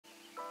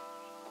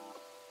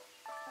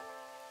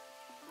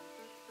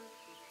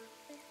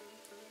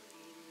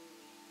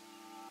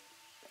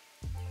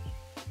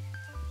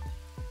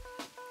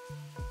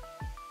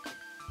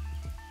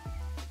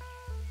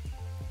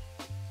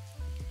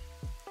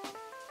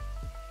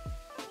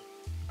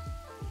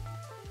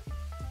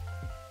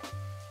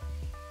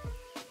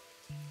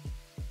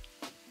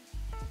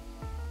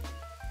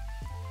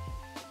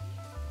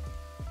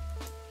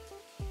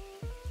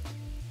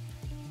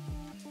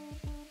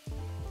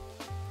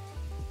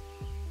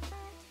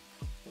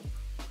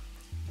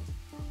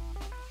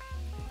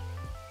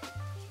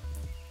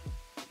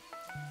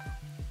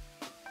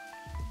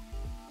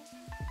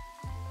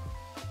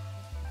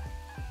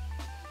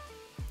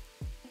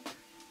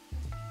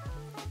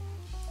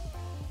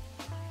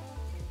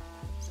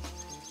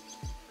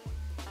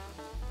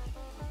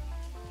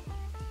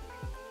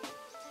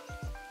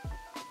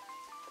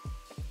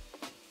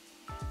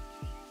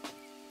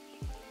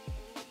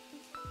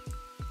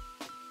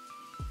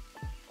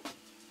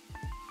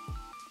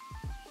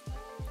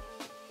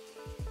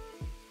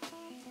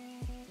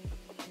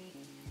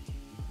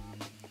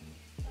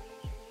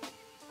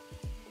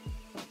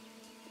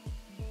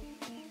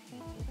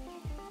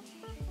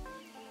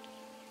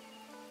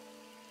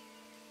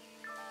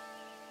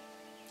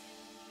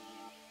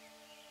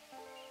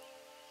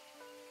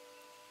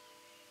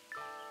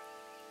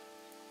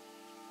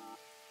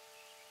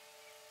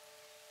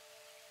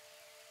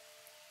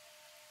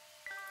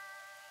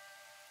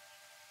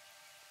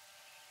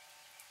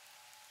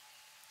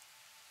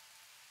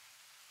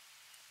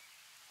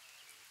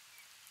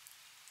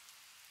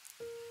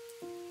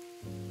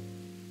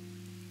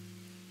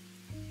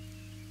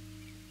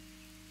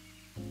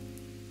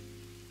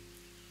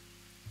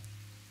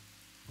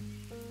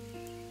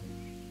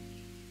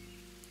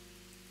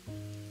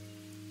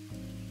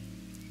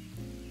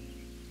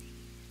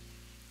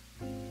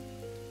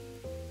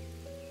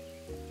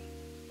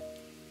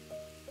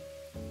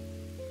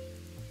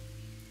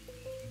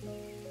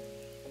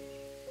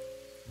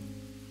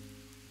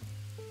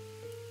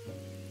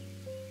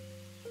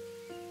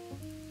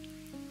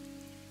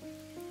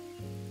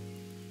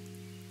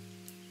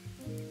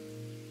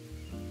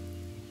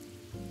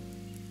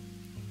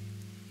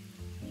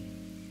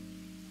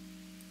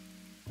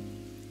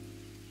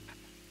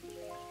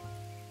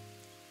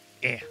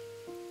Yeah.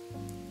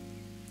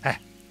 Ah.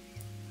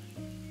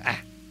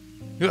 Ah.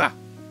 Ah.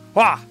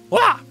 Wah.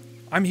 Wah.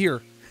 I'm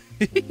here.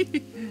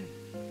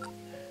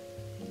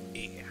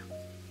 Yeah.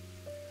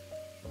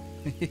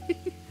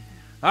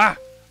 Ah.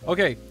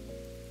 Okay.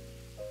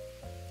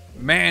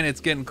 Man, it's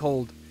getting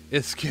cold.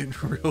 It's getting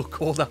real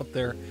cold out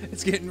there.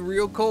 It's getting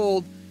real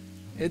cold.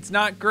 It's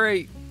not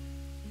great.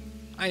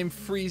 I'm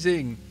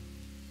freezing.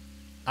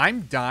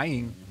 I'm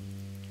dying.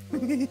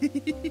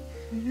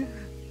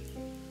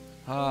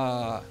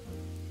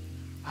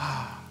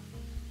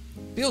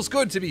 Feels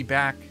good to be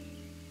back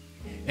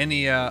in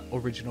the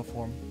original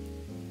form.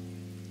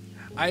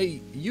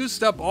 I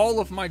used up all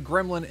of my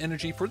gremlin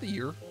energy for the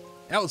year.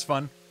 That was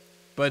fun.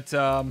 But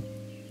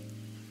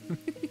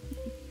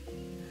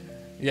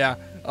yeah,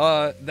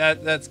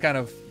 that's kind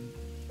of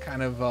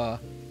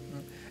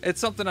it's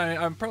something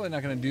I'm probably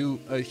not gonna do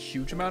a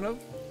huge amount of.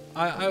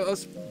 I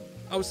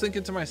was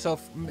thinking to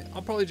myself,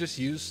 I'll probably just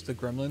use the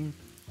gremlin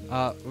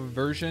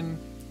version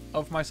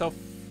of myself.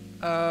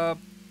 Yeah,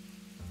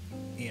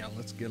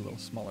 let's get a little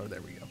smaller. There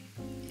we go.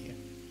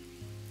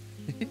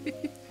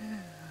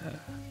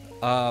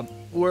 Yeah.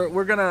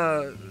 We're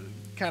gonna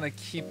kind of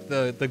keep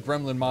the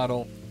gremlin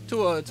model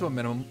to a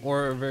minimum,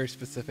 or a very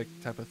specific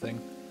type of thing.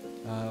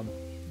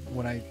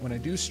 When I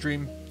do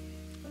stream,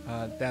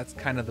 that's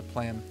kind of the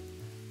plan.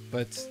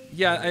 But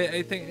yeah,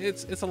 I think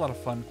it's a lot of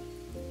fun.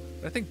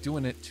 I think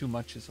doing it too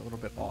much is a little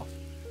bit off.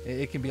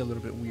 It can be a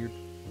little bit weird.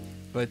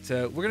 But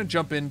we're gonna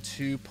jump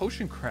into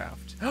potion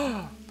craft.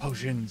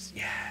 Potions,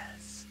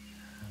 yes.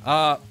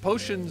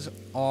 Potions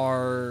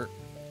are.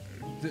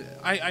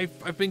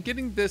 I've been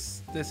getting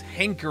this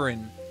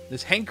hankering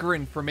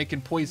for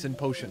making poison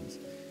potions,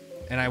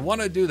 and I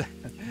want to do that.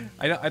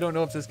 I don't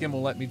know if this game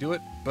will let me do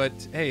it, but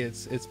hey,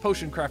 it's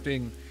potion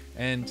crafting,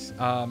 and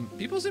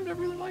people seem to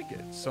really like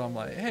it. So I'm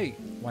like, hey,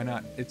 why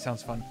not? It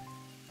sounds fun.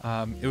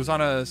 It was on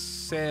a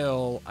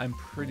sale, I'm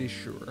pretty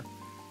sure.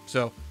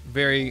 So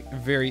very,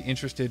 very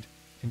interested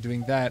in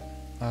doing that.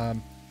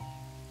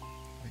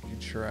 Making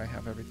sure I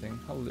have everything.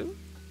 Hello?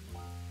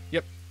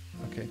 Yep.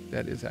 Okay,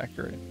 that is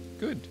accurate.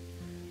 Good.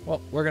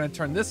 Well, we're going to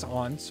turn this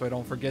on so I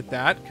don't forget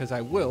that, because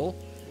I will.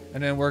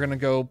 And then we're going to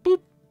go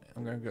boop.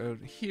 I'm going to go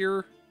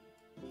here.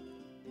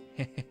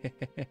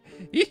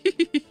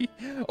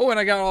 Oh, and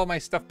I got all my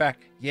stuff back.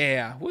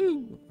 Yeah.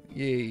 Woo.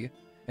 Yay.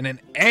 And then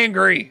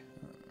angry.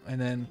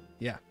 And then,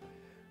 yeah.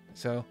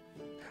 So,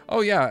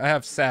 oh yeah, I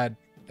have sad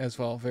as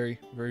well. Very,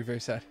 very, very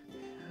sad.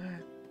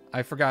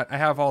 I forgot. I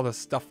have all the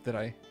stuff that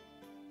I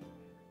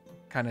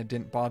kind of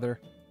didn't bother.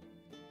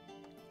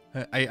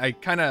 I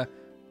kind of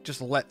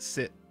just let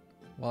sit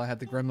while I had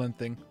the gremlin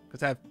thing,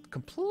 because I have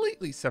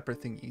completely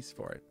separate thingies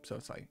for it. So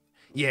it's like,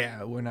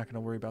 yeah, we're not going to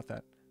worry about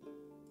that.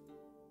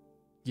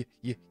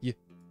 Yeah.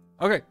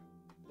 Okay.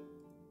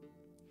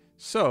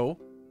 So,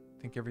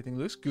 I think everything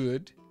looks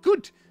good.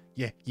 Good.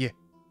 Yeah.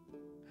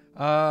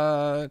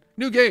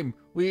 New game.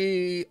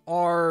 We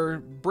are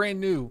brand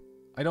new.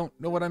 I don't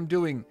know what I'm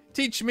doing.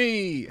 Teach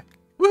me.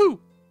 Woohoo.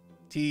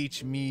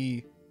 Teach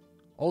me.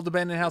 Old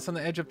abandoned house on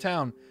the edge of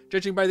town.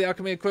 Judging by the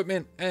alchemy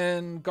equipment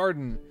and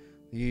garden,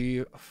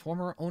 the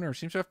former owner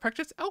seems to have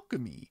practiced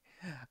alchemy.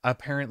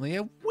 Apparently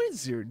a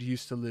wizard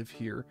used to live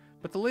here,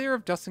 but the layer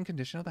of dust and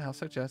condition of the house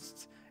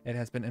suggests it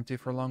has been empty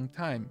for a long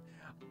time.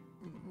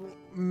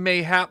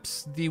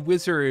 Mayhaps the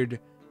wizard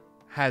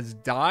has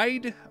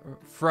died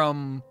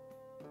from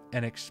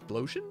an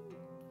explosion?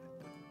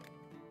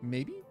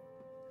 Maybe?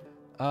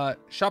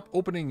 Shop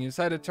opening. You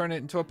decided to turn it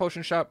into a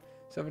potion shop.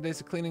 7 days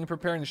of cleaning and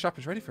preparing. The shop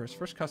is ready for its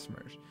first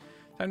customers.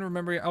 Time to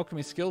remember your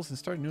alchemy skills and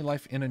start a new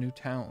life in a new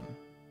town.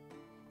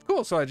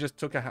 Cool, so I just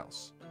took a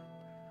house.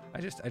 I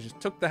just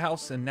took the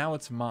house and now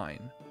it's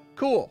mine.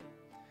 Cool.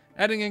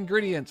 Adding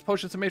ingredients.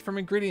 Potions are made from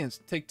ingredients.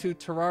 Take 2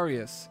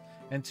 Terrarius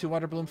and 2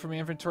 water bloom from your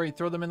inventory.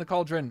 Throw them in the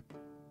cauldron.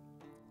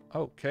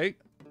 Okay.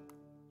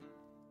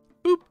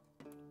 Boop.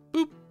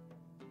 Boop.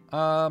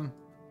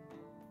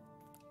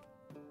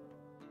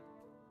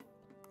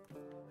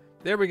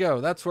 There we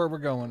go. That's where we're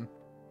going.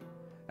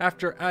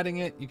 After adding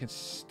it, you can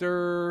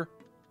stir.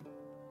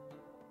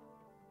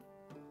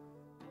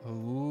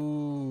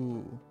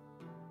 Ooh.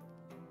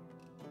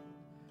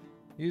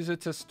 Use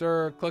it to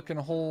stir, click and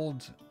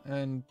hold,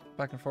 and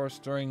back and forth.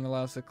 Stirring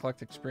allows to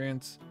collect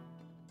experience.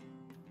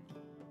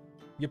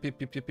 Yep.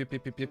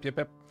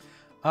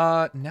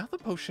 Now the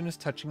potion is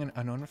touching an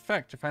unknown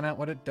effect. To find out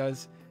what it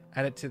does,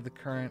 add it to the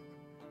current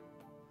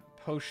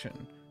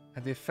potion.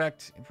 Add the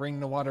effect, bring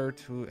the water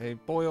to a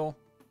boil.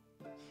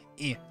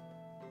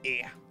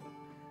 Yeah.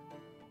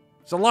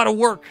 It's a lot of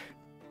work.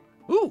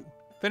 Ooh,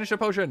 finish a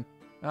potion.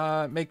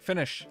 Make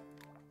finish.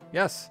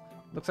 Yes,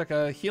 looks like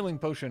a healing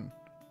potion.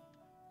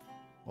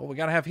 Well, we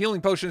gotta have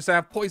healing potions to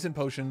have poison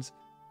potions.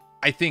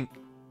 I think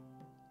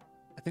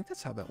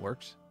that's how that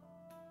works.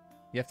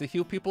 You have to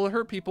heal people or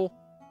hurt people.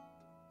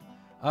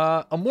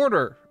 A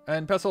mortar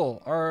and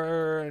pestle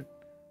are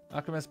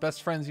alchemist's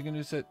best friends. You can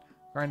use it,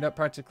 grind up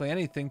practically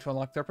anything to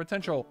unlock their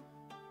potential.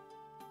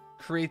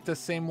 Create the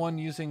same one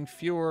using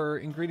fewer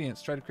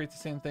ingredients. Try to create the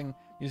same thing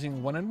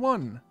using 1 and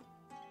 1.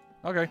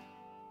 Okay.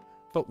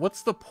 But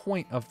what's the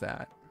point of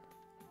that?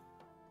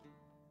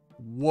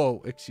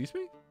 Whoa, excuse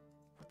me?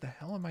 What the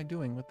hell am I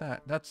doing with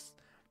that? That's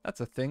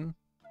a thing.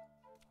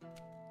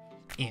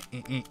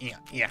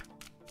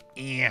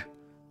 Yeah.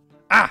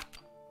 Ah!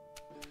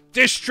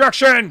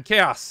 Destruction!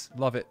 Chaos!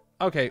 Love it.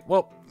 Okay,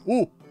 well,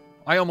 ooh.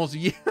 I almost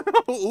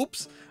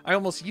oops. I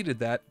almost yeeted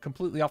that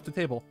completely off the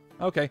table.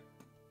 Okay.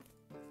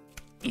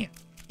 Yeah.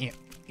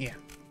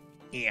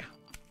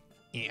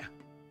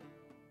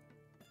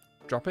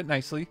 Drop it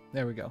nicely.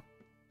 There we go.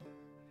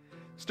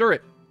 Stir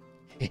it.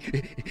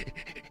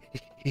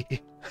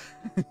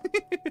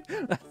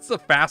 That's the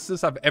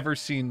fastest I've ever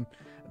seen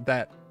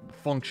that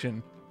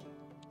function.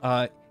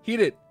 Heat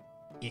it.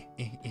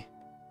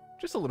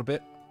 Just a little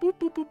bit. Boop,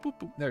 boop, boop, boop,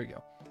 boop. There we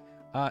go.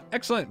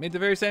 Excellent. Made the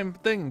very same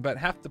thing, but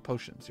half the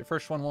potions. Your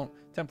first one won't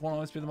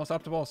always be the most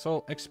optimal,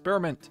 so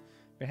experiment.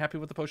 If you're happy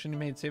with the potion you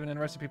made, save it in a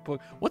recipe book.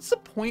 What's the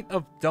point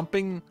of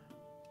dumping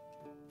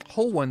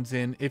whole ones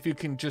in if you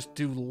can just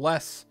do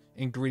less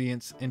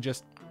ingredients and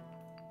just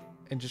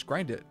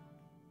grind it?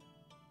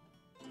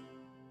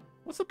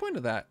 What's the point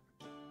of that?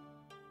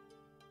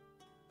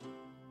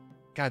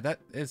 God, that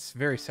is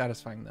very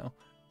satisfying though.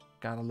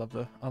 God,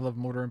 I love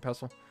mortar and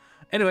pestle.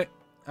 Anyway,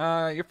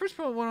 your first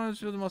one is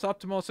the most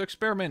optimal, so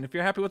experiment. If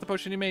you're happy with the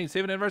potion you made,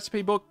 save it in a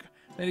recipe book.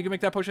 Then you can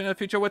make that potion in the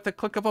future with the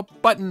click of a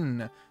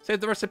button. Save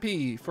the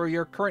recipe for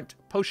your current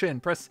potion.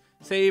 Press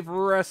save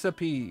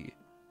recipe.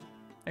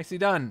 Nicely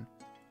done.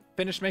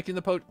 Finish making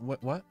the potion.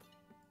 What?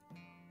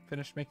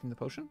 Finish making the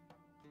potion?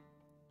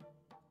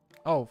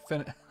 Oh,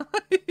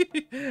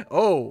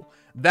 oh,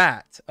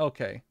 that.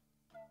 Okay.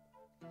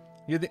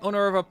 You're the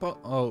owner of a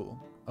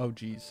oh,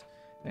 geez.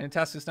 And your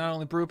task is not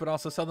only brew, but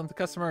also sell them to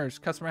customers.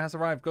 Customer has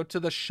arrived. Go to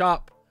the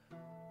shop.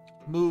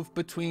 Move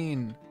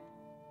between.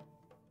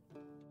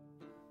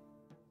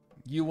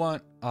 You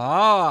want...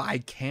 Ah, I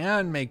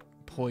can make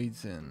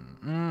poison.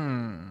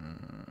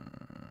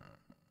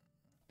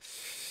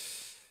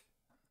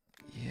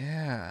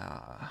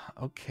 Yeah.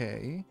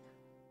 Okay.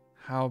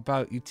 How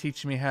about you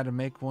teach me how to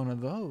make one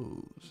of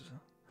those?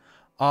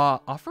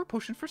 Offer a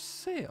potion for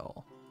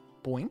sale.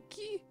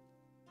 Boinky?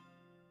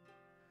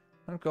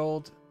 100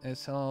 gold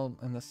is held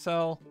in the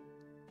cell.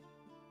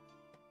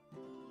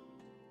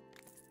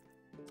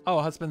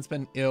 Oh, husband's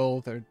been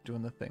ill. They're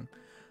doing the thing.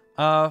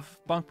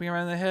 Bonk me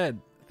around the head.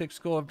 Thick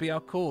skull would be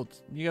out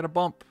cold. You got a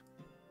bump.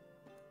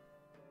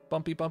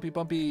 Bumpy, bumpy,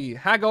 bumpy.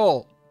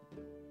 Haggle!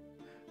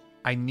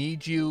 I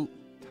need you.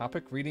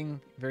 Topic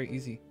reading. Very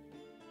easy.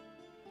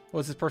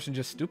 Was this person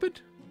just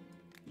stupid?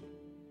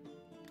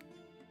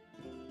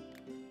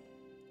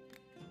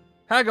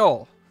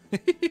 Haggle!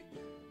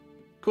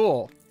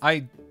 Cool.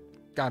 I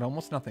got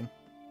almost nothing.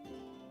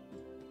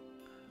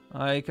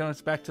 I can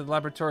back to the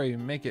laboratory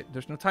and make it.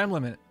 There's no time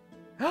limit.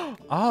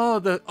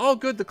 Oh,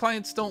 good. The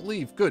clients don't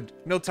leave. Good.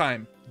 No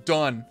time.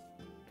 Done.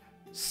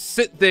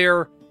 Sit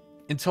there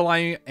until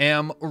I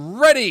am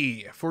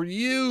ready for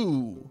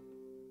you.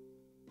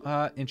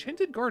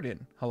 Enchanted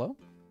Garden. Hello?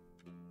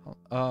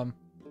 I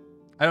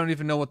don't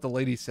even know what the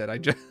lady said. I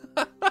just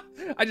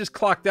I just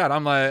clocked out.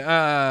 I'm like,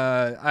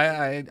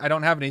 I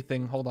don't have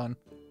anything. Hold on.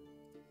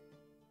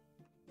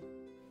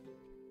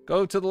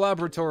 Go to the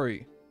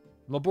laboratory.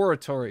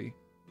 Laboratory.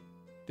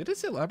 Did it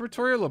say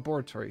laboratory or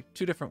laboratory?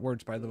 Two different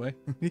words, by the way.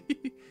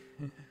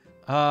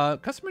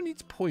 Customer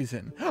needs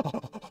poison.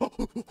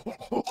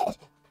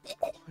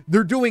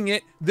 They're doing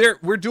it.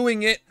 We're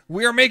doing it.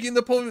 We are making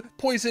the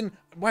poison.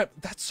 Wow,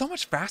 that's so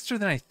much faster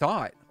than I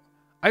thought.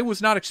 I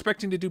was not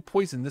expecting to do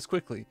poison this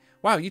quickly.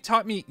 Wow, you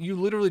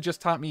literally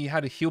just taught me how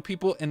to heal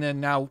people and then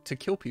now to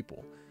kill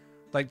people.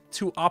 Like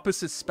two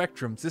opposite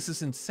spectrums. This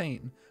is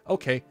insane.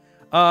 Okay.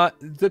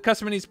 The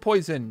customer needs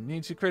poison. You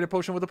need to create a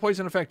potion with a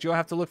poison effect. You'll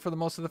have to look for the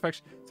most of the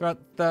effects throughout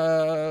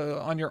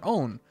on your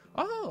own.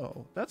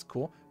 Oh, that's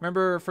cool.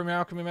 Remember from your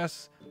alchemy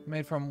mess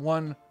made from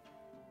one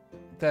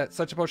that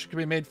such a potion can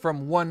be made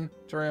from one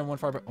terrain, one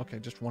fiber. Okay,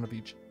 just one of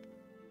each.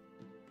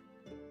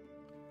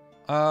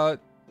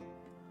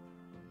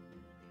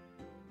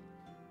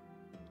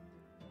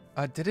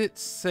 Did it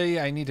say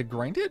I need to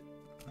grind it?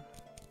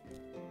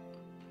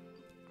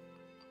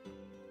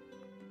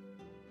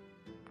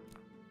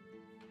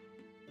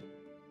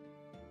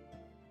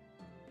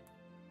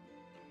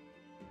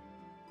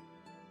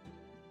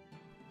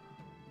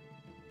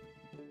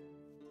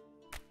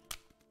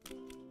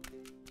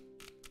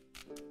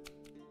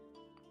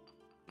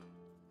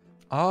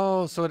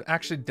 Oh, so it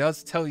actually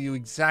does tell you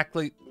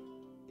exactly.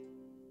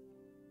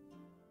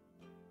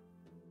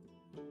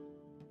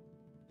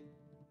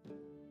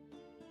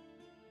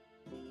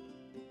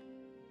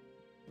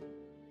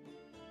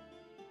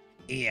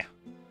 Yeah.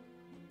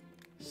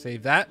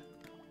 Save that.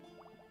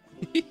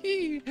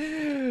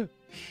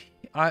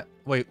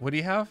 Wait, what do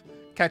you have?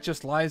 Cat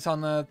just lies on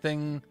the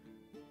thing.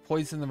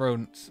 Poison the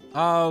rodents.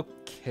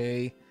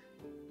 Okay.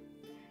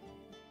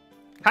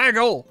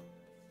 Haggle!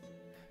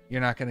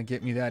 You're not gonna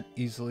get me that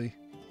easily.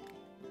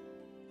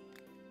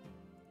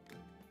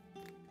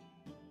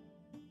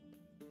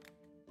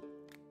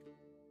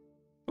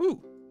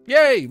 Ooh!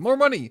 Yay! More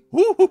money!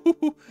 Ooh!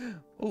 Ooh,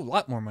 a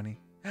lot more money.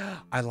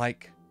 I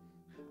like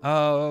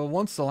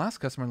Once the last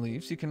customer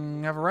leaves, you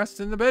can have a rest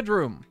in the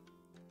bedroom.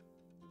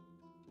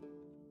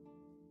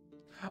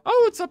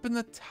 Oh, it's up in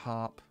the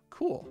top.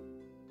 Cool.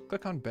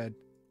 Click on bed.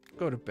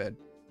 Go to bed.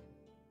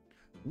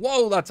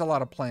 Whoa, that's a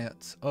lot of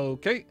plants.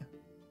 Okay.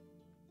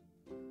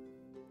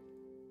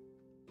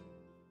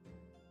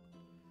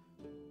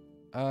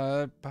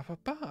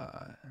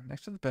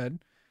 Next to the bed,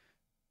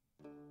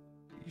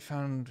 you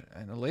found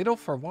a ladle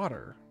for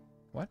water.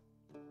 What?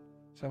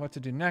 So what to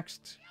do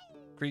next?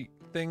 Greet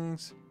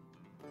things.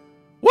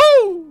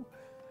 Woo!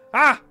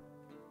 Ah!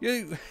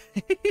 You.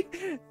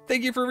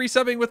 Thank you for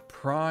resubbing with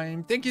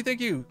Prime. Thank you, thank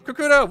you.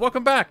 Krakuda,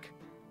 welcome back.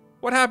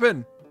 What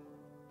happened?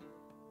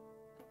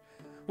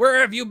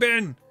 Where have you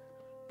been?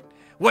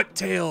 What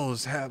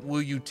tales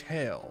will you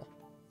tell?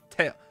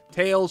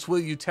 Tales will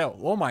you tell?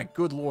 Oh my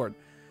good lord.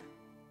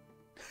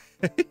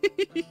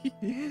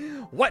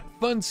 What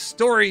fun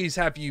stories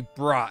have you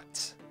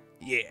brought?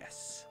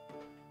 Yes.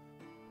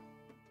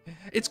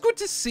 It's good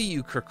to see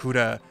you,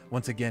 Krakuda,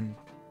 once again.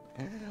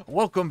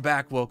 Welcome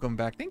back, welcome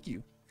back. Thank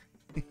you.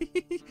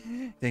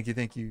 Thank you,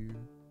 thank you.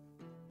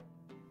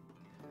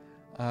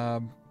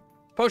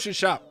 Potion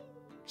shop.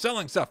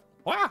 Selling stuff.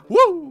 Wow,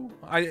 woo!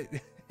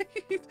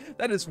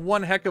 That is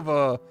one heck of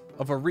a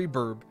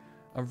reverb.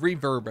 A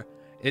reverb.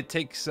 It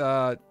takes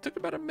took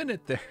about a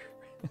minute there.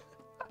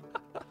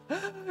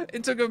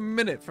 It took a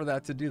minute for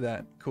that to do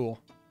that. Cool.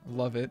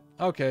 Love it.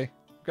 Okay.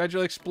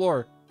 Gradually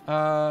explore.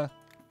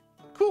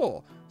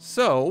 Cool.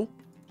 So.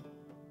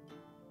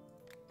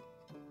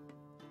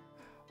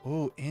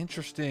 Oh,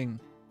 interesting.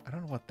 I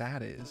don't know what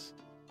that is.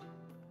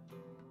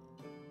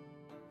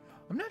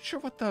 I'm not sure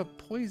what the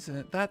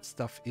poison, that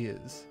stuff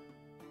is.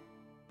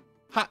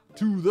 Hot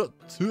to the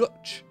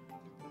touch.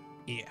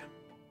 Yeah.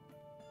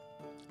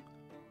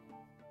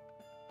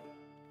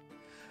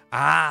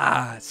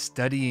 Ah,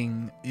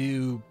 studying.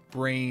 Ew,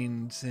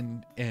 brains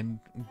and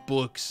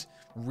books.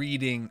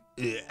 Reading.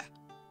 Ugh.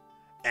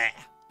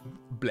 Ah.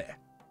 Bleh.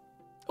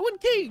 Oh, and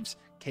caves.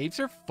 Caves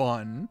are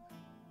fun.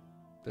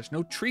 There's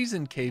no trees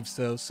in caves,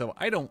 though, so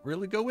I don't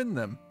really go in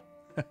them.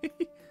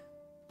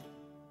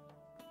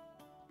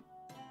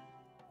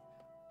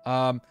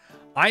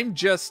 I'm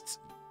just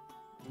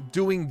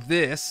doing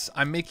this.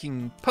 I'm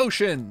making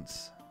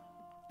potions.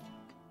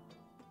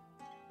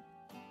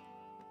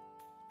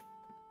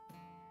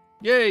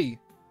 Yay!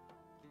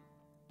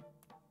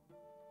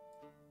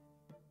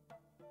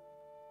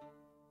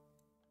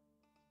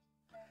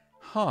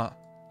 Huh.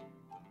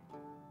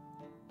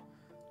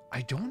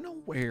 I don't know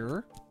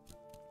where.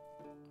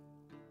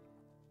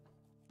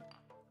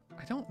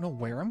 I don't know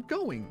where I'm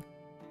going.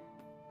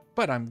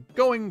 But I'm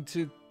going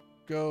to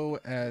go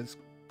as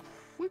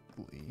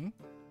quickly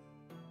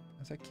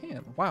as I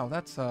can. Wow,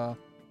 that's that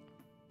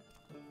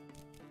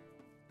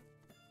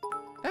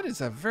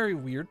is a very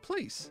weird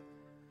place.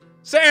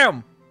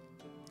 Sam!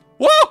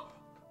 Whoa!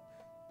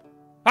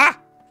 Ah!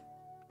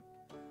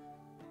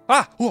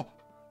 Ah! Whoa!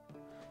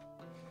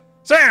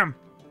 Sam!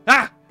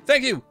 Ah!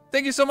 Thank you!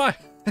 Thank you so much!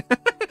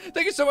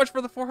 Thank you so much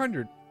for the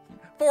 400.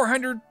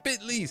 400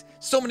 bitlies!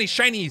 So many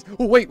shinies!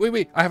 Oh, wait, wait,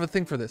 wait. I have a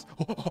thing for this.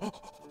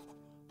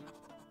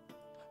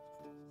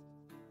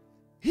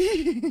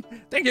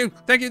 Thank you!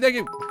 Thank you, thank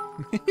you!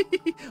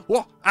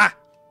 Whoa! Ah!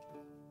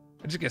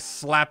 I just get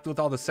slapped with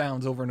all the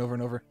sounds over and over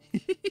and over.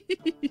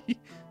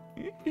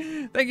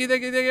 Thank you,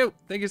 thank you, thank you!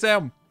 Thank you,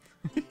 Sam!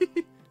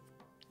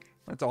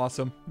 That's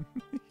awesome.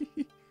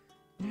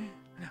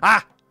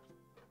 Ah!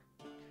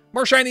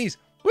 More shinies!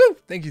 Woo!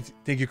 Thank you,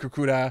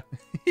 Krakuda.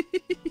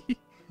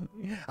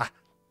 Ah!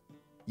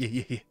 Yeah,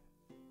 yeah,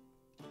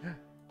 yeah.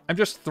 I'm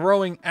just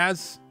throwing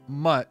as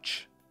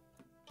much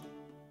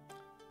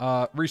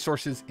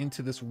resources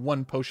into this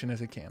one potion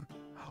as I can.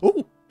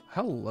 Oh,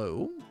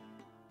 hello.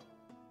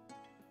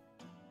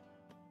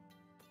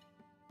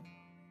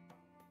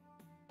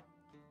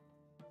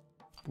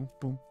 Boom,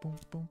 boom, boom,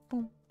 boom,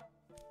 boom.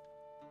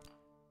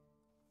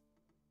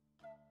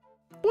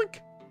 Boink.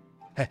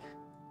 Heh.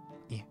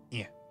 Yeah,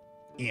 yeah,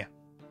 yeah.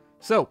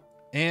 So,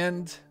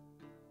 and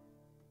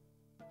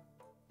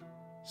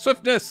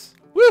swiftness.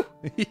 Woo!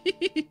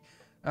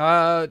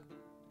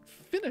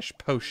 Finish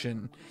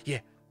potion. Yeah.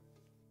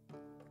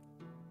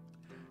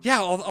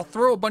 Yeah, I'll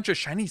throw a bunch of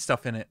shiny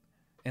stuff in it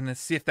and then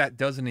see if that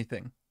does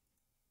anything.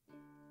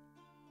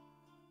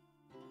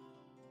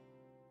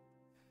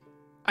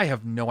 I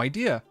have no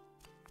idea.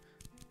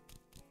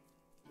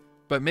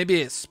 But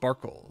maybe it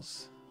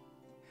sparkles.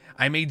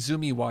 I made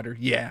Zumi water.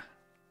 Yeah.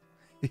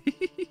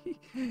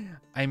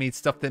 I made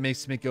stuff that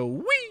makes me go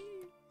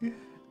wee.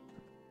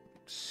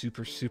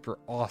 Super, super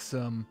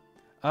awesome.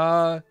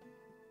 Yeah.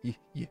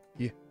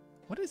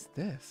 What is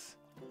this?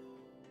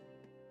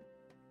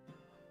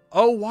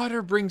 Oh,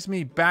 water brings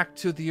me back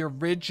to the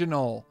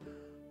original.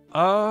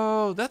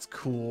 Oh, that's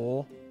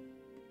cool.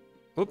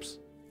 Oops.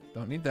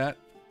 Don't need that.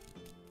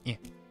 Yeah.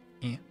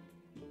 Yeah.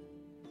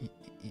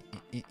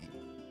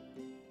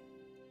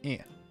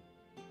 Yeah.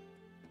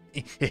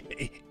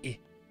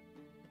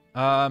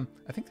 I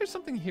think there's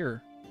something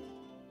here.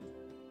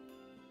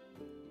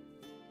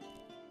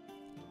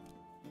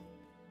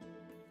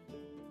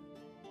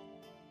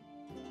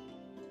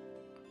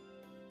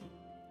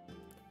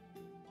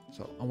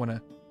 So I want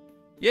to...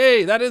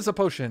 Yay, that is a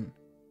potion.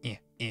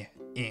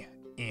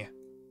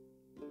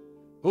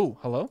 Ooh,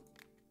 hello?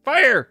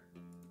 Fire!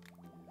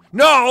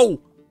 No!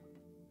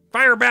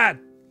 Fire bad!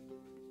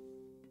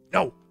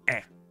 No!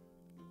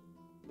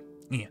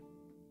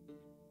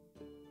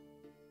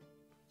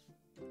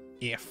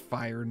 Yeah,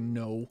 fire,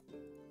 no.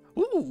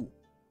 Ooh!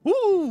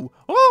 Ooh!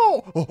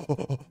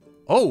 Oh!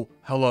 Oh,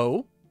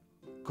 hello?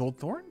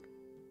 Goldthorn?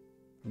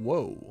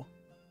 Whoa.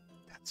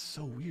 That's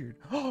so weird.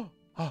 Oh,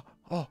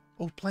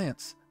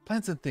 plants.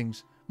 Plants and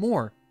things.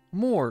 More.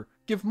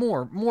 Give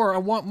more. I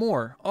want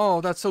more.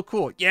 Oh, that's so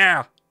cool.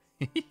 Yeah.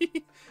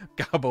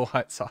 Gobbo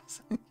hot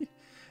sauce.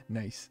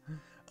 Nice.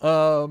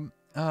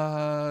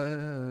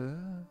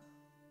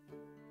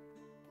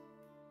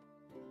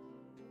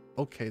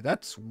 Okay,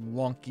 that's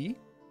wonky.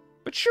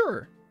 But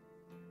sure.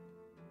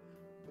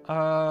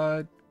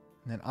 And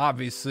then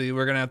obviously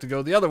we're gonna have to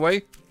go the other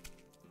way.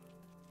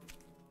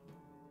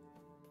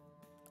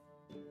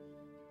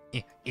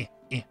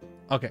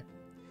 Okay.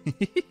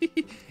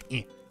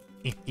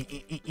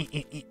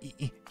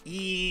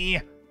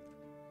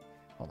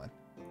 Hold on.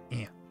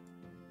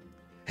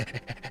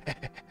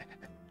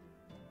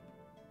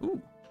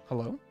 Ooh,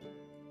 hello.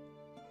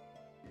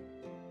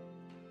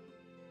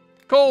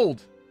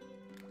 Cold.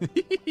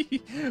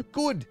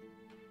 Good.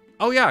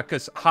 Oh yeah,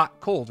 because hot,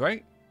 cold,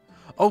 right?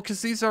 Oh,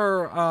 because these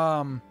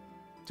are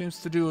seems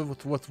to do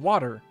with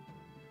water,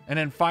 and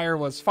then fire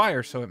was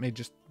fire, so it made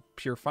just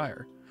pure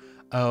fire.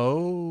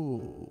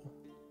 Oh,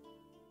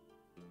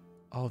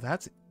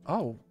 that's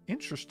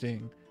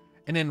interesting.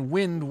 And then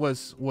wind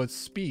was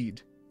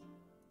speed.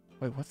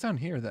 Wait, what's down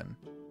here then?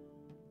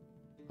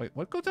 Wait,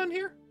 what goes down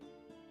here?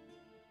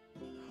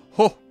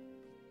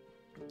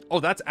 Oh,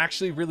 that's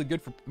actually really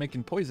good for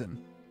making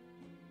poison.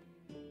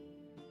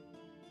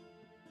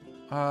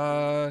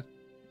 Can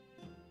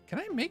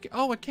I make it?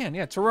 Oh, I can.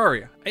 Yeah,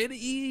 Terraria. It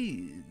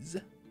is.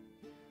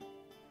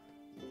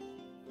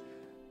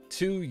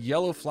 2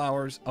 yellow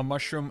flowers, a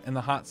mushroom, and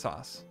the hot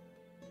sauce.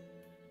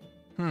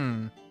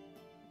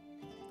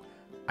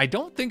 I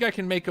don't think I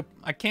can make a...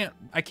 I can't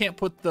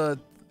put the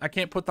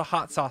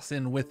hot sauce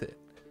in with it.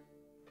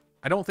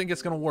 I don't think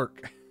it's gonna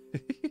work.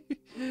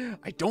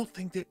 I don't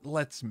think it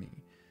lets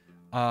me.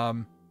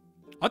 I'll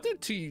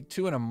do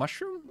 2 and a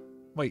mushroom.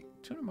 Wait,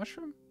 2 and a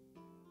mushroom?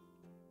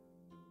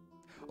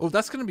 Oh,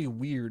 that's gonna be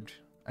weird.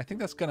 I think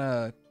that's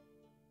gonna...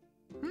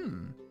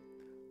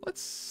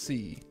 Let's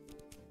see.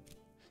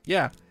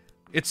 Yeah,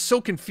 it's so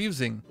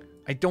confusing.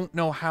 I don't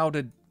know how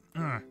to...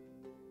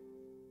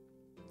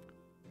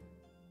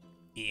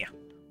 Yeah,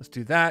 let's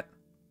do that.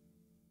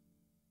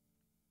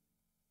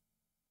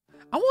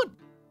 I want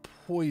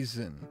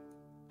poison.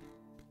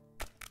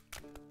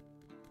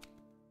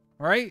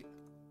 Alright?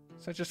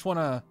 So I just want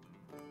a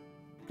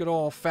good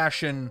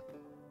old-fashioned...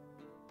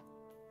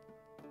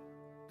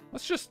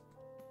 Let's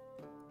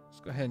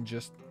go ahead and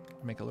just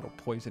make a little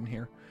poison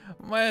here.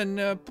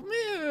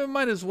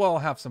 Might as well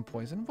have some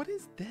poison. What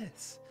is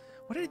this?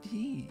 What are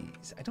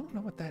these? I don't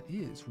know what that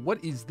is.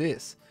 What is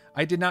this?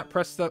 I did not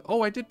press the...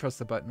 Oh, I did press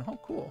the button. Oh,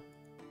 cool.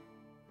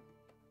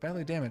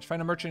 Badly damaged.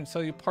 Find a merchant and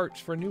sell you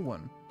parts for a new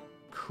one.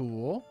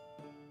 Cool.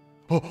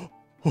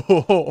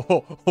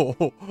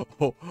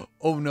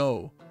 Oh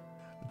no.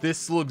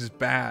 This looks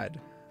bad.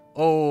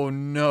 Oh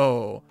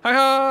no.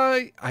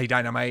 Hi. Hi,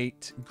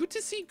 Dynamite. Good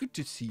to see.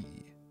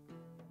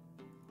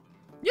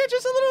 Yeah,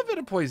 just a little bit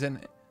of poison.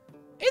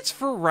 It's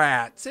for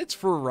rats.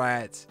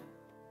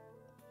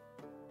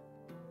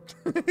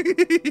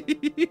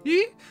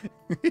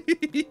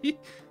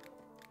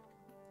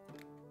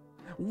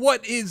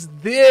 What is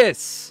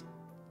this?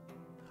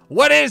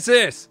 What is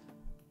this?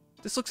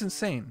 This looks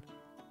insane.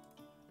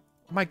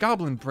 My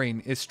goblin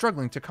brain is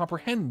struggling to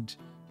comprehend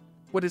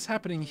what is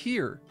happening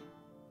here.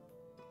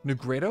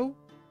 Negredo?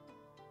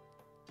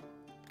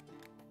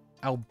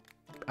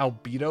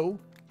 Albedo?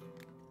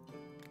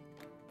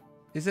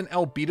 Isn't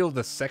albedo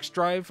the sex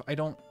drive? I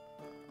don't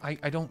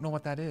know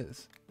what that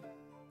is.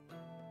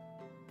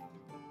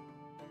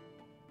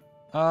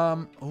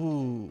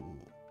 Ooh.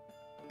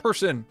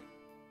 Person.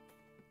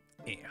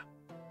 Yeah.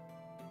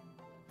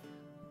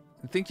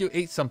 I think you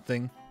ate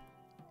something.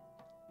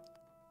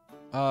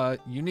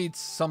 You need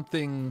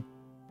something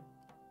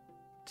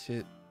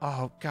to...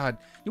 Oh, God.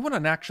 You want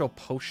an actual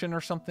potion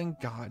or something?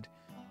 God.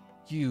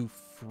 You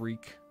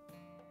freak.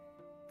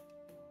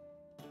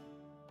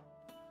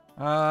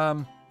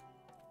 So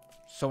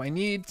I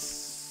need... I'm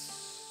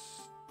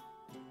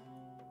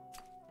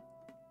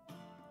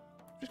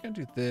just gonna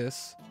do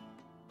this.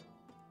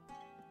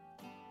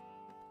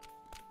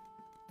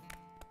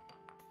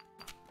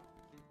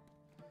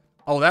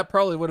 Oh, that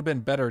probably would have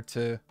been better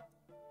to...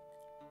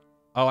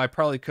 Oh, I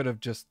probably could have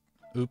just...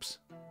 Oops.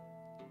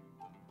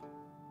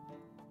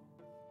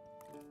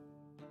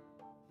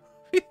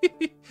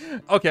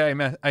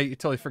 Okay, I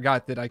totally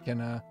forgot that I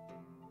can,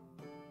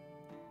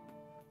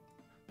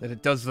 that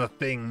it does the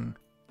thing.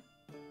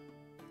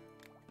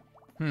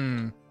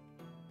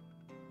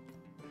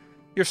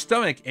 Your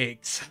stomach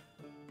aches.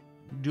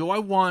 Do I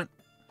want...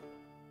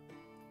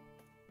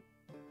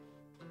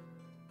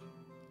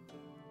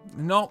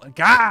 No,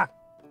 gah!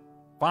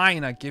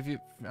 Fine, I give you...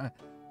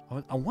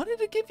 I wanted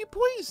to give you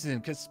poison,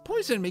 because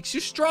poison makes you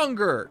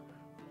stronger.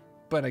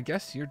 But I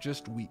guess you're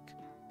just weak.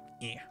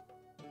 Yeah.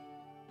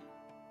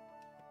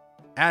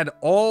 Add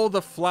all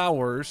the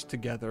flowers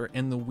together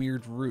in the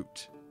weird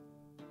root.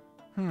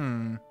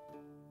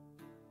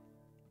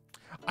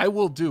 I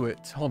will do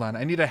it. Hold on,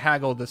 I need to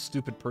haggle this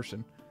stupid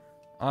person.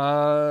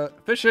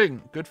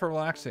 Fishing. Good for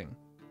relaxing.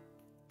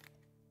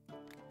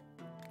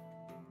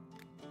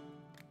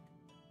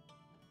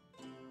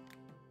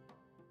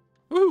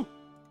 Woo!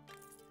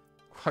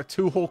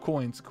 2 whole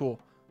coins. Cool.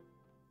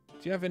 Do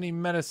you have any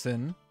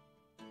medicine?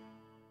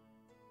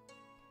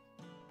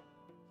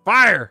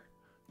 Fire!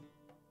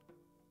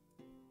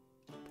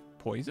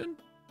 Poison?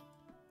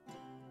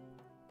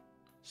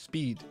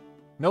 Speed.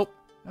 Nope.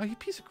 Oh, you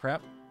piece of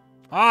crap.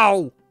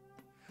 Ow!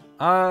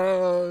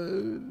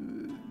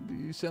 Do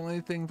you sell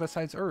anything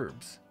besides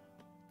herbs?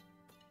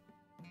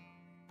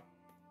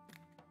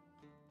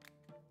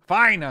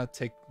 Fine, I'll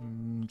take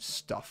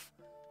stuff.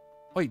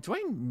 Wait, do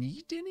I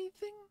need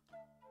anything?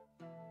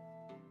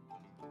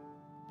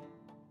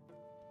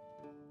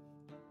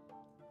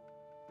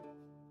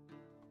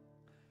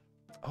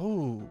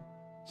 Oh,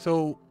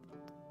 so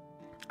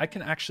I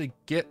can actually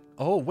get...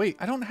 Oh, wait,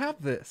 I don't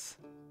have this.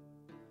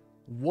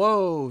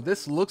 Whoa,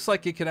 this looks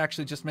like it could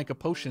actually just make a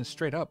potion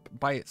straight up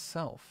by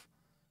itself.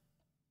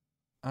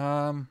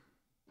 That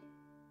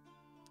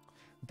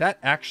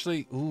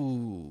actually...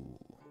 Ooh.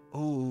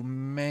 Oh,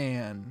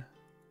 man.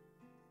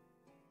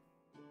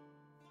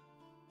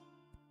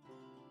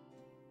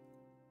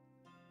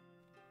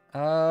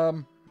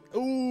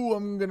 Ooh,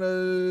 I'm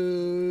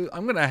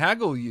gonna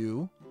haggle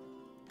you.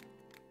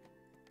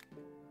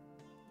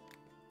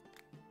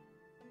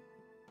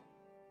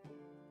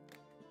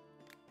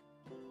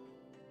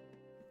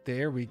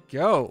 There we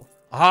go.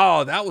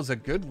 Oh, that was a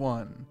good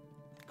one.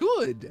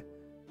 Good.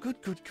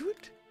 Good, good,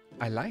 good.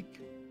 I like.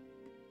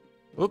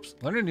 Oops,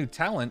 learn a new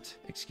talent.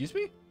 Excuse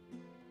me?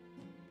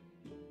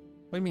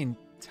 What do you mean,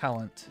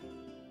 talent?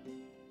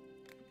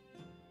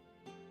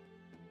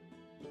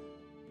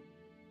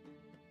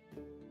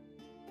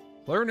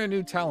 Learn a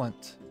new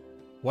talent.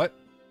 What?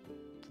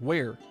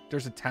 Where?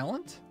 There's a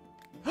talent?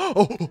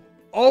 Oh!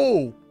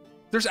 Oh!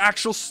 There's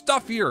actual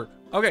stuff here!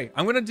 Okay,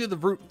 I'm gonna do the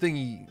root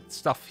thingy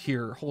stuff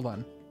here. Hold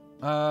on.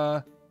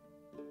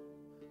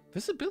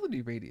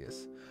 Visibility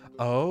radius.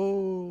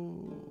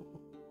 Oh.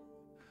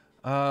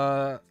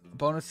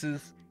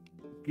 Bonuses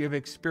give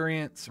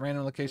experience,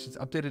 random locations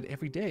updated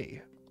every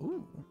day.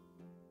 Ooh.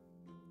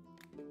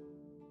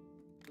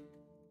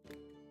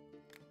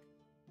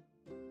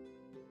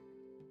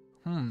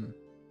 I'm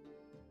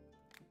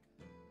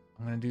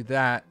gonna do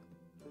that.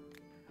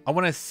 I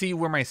want to see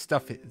where my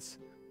stuff is,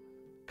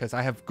 because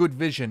I have good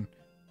vision,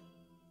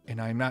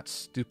 and I'm not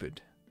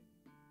stupid.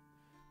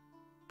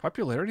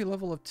 Popularity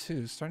level of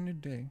 2. Start a new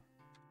day.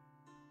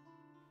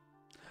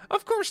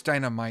 Of course,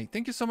 Dynamite.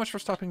 Thank you so much for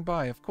stopping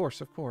by. Of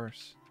course, of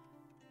course.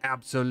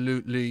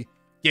 Absolutely.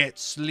 Get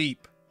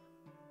sleep.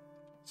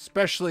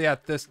 Especially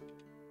at this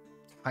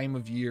time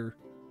of year.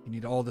 You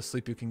need all the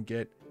sleep you can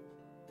get.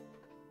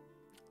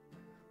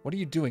 What are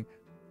you doing?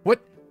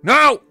 What?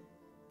 No!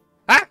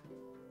 Ah!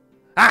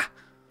 Ah!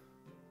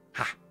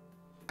 Ha!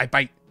 I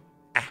bite.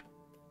 Ah!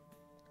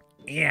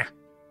 Yeah.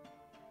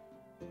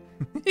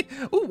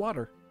 Ooh,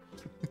 water.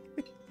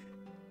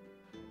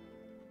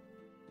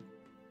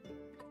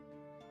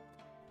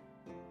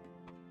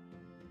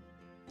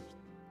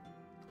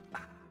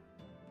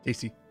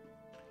 Tasty.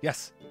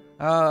 Yes.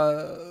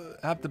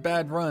 Have the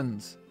bad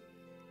runs.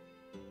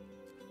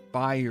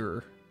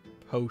 Fire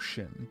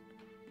potion.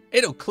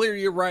 It'll clear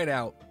you right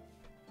out.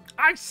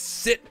 I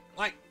sit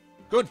like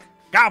good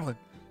goblin.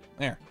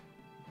 There.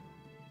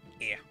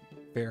 Yeah.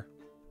 Fair.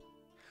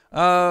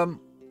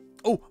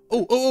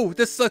 Oh,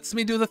 this lets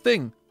me do the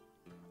thing.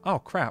 Oh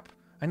crap.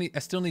 I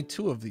still need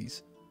 2 of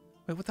these.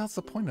 Wait, what the hell's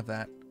the point of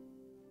that?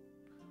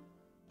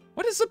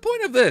 What is the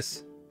point of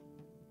this?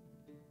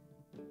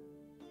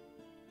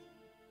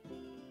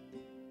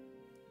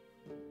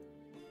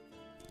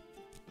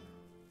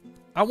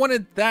 I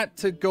wanted that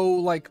to go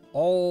like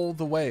all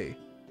the way,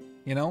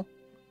 you know?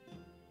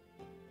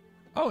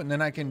 Oh, and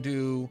then I can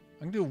do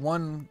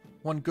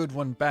one good,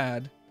 one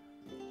bad.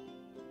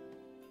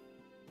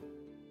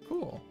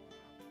 Cool.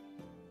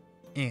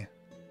 Yeah.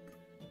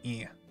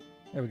 Yeah.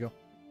 There we go.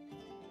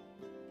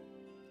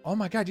 Oh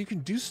my god, you can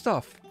do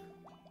stuff.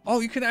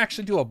 Oh, you can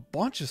actually do a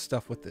bunch of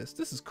stuff with this.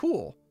 This is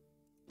cool.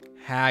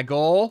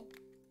 Haggle.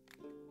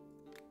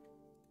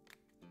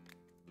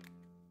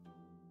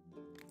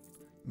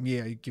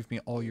 Yeah, you give me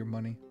all your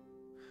money.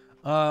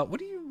 What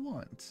do you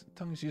want?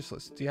 Tongue's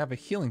useless. Do you have a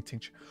healing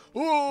tincture?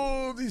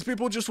 Oh, these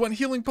people just want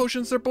healing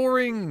potions. They're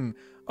boring.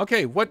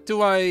 Okay, what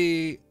do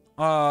I...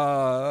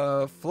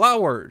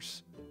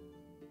 flowers.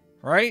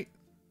 Right?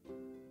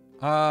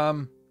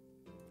 Oh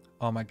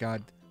my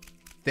god.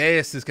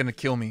 This is gonna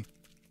kill me.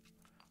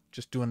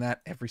 Just doing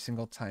that every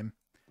single time.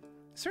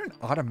 Is there an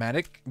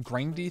automatic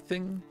grindy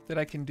thing that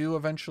I can do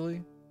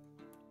eventually?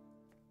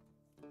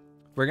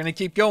 We're gonna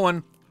keep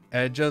going.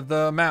 Edge of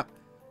the map.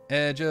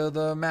 Edge of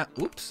the map.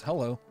 Oops,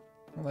 hello.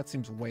 Well, that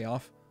seems way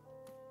off.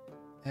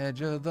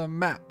 Edge of the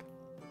map.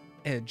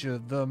 Edge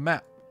of the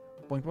map.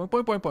 Boink, boink,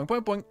 boink, boink, boink,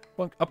 boink, boink,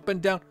 boink. Up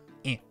and down.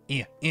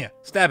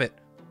 Stab it.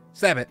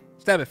 Stab it.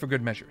 Stab it for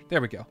good measure.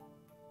 There we go.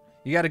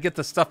 You got to get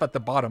the stuff at the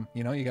bottom.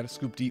 You know, you got to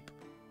scoop deep.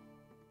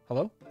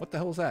 Hello? What the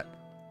hell is that?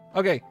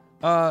 Okay.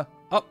 Up,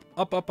 up,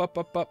 up, up,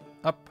 up,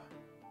 up,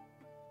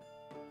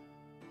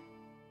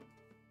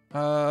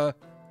 up.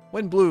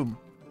 Wind bloom.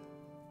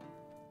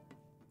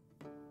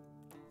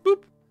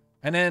 Boop.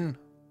 And then...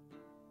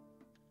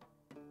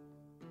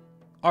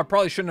 Oh, I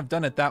probably shouldn't have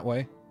done it that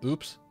way.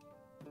 Oops.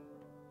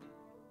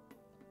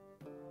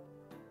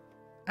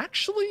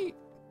 Actually,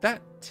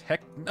 that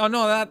tech... Oh,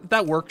 no,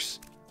 that works.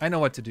 I know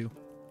what to do.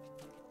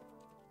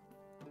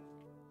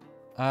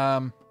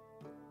 No,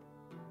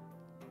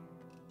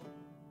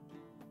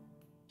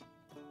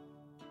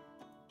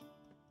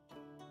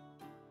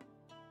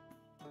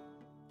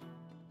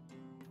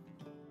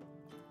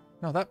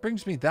 that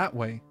brings me that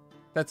way.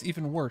 That's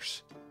even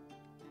worse.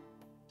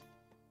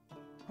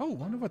 Oh,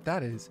 wonder what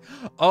that is.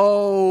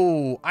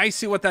 Oh, I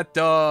see what that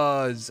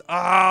does.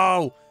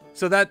 Oh,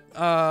 so that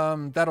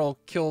that'll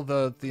kill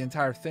the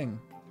entire thing.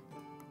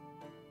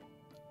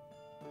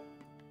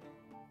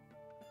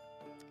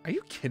 Are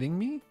you kidding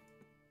me?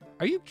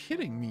 Are you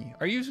kidding me?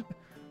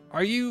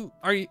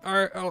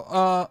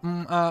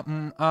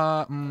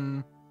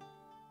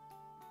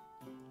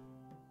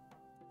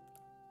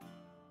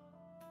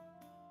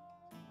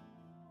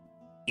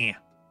 Yeah.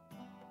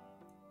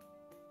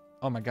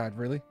 Oh my god,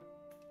 really?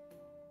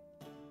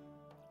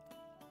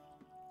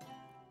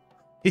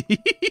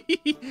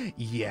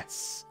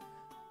 Yes.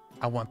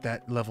 I want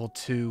that level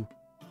 2.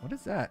 What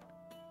is that?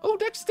 Oh,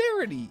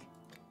 dexterity.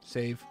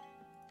 Save.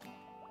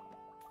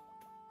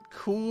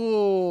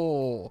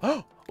 Cool.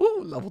 Oh,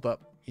 ooh, leveled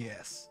up.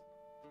 Yes.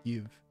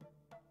 You've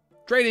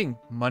trading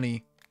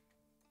money.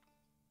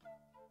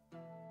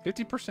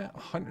 50%,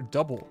 100,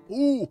 double.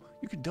 Ooh,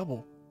 you can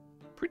double.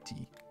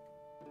 Pretty.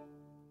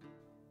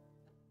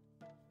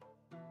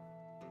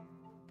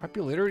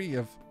 Popularity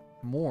of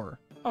more.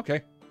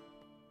 Okay.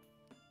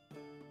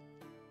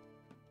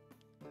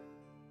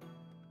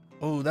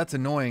 Oh, that's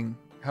annoying.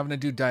 Having to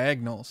do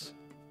diagonals.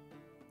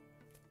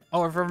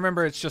 Oh, if I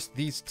remember, it's just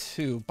these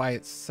two by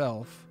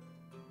itself.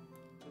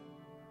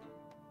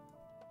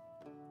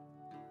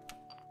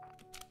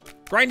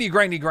 Grindy,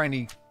 grindy,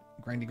 grindy.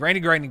 Grindy,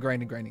 grindy, grindy,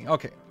 grindy, grindy.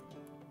 Okay.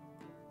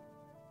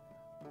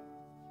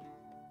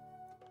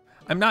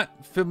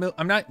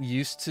 I'm not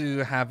used to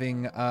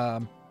having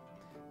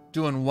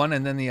doing one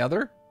and then the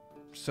other.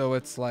 So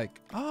it's like,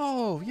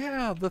 oh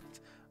yeah, the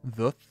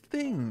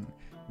thing.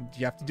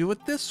 You have to do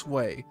it this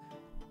way.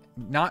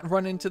 Not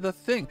run into the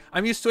thing.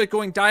 I'm used to it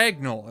going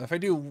diagonal. If I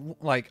do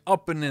like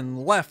up and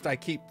then left, I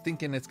keep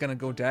thinking it's gonna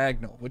go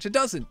diagonal, which it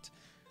doesn't,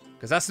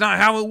 because that's not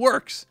how it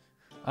works.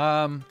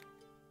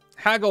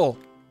 Haggle.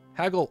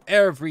 Haggle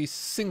every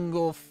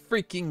single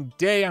freaking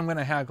day. I'm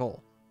gonna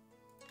haggle.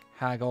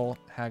 Haggle,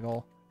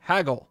 haggle,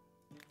 haggle.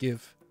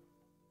 Give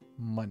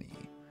money.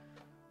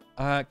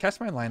 Cast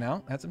my line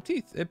out. Had some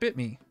teeth. It bit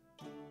me.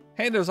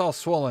 Hand is all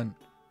swollen.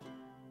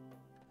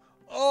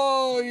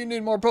 Oh, you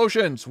need more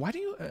potions. Why do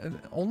you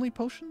only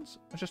potions?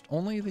 Just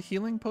only the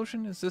healing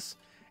potion? Is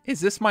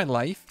this my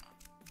life?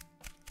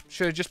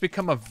 Should I just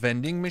become a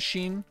vending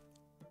machine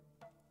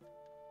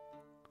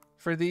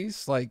for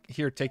these? Like,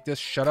 here, take this,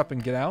 shut up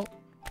and get out.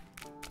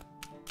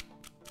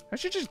 I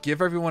should just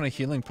give everyone a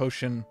healing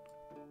potion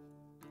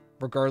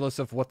regardless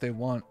of what they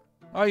want.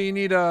 Oh, you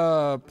need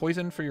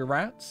poison for your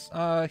rats?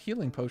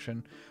 Healing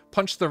potion.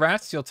 Punch the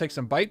rats, you'll take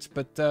some bites,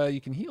 but you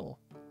can heal.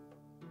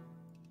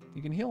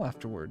 You can heal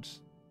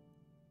afterwards.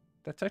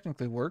 That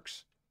technically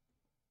works.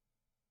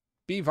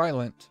 Be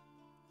violent.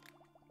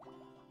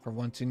 For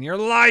once in your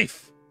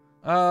life!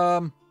 Do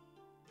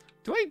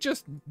I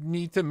just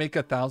need to make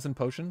 1,000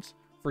 potions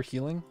for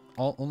healing?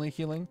 Only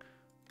healing?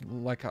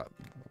 Like,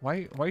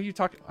 why are you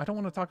talking? I don't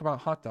want to talk about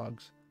hot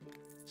dogs.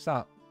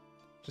 Stop.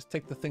 Just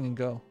take the thing and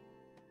go.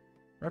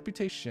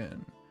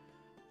 Reputation.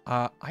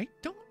 I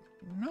don't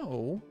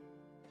know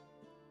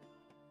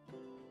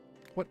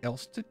what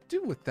else to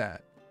do with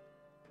that.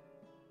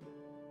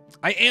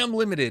 I am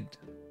limited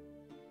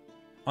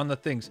on the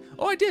things.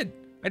 Oh, I did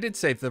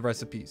save the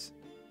recipes.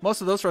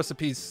 Most of those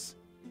recipes,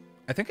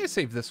 I think I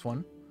saved this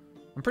one.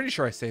 I'm pretty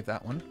sure I saved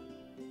that one.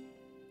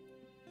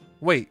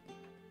 Wait.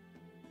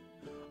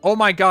 Oh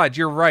my god,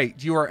 you're right.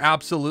 You are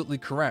absolutely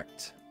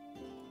correct.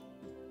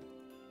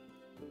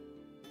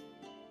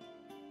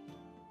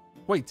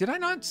 Wait, did I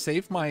not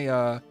save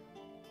my,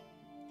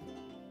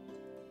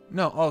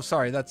 No, oh,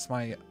 sorry, that's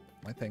my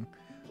thing.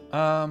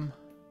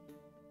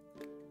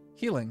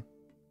 Healing,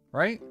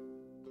 right?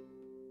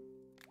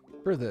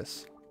 For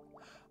this.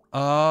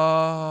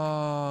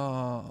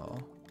 Oh.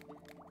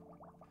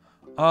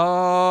 Oh.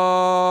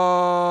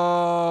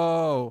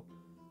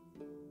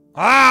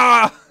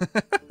 Ah!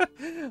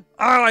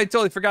 Oh, I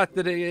totally forgot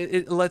that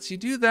it lets you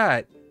do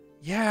that.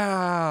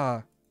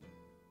 Yeah.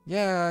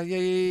 Yeah.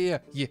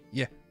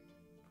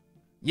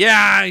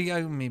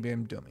 Yeah, maybe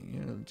I'm dummy.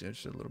 You know,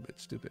 just a little bit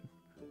stupid.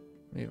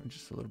 Maybe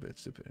just a little bit of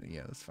stupidity.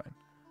 Yeah, that's fine.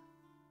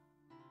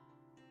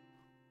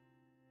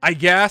 I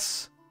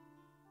guess.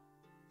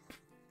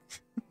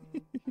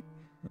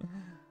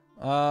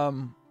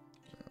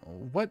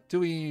 What do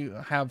we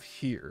have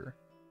here?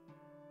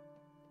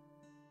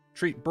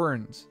 Treat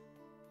burns.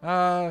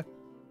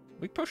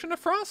 Weak potion of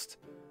frost?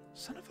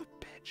 Son of a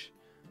bitch.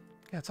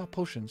 Yeah, it's all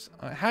potions.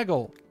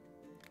 Haggle.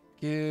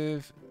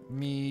 Give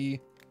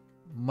me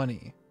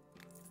money.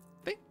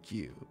 Thank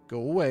you. Go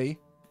away.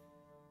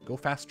 Go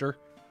faster.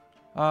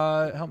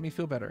 Help me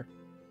feel better.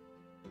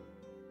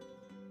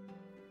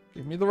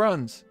 Give me the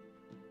runs.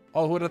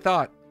 Oh, who would have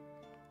thought?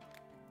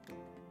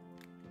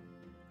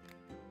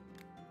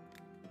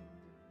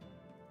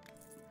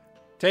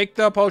 Take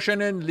the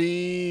potion and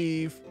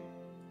leave.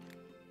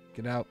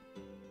 Get out.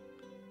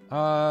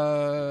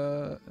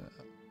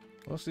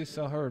 Mostly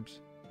sell herbs.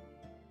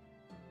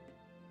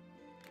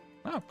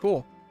 Oh,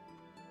 cool.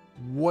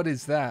 What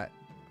is that?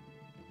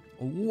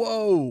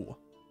 Whoa.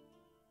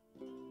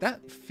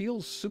 That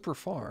feels super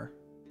far.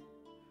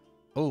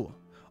 Oh.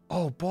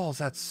 Oh, balls,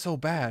 that's so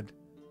bad.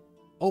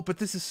 Oh, but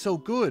this is so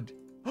good.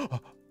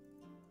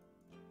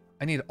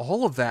 I need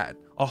all of that.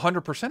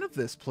 100% of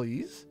this,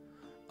 please.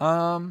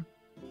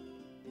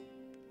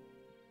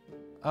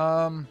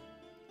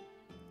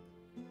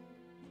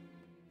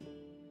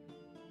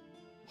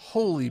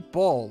 Holy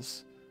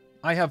balls.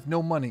 I have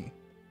no money.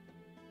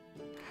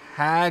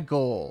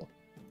 Haggle.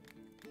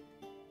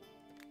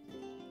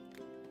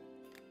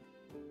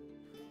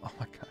 Oh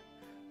my god.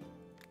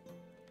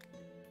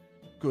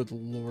 Good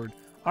lord.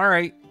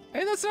 Alright.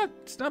 Hey,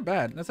 it's not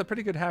bad. That's a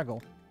pretty good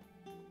haggle.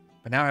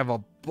 But now I have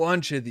a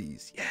bunch of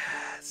these.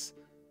 Yes.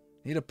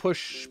 Need a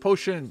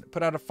potion.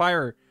 Put out a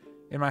fire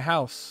in my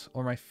house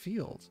or my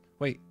fields.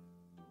 Wait.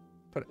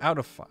 Put out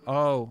a fire.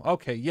 Oh,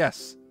 okay.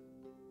 Yes.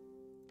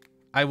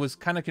 I was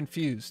kind of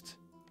confused.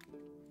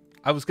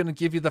 I was going to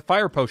give you the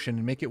fire potion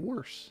and make it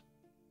worse.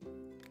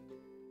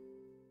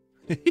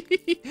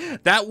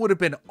 That would have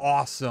been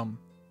awesome.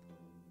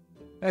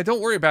 Hey,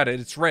 don't worry about it.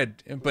 It's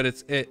red, but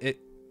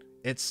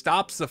it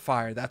stops the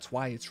fire. That's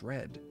why it's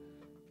red.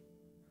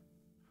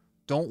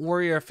 Don't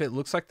worry if it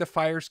looks like the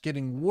fire's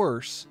getting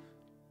worse.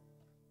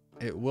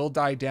 It will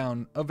die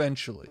down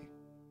eventually.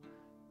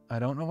 I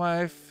don't know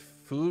why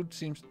food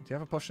seems... Do you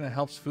have a potion that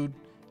helps food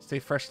stay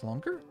fresh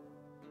longer?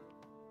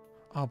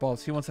 Oh,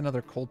 balls. He wants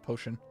another cold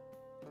potion.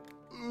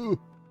 Ooh.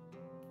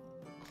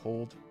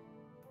 Cold.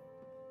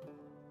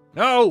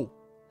 No!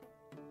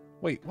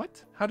 Wait,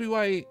 what? How do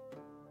I...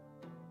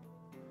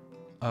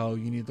 Oh,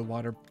 you need the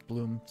water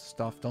bloom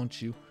stuff,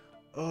 don't you?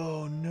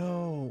 Oh,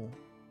 no.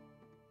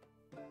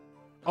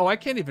 Oh, I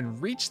can't even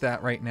reach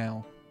that right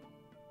now.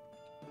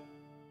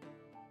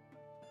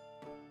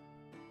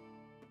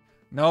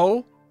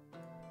 No.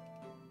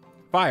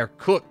 Fire,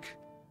 cook.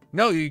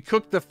 No, you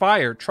cook the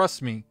fire.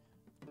 Trust me.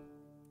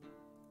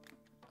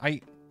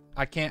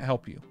 I can't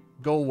help you.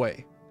 Go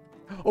away.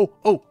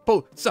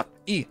 Oh, suck.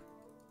 Yeah,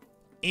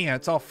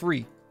 it's all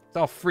free. It's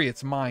all free.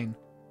 It's mine.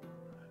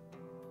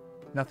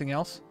 Nothing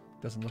else?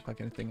 Doesn't look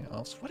like anything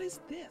else. What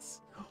is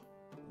this?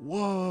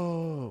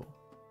 Whoa.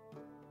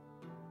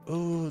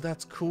 Oh,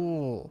 that's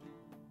cool.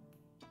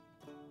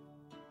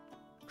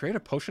 Create a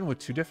potion with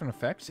 2 different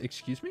effects?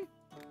 Excuse me?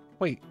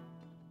 Wait.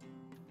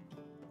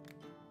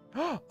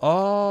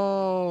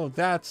 Oh,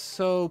 that's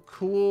so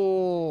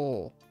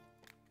cool.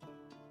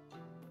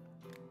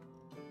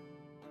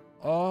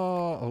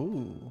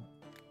 Oh.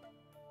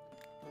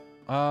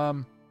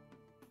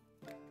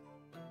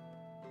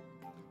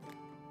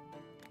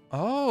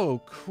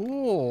 Oh,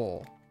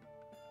 cool.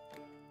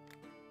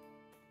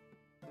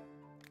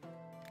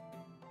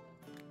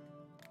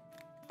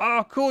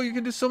 Oh, cool. You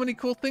can do so many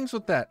cool things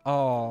with that.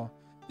 Oh,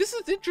 this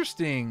is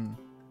interesting.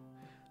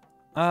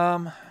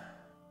 Oh,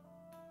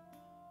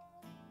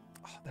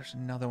 there's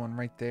another one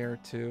right there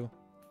too.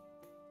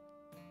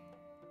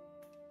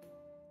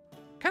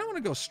 Kind of want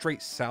to go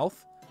straight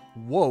south.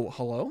 Whoa,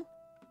 hello?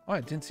 Oh,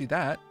 I didn't see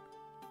that.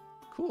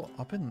 Cool.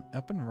 Up and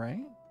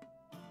right.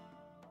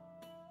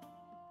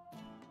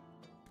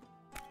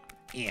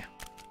 Yeah.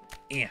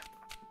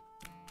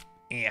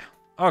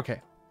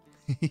 Okay.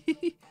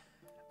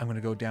 I'm gonna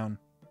go down.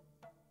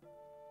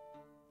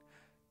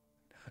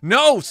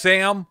 No,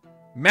 Sam!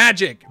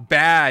 Magic!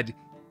 Bad!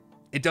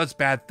 It does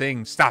bad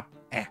things. Stop.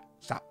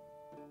 Stop.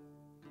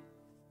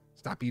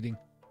 Stop eating.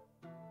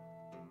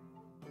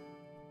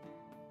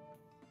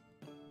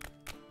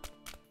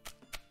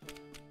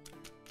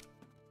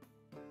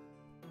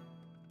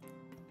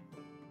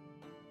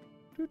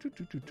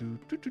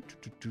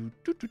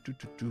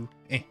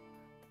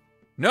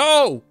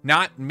 No!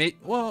 Not me.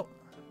 Well,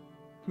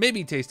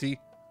 maybe tasty.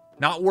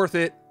 Not worth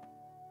it.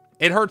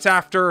 It hurts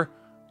after.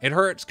 It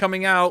hurts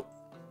coming out.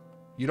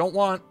 You don't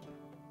want.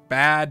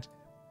 Bad.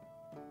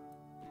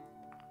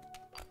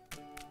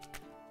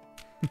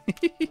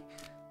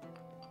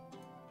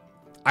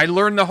 I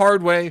learned the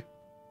hard way.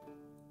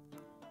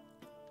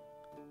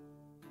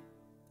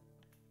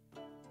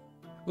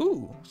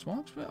 Ooh,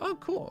 small. Oh,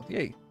 cool.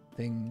 Yay.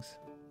 Things.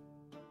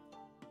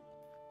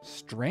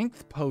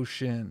 Strength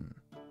potion.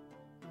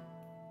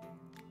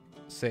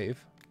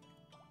 save.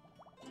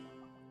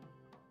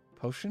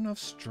 Potion of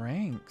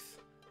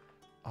strength.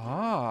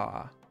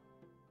 Ah.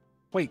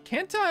 Wait,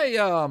 can't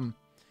I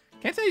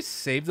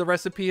save the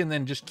recipe and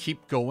then just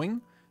keep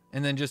going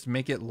and then just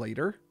make it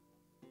later?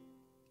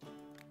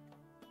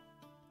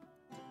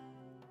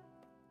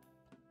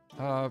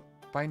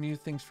 Buy new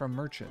things from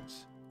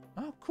merchants.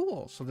 Oh,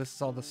 cool. So this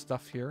is all the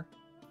stuff here.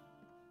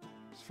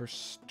 It's for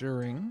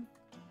stirring.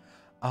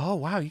 Oh,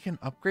 wow. You can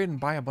upgrade and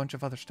buy a bunch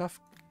of other stuff.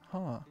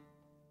 Huh.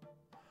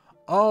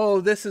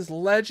 Oh, this is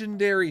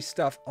legendary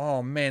stuff.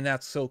 Oh, man,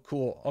 that's so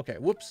cool. Okay,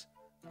 whoops.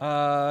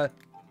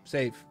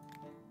 Save.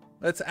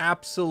 Let's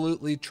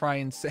absolutely try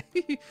and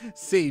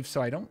save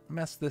so I don't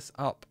mess this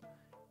up.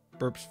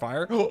 Burps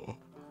fire.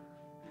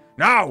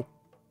 No!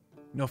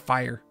 No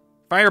fire.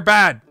 Fire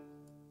bad.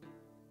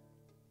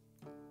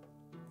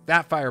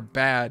 That fire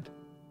bad.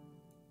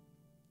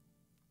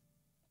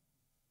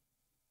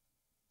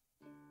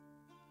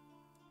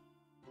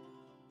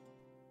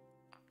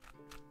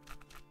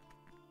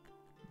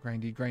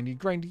 Grindy, grindy,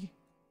 grindy.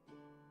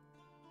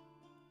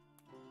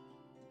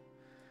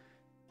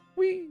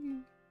 Whee!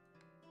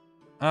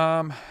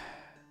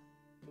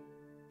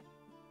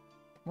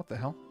 What the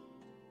hell?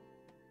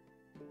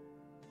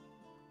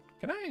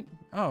 Can I?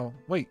 Oh,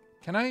 wait.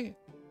 Can I?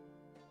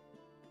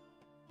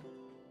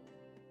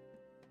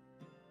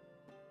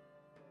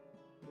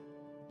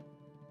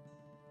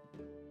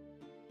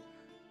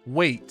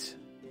 Wait.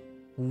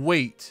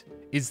 Wait.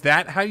 Is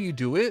that how you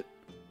do it?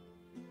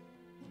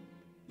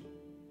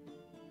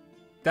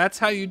 That's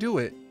how you do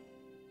it.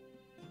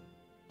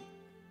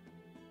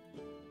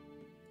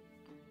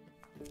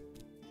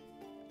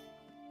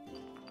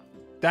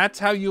 That's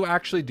how you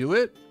actually do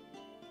it?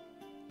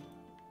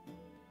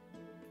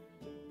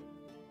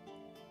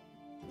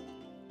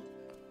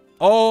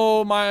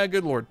 Oh my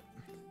good lord.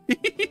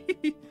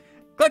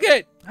 Click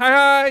it!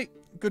 Hi!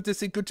 Good to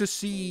see, good to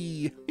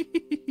see.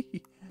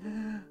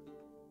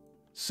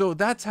 So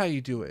that's how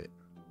you do it.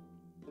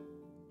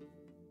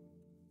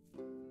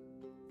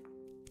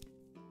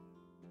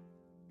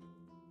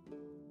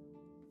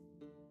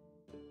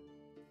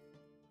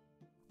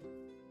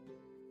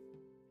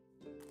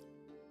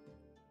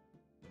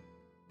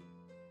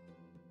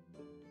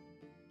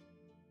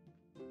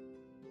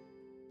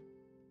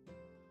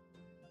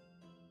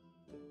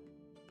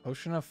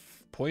 Potion of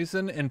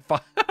poison and fire.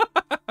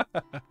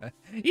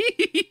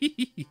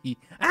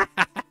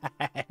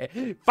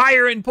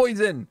 Fire and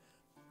poison.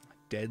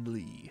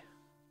 Deadly.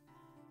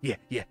 Yeah.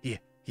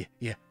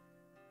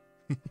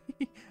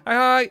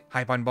 Hi.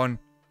 Hi, Bon Bon.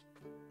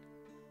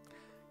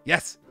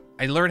 Yes,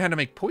 I learned how to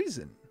make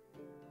poison.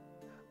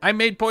 I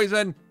made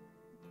poison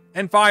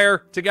and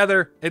fire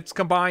together. It's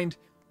combined.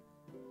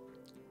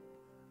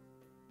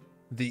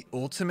 The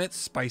ultimate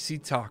spicy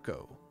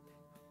taco.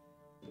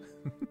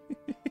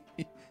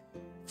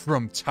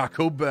 From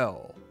Taco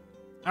Bell.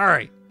 All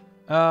right.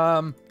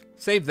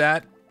 Save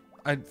that.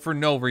 For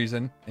no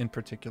reason in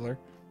particular.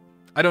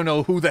 I don't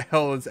know who the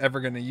hell is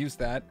ever going to use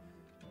that.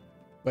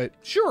 But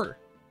sure.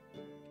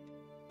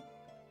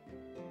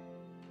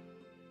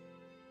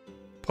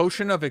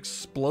 Potion of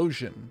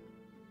explosion.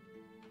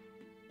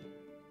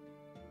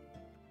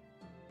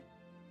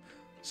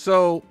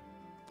 So,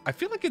 I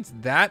feel like it's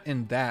that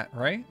and that,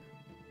 right?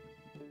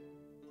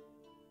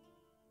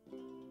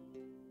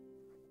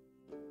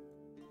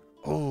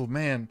 Oh,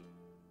 man.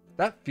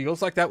 That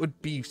feels like that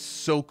would be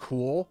so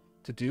cool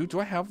to do. Do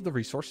I have the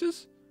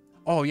resources?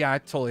 Oh, yeah, I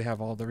totally have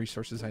all the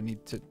resources I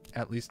need to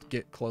at least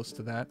get close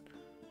to that.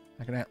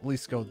 I can at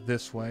least go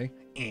this way.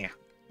 Yeah.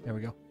 There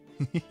we go.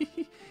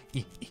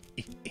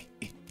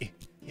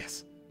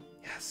 Yes.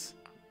 Yes.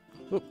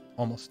 Oop,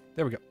 almost.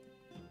 There we go.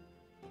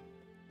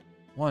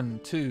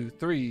 1, 2,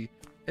 3.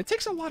 It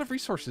takes a lot of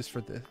resources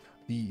for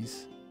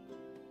these.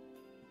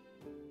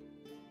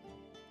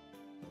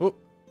 Oh.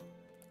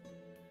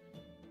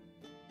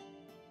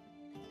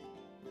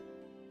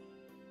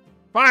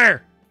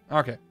 Fire!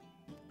 Okay.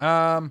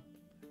 And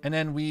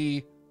then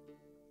we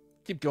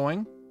keep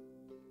going.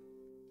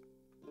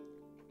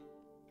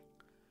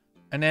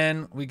 And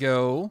then we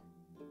go.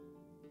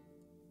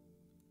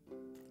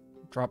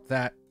 Drop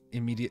that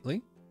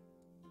immediately.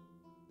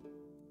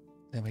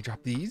 Then we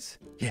drop these.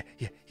 Yeah.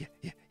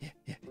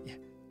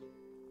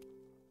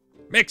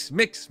 Mix.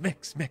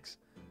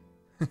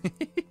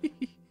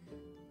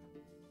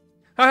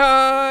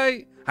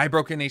 Hi! Hi,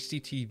 Broken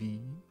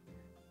HDTV.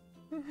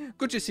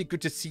 Good to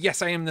see.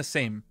 Yes, I am the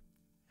same.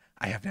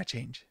 I have not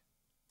changed.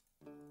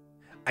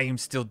 I am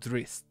still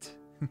dressed.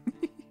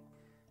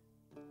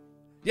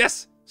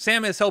 Yes,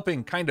 Sam is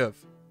helping, kind of.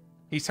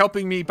 He's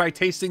helping me by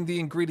tasting the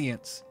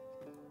ingredients.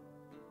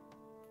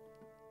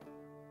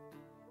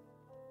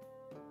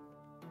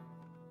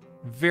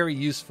 Very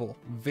useful.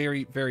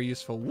 Very, very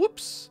useful.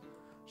 Whoops.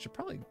 Should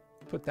probably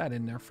put that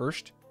in there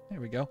first.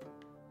 There we go.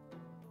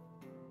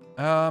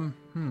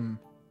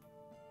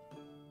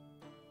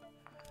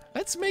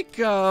 Let's make,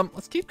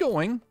 let's keep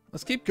going.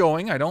 Let's keep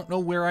going. I don't know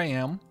where I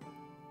am.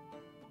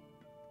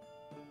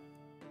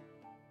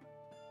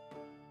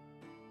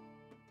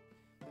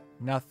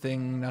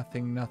 Nothing.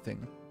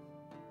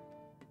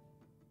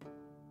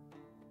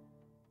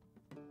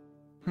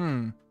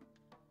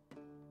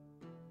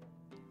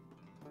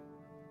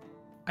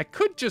 I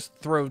could just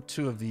throw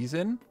 2 of these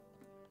in.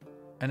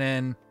 And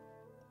then...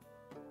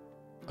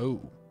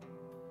 Oh.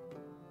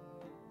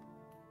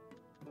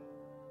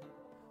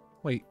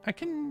 Wait, I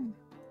can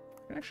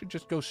actually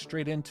just go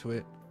straight into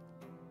it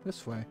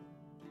this way.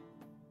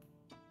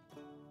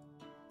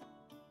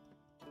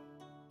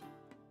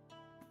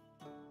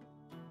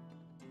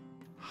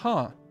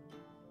 Huh.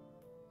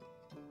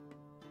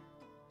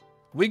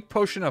 Weak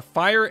potion of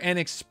fire and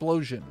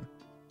explosion.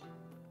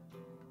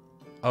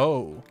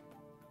 Oh.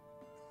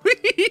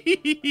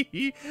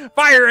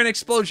 Fire and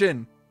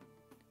explosion.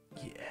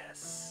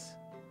 Yes.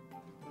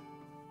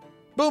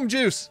 Boom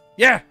juice.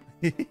 Yeah.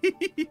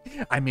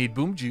 I made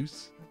boom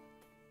juice.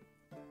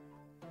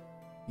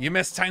 You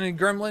missed Tiny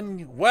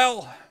Gremlin?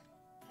 Well,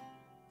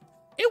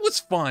 it was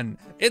fun.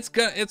 It's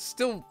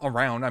still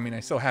around. I mean, I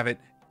still have it,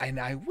 and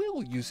I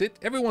will use it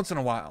every once in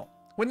a while.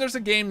 When there's a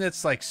game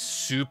that's like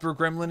super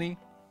gremlin-y,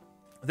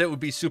 that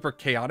would be super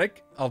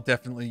chaotic, I'll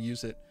definitely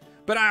use it.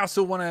 But I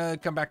also want to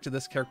come back to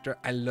this character.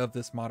 I love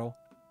this model.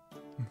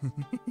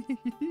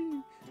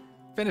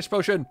 Finish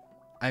potion.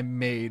 I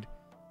made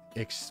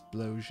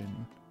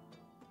explosion.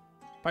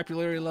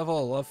 Popularity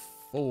level of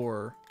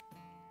 4.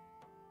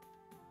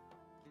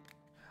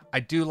 I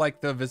do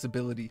like the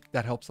visibility.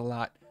 That helps a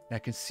lot. I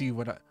can see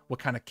what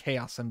kind of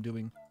chaos I'm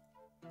doing.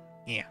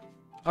 Yeah.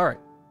 All right.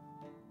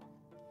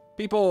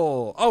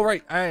 People. Oh,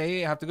 right.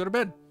 I have to go to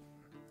bed.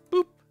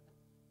 Boop.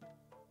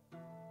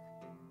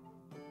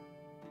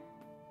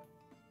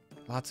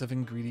 Lots of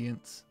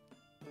ingredients.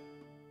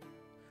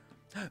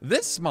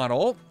 This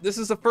model, this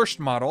is the first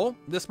model.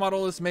 This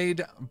model is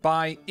made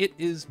by It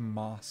Is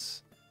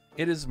Moss.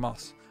 It Is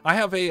Moss. I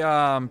have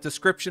a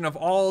description of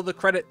all the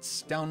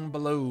credits down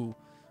below.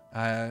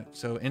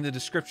 So in the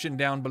description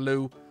down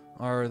below,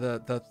 or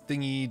the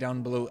thingy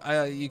down below,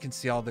 you can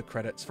see all the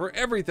credits for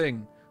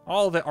everything.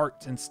 All the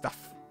art and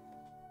stuff.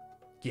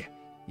 Yeah.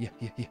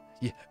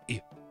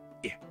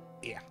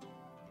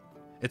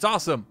 It's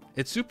awesome.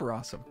 It's super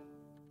awesome.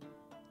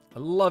 I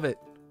love it.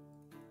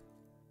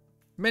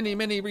 Many,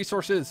 many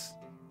resources.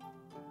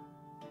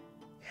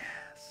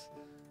 Yes.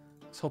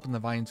 I was hoping the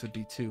vines would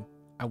be too.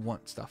 I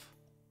want stuff.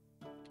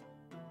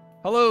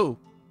 Hello,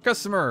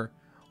 customer.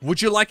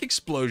 Would you like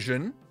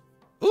explosion?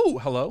 Ooh,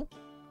 hello.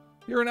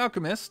 You're an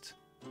alchemist.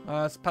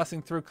 It's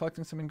passing through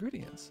collecting some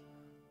ingredients.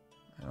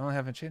 I don't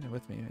have enchanted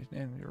with me.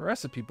 And your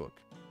recipe book.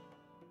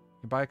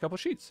 You buy a couple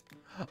sheets.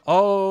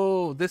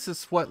 Oh, this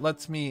is what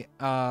lets me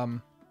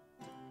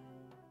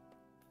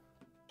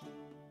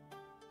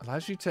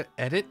allows you to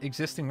edit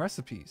existing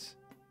recipes.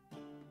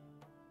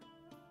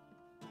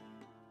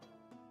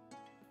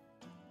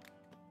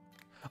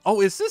 Oh,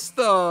 is this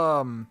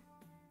the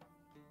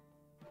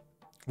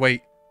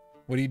Wait,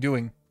 what are you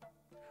doing?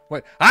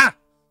 What? Ah!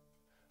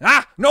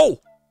 Ah!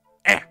 No!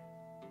 Ah!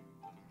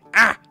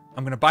 Ah!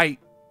 I'm gonna bite.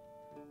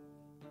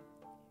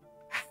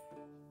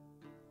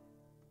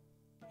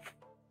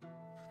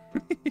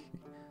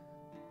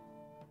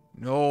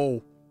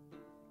 No.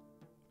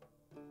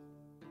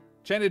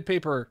 Enchanted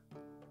paper.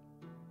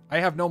 I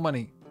have no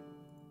money.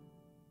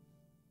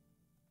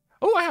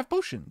 Oh, I have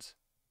potions.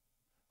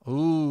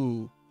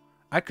 Ooh.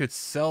 I could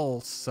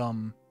sell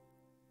some.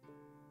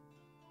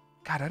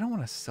 God, I don't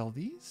want to sell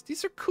these.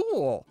 These are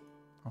cool.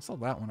 I'll sell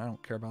that one. I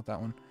don't care about that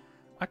one.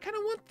 I kind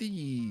of want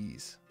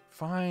these.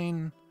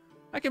 Fine.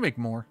 I can make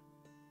more.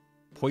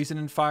 Poison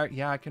and fire.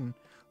 Yeah, I can.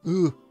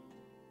 Ooh.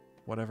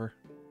 Whatever.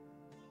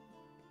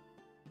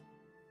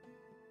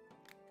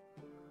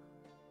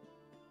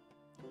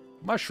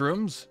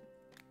 Mushrooms.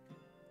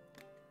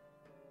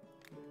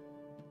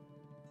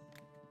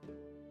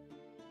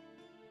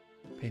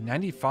 Pay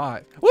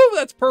 95. Woo,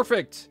 that's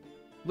perfect.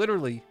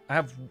 Literally, I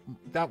have.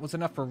 That was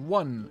enough for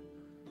one.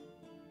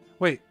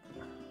 Wait.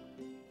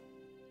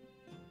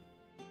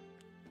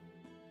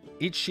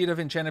 Each sheet of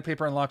enchanted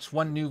paper unlocks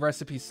one new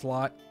recipe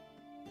slot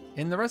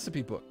in the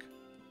recipe book.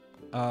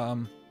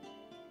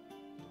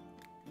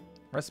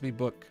 Recipe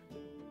book.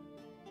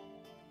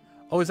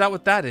 Oh, is that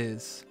what that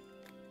is?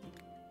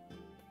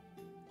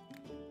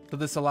 So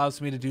this allows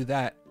me to do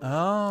that.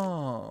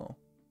 Oh,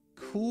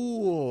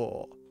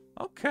 cool.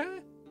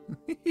 Okay.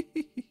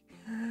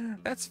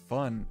 That's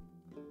fun.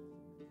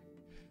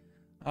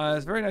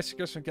 It's very nice to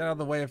get out of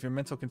the way of your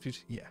mental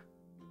confusion. Yeah.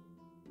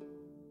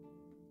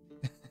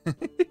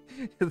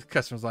 The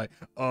customer's like,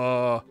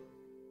 I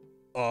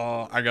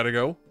gotta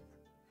go.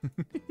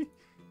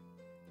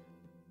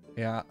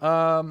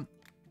 Yeah.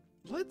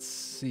 Let's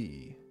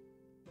see.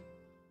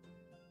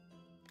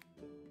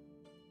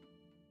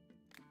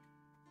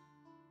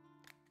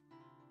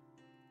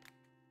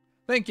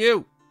 Thank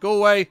you. Go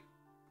away.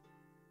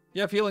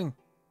 You have healing.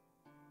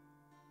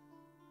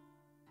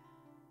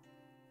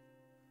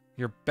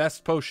 Your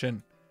best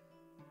potion.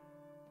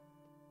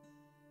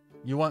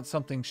 You want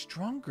something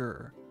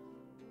stronger.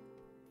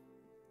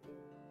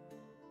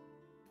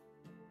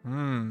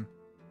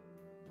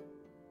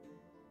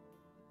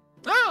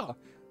 Ah!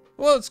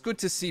 Well, it's good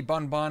to see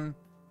Bon Bon.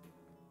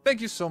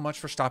 Thank you so much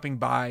for stopping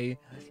by.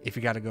 If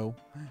you gotta go.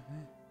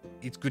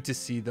 It's good to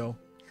see, though.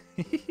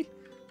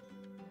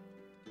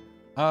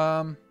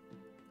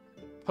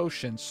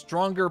 Potion.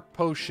 Stronger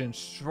potion.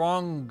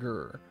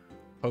 Stronger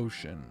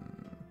potion.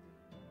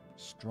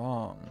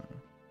 Strong.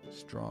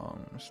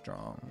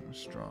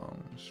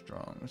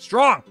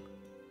 Strong.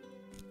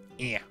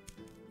 Yeah.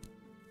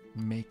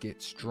 Make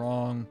it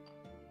strong.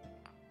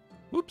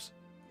 Whoops.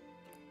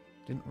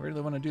 Didn't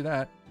really want to do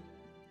that.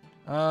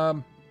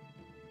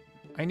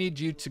 I need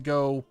you to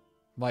go,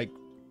 like,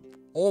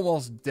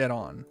 almost dead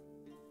on.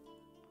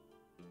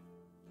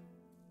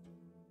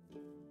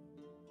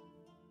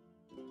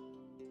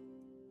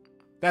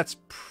 That's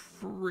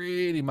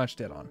pretty much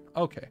dead on.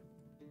 Okay.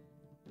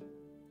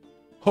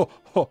 Ho,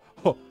 ho,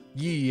 ho.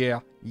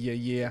 Yeah.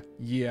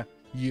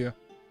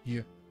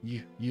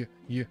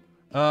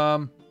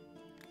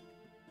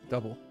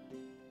 Double.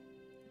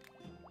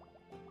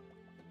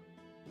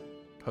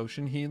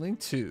 Potion healing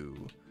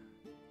 2.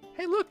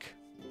 Hey, look.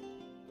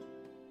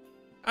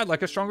 I'd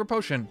like a stronger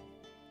potion.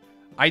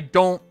 I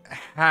don't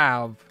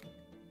have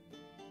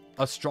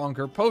a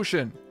stronger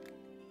potion.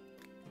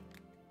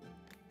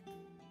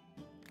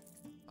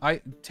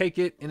 I take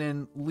it and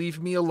then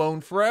leave me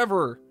alone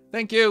forever.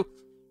 Thank you.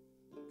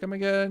 Come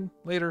again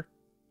later.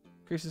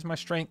 Increases my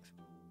strength.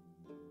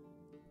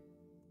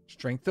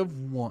 Strength of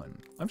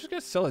 1. I'm just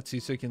going to sell it to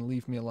you so you can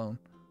leave me alone.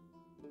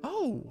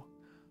 Oh.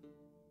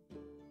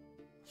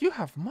 You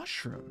have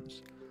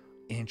mushrooms.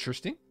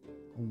 Interesting.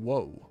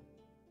 Whoa.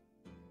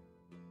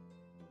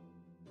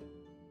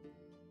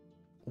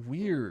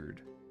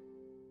 Weird.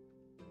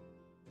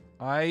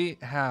 I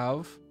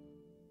have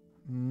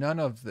none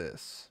of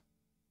this.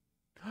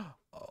 Oh,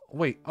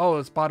 wait. Oh,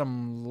 it's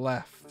bottom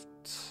left.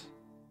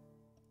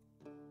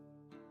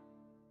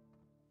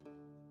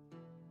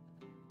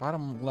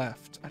 Bottom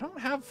left. I don't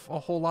have a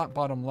whole lot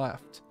bottom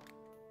left.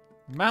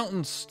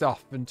 Mountain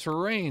stuff and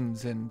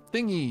terrains and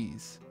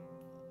thingies.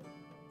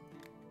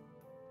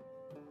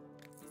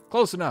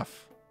 Close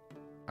enough.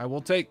 I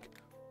will take.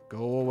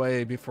 Go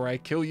away before I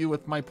kill you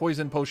with my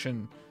poison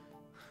potion.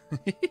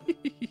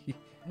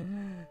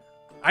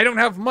 I don't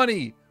have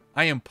money.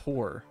 I am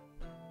poor.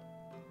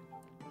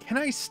 Can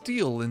I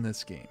steal in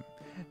this game?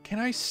 Can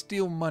I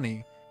steal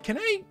money? Can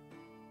I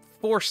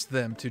force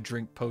them to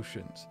drink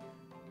potions?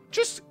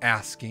 Just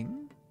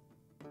asking.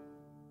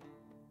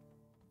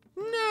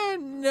 No,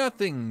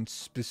 nothing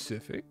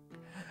specific.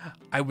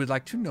 I would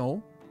like to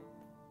know.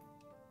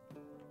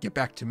 Get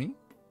back to me.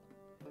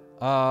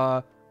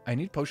 I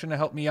need potion to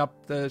help me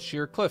up the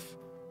sheer cliff.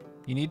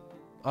 You need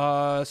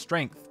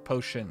strength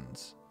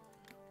potions.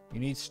 You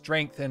need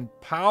strength and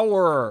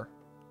power.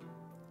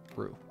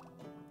 Brew.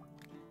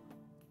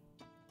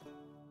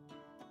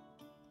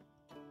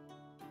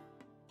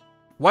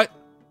 What?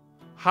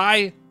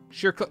 High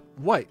sheer cliff.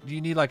 What? Do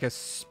you need like a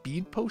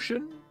speed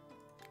potion?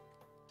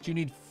 Do you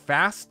need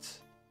fast?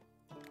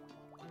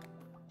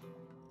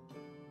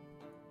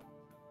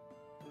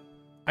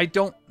 I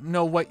don't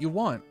know what you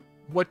want.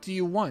 What do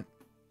you want?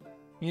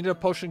 You need a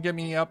potion to get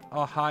me up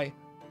a high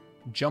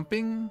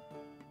jumping?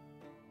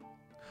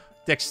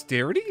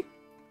 Dexterity?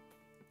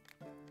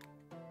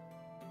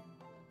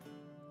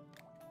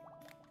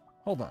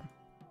 Hold on.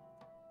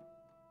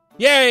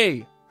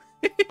 Yay!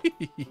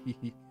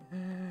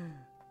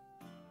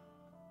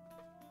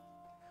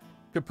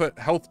 Could put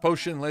health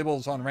potion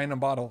labels on random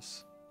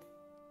bottles.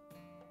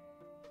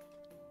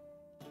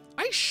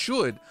 I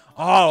should.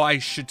 Oh, I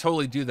should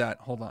totally do that.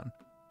 Hold on.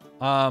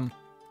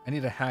 I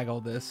need to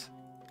haggle this.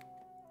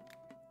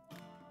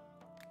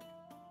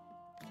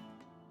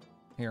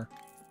 Here.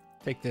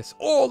 Take this.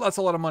 Oh, that's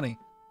a lot of money.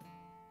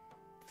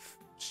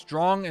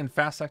 Strong and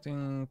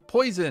fast-acting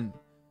poison.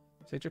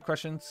 State your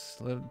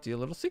questions. Do a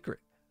little secret.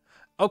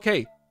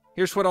 Okay,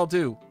 here's what I'll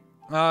do.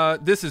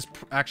 This is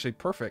actually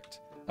perfect.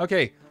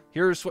 Okay,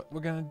 here's what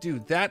we're gonna do.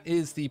 That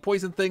is the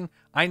poison thing.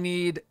 I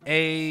need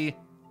a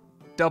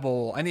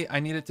double. I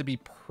need it to be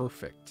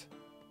perfect.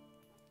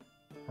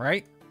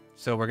 Right?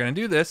 So we're gonna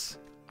do this.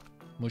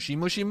 Mushy,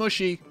 mushy,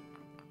 mushy.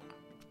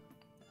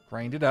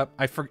 Grind it up.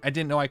 I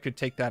didn't know I could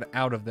take that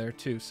out of there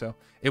too, so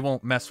it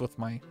won't mess with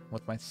my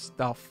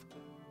stuff.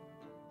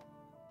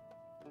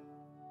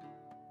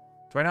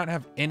 Do I not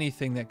have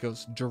anything that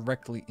goes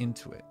directly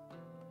into it?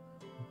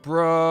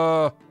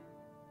 Bruh.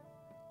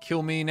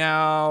 Kill me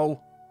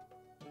now.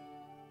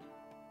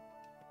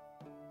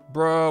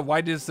 Bruh,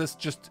 why does this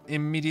just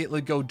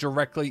immediately go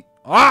directly?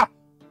 Ah!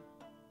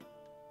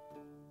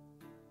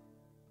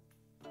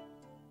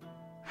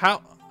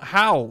 How?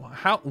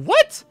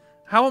 What?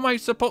 How am I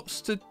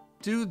supposed to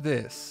do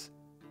this?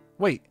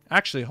 Wait,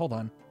 actually, hold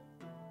on.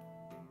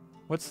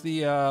 What's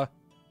the,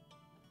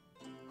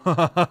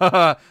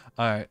 Alright,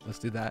 let's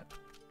do that.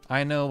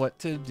 I know what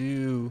to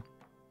do.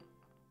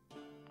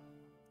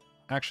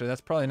 Actually,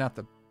 that's probably not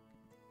the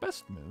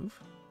best move.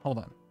 Hold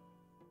on.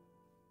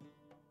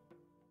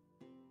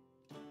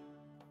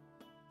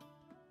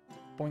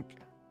 Boink.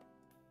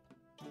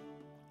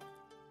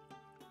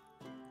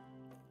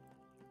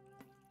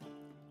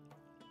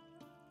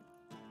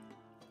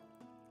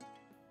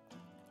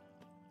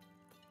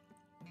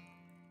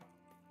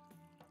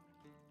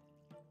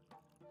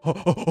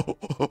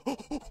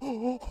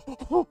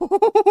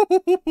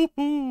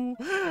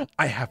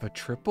 I have a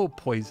triple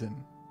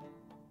poison.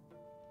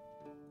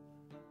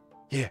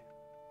 Yeah.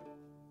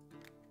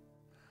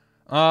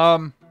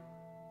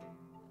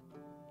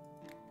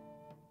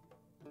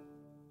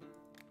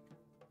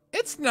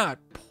 It's not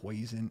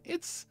poison.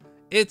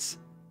 It's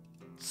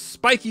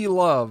spiky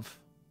love.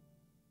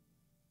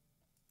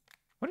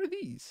 What are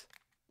these?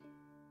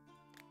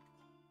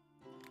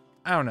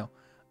 I don't know.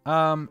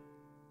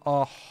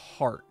 A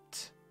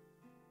heart.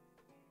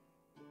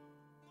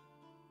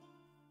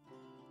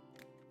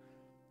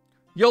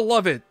 You'll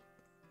love it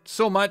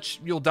so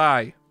much you'll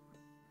die.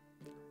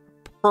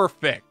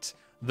 Perfect.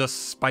 The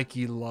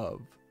spiky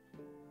love.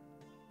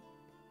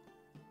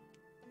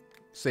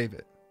 Save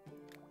it.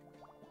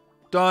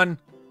 Done.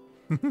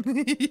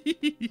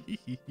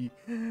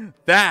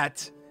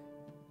 That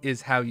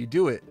is how you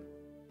do it.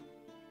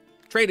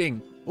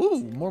 Trading.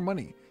 Ooh, more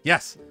money.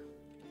 Yes.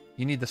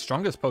 You need the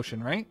strongest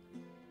potion, right?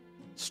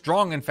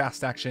 Strong and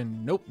fast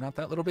action. Nope, not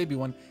that little baby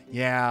one.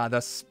 Yeah, the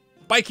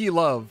spiky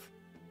love.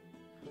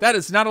 That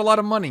is not a lot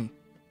of money.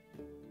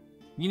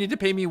 You need to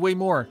pay me way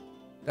more.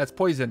 That's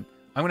poison.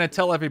 I'm going to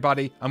tell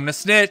everybody. I'm going to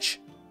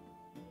snitch.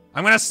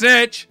 I'm going to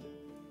snitch.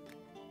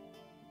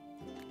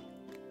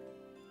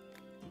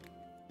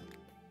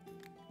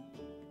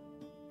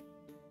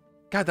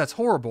 God, that's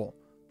horrible.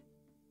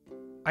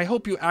 I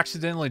hope you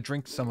accidentally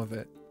drink some of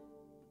it.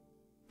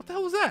 What the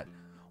hell was that?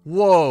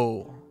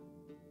 Whoa.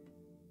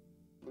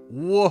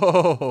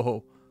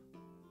 Whoa.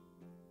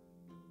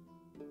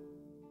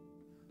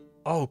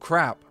 Oh,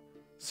 crap.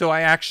 So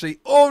I actually...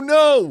 Oh,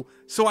 no!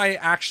 So I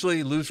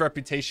actually lose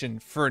reputation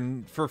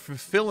for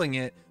fulfilling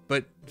it,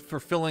 but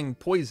fulfilling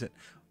poison.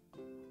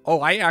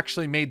 Oh, I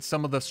actually made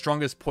some of the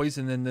strongest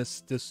poison in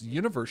this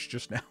universe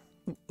just now.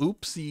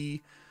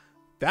 Oopsie.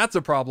 That's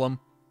a problem.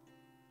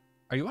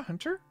 Are you a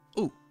hunter?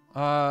 Ooh.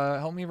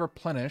 Help me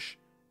replenish.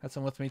 That's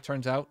one with me,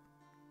 turns out.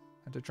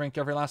 I had to drink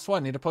every last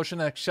one. Need a potion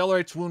that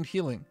accelerates wound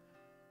healing.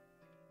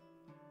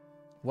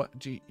 What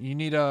do you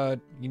need a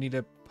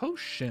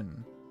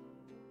potion.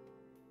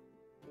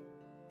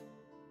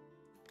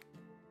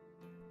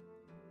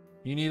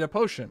 You need a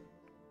potion.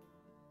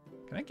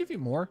 Can I give you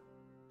more?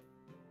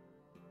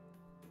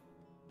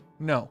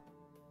 No.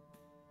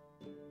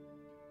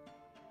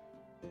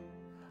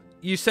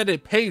 You said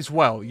it pays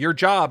well. Your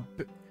job...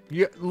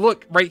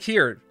 look, right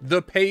here.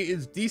 The pay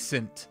is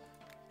decent.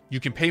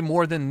 You can pay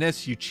more than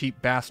this, you cheap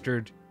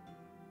bastard.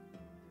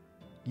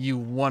 You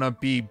wanna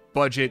be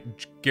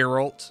budget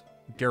Geralt?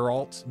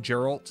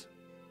 Geralt?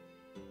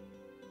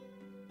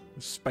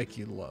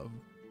 Spiky love.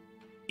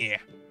 Yeah.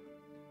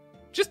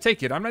 Just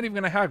take it. I'm not even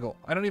gonna haggle.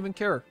 I don't even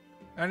care.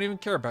 I don't even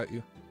care about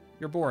you.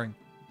 You're boring.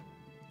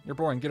 You're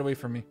boring. Get away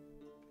from me.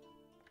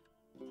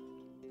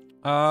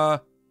 How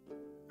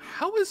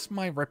is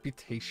my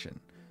reputation?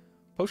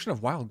 Potion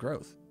of wild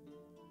growth.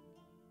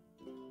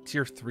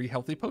 Tier 3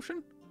 healthy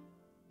potion?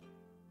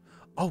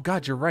 Oh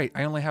god, you're right.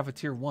 I only have a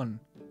tier 1.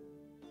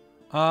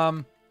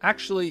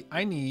 Actually,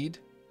 I need...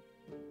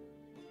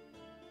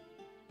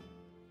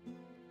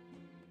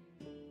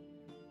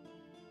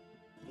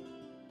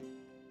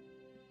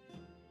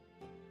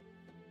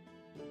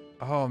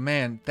 Oh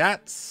man,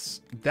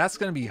 that's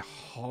gonna be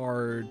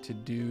hard to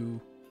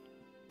do.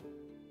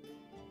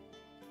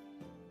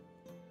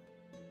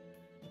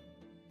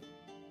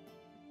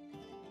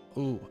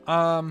 Ooh,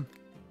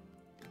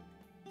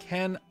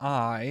 can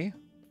I...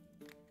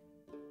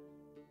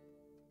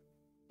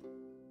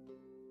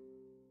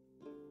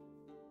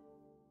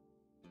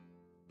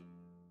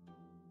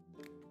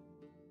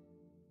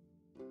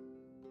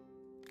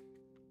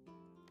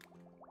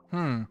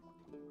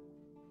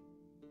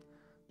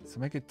 So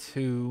make it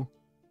 2.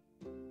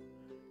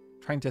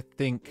 Trying to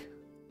think.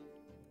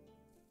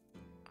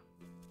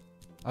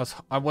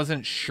 I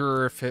wasn't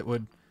sure if it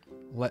would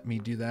let me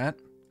do that.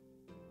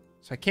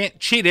 So I can't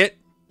cheat it.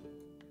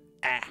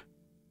 Ah.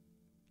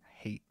 I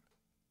hate.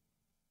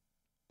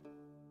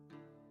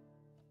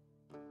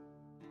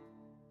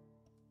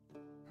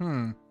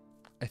 I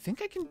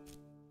think I can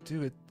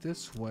do it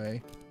this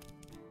way.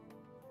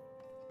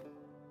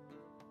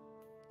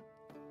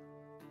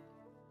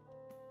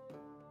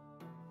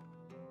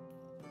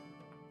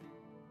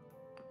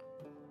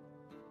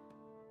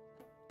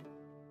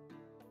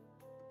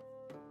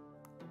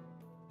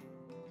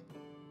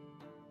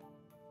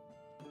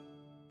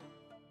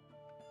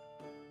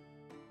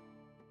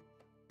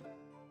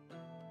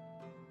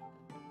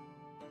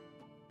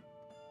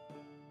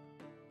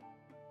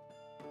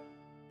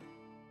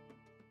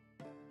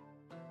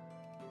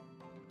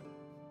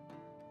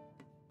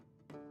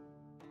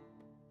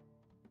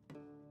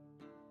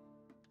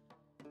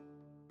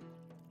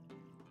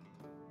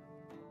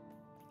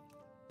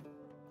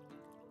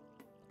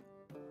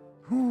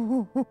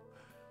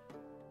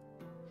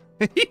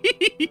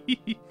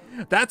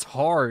 That's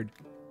hard.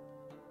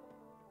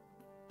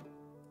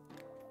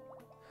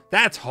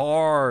 That's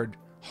hard.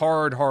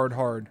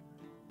 Hard.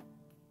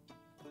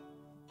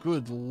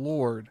 Good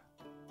lord.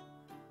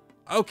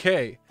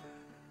 Okay.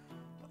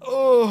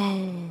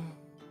 Oh.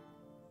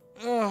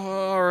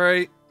 All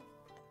right.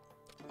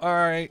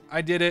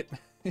 I did it.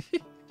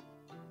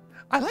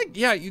 I like,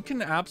 yeah, you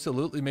can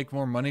absolutely make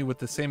more money with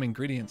the same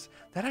ingredients.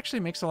 That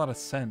actually makes a lot of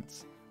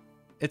sense.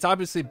 It's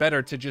obviously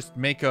better to just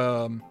make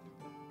a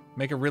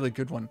really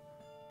good one.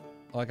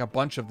 Like a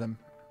bunch of them.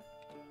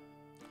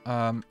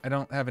 I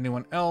don't have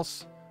anyone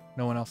else.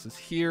 No one else is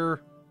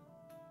here.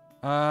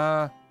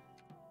 Oh,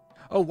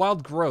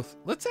 wild growth.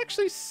 Let's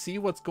actually see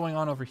what's going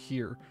on over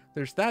here.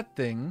 There's that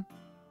thing.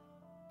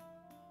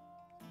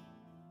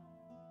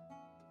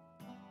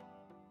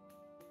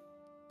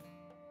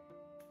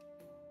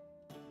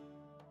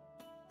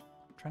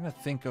 Trying to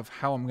think of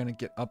how I'm gonna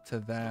get up to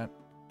that.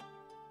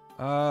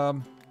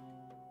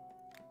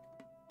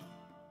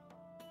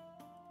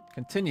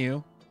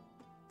 Continue.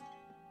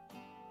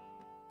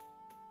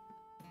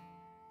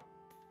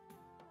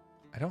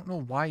 I don't know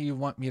why you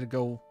want me to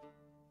go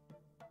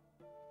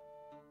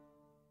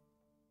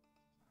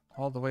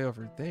all the way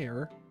over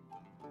there.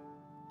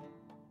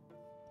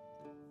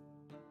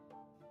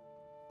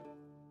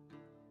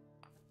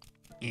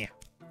 Yeah.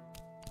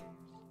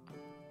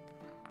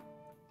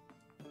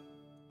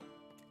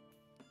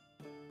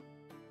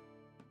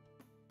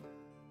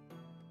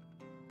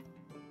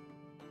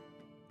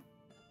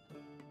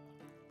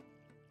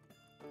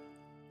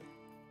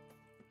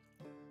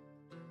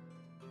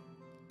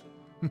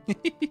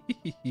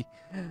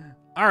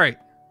 All right.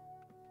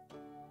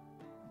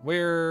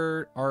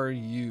 Where are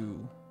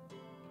you?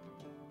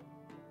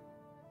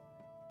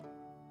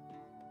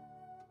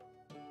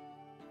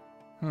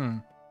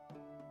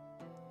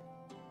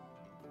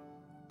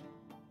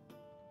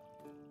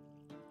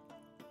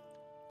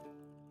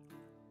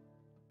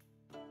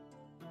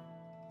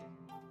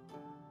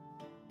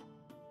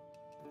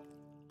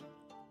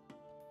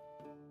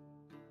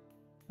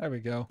 There we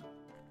go.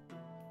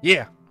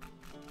 Yeah.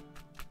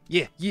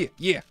 Yeah, yeah,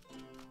 yeah.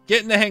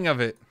 Getting the hang of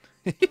it.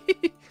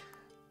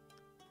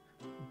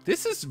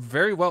 This is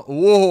very well...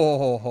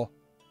 Whoa.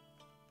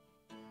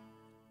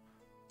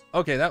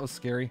 Okay, that was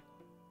scary.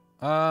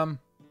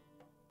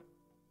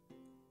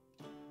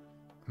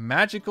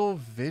 Magical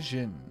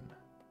vision.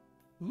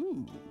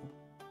 Ooh.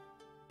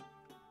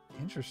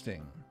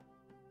 Interesting.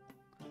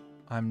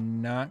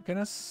 I'm not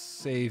gonna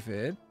save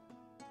it.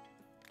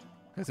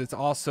 Because it's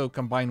also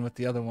combined with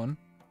the other one.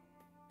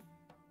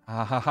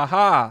 Ah ha ha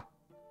ha.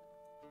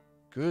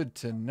 Good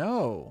to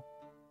know.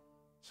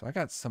 So I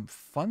got some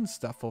fun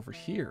stuff over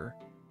here.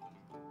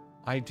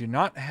 I do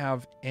not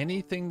have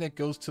anything that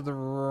goes to the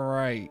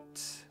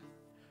right.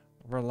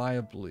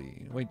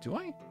 Reliably. Wait, do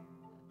I?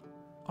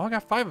 Oh, I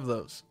got 5 of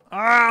those.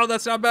 Oh,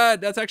 that's not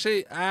bad. That's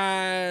actually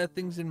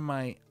things in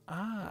my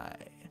eye.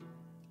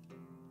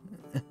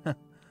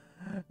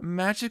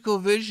 Magical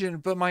vision,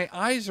 but my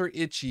eyes are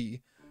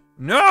itchy.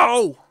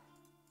 No!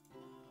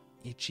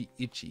 Itchy,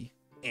 itchy.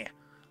 Yeah.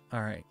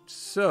 All right,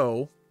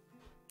 so...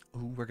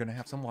 Ooh, we're going to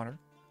have some water.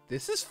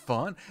 This is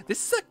fun.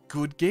 This is a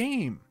good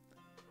game.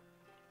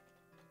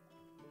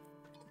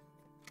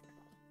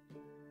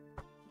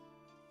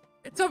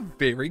 It's a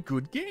very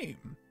good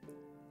game.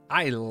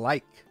 I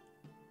like.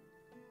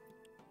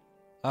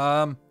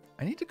 I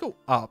need to go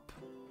up.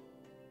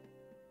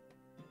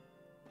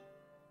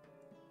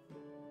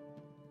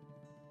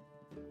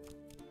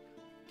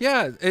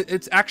 Yeah,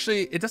 it's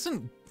actually, it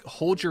doesn't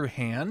hold your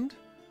hand.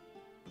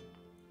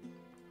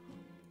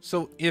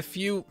 So if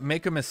you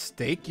make a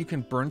mistake, you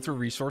can burn through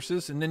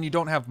resources and then you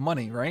don't have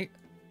money, right?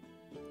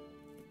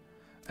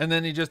 And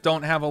then you just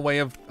don't have a way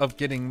of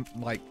getting,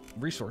 like,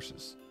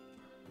 resources.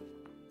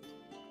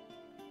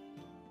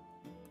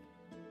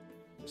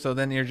 So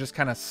then you're just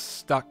kind of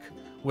stuck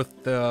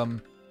with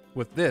the,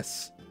 with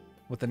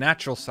the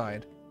natural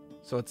side.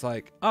 So it's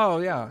like, oh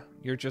yeah,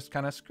 you're just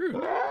kind of screwed.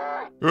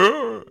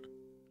 Oh,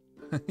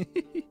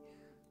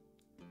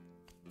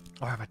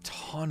 I have a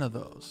ton of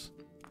those.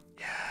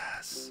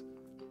 Yes.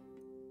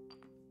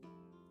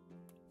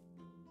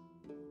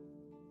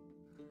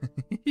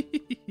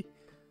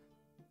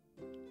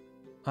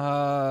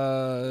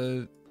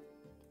 One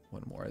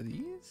more of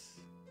these.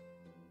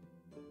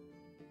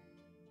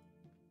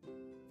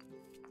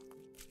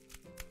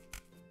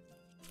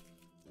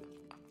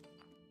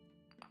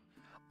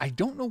 I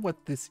don't know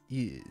what this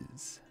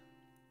is.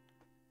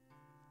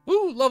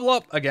 Woo, level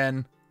up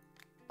again.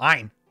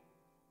 Fine.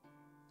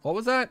 What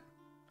was that?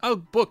 Oh,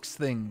 books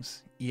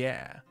things.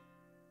 Yeah.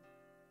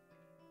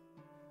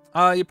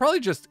 You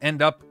probably just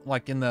end up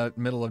like in the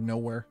middle of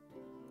nowhere.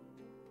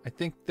 I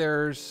think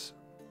there's...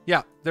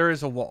 Yeah, there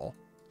is a wall.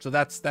 So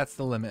that's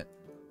the limit.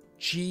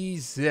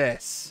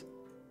 Jesus.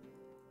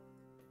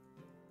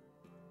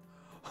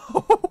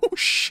 Oh,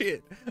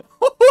 shit.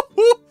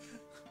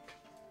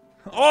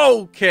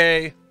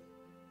 Okay.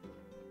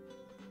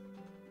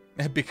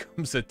 It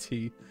becomes a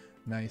T.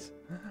 Nice.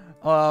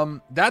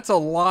 That's a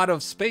lot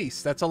of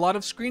space. That's a lot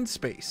of screen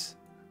space.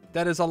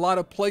 That is a lot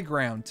of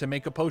playground to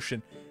make a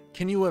potion.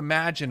 Can you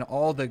imagine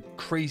all the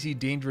crazy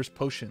dangerous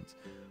potions?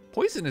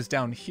 Poison is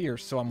down here,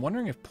 so I'm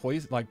wondering if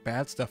poison, like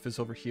bad stuff, is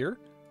over here.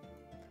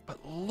 But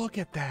look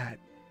at that.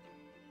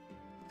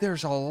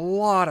 There's a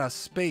lot of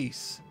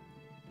space.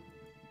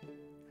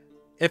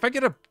 If I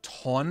get a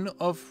ton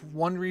of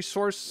one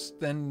resource,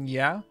 then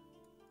yeah.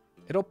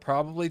 It'll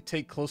probably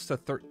take close to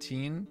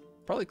 13,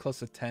 probably close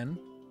to 10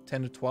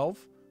 to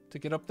 12 to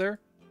get up there.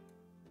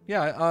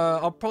 Yeah,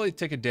 I'll probably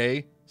take a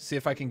day, see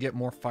if I can get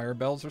more fire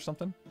bells or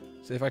something.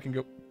 See if I can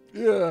go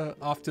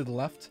off to the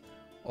left.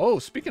 Oh,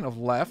 speaking of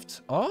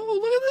left. Oh,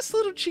 look at this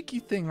little cheeky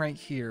thing right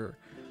here.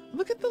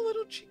 Look at the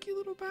little cheeky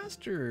little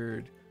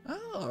bastard.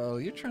 Oh,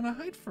 you're trying to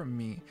hide from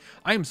me.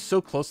 I am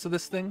so close to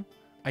this thing.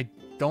 I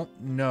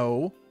don't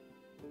know.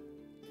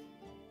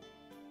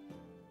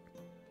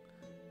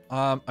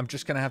 I'm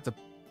just going to have to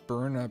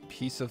burn a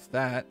piece of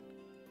that,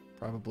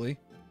 probably.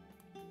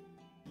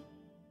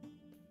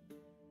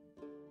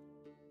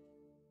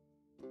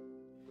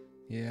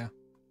 Yeah.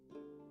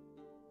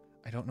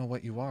 I don't know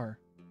what you are.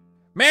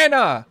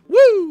 Mana!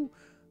 Woo!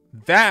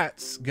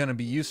 That's gonna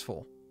be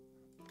useful.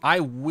 I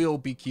will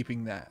be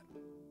keeping that.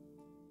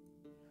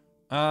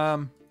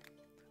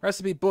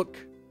 Recipe book.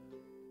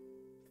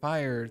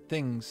 Fire,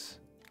 things.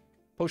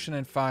 Potion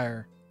and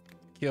fire.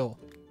 Kill.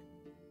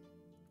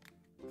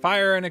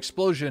 Fire and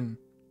explosion.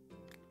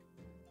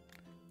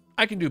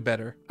 I can do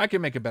better. I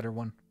can make a better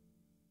one.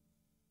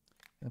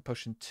 And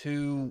potion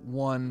 2,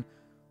 1.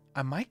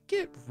 I might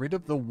get rid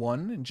of the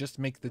 1 and just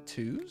make the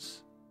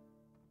 2s.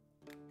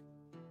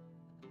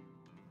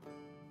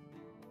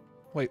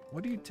 Wait,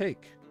 what do you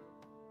take?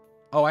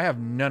 Oh, I have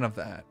none of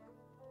that.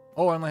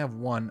 Oh, I only have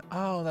 1.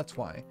 Oh, that's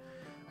why.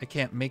 I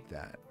can't make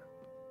that.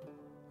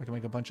 I can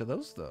make a bunch of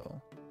those,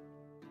 though.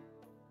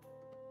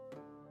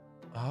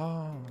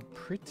 Oh,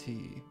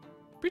 pretty.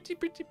 Pretty,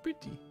 pretty,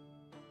 pretty.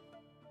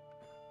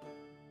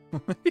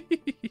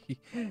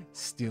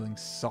 Stealing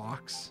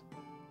socks.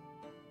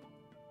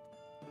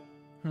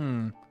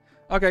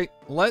 Okay,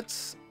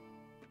 let's...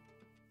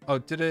 Oh,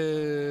 did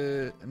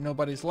it...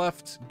 Nobody's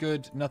left.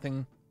 Good,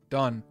 nothing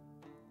done.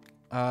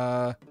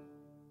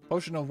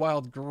 Potion of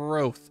wild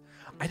growth.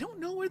 I don't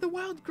know where the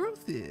wild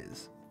growth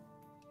is.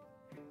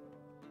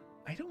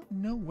 I don't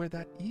know where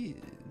that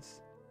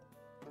is.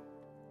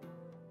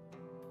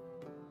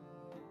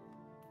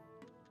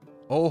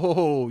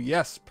 Oh,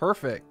 yes,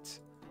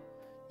 perfect.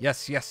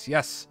 Yes, yes,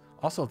 yes.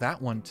 Also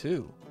that one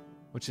too,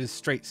 which is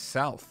straight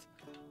south.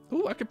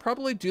 Ooh, I could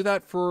probably do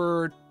that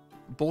for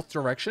both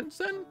directions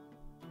then.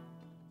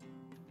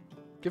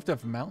 Gift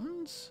of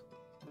mountains?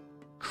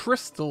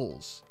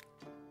 Crystals.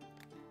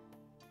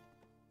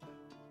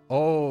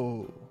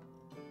 Oh.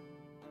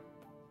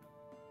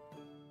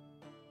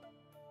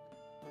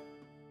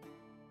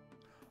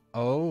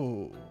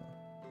 Oh.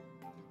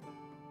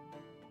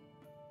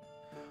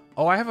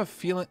 Oh, I have a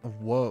feeling...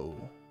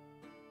 Whoa.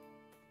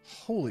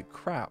 Holy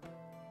crap.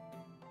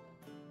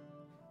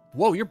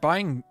 Whoa, you're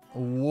buying...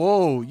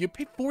 Whoa, you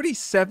paid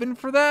 47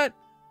 for that?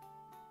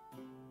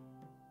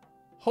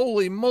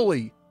 Holy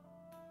moly.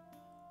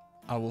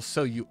 I will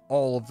sell you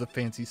all of the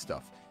fancy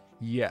stuff.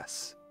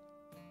 Yes.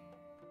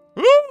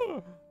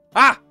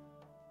 Ah!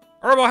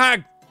 Herbal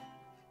hag!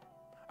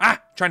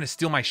 Ah! Trying to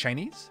steal my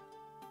shinies?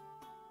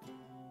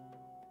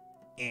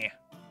 Eh.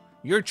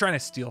 You're trying to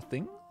steal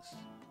things?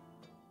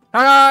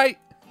 Hi!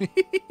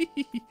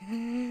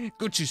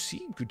 Good to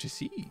see. Good to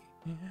see.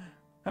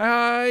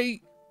 Hi!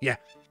 Yeah.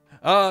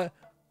 Oh.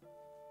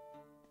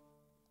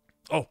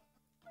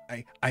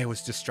 I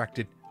was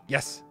distracted.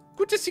 Yes.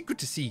 Good to see. Good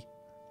to see.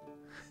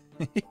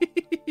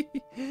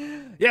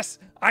 Yes,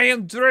 I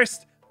am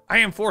dressed. I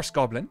am Force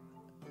Goblin.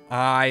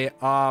 I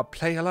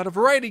play a lot of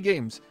variety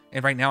games.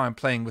 And right now I'm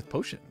playing with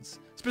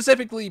potions.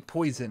 Specifically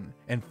poison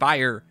and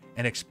fire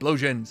and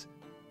explosions.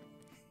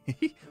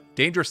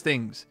 Dangerous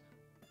things.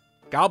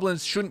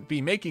 Goblins shouldn't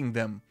be making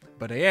them,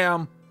 but I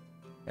am.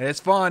 And it's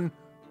fun.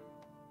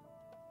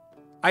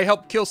 I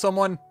helped kill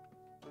someone.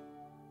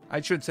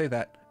 I should say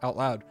that out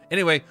loud.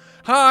 Anyway,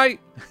 hi!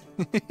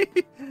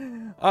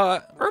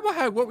 Herbal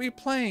Hag, what were you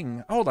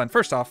playing? Hold on,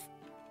 first off.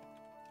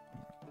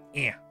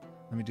 Yeah,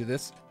 let me do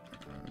this.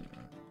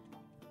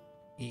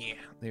 Yeah,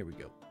 there we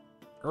go.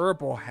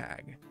 Herbal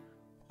Hag.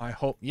 I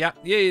hope, yeah,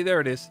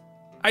 there it is.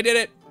 I did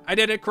it! I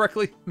did it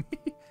correctly.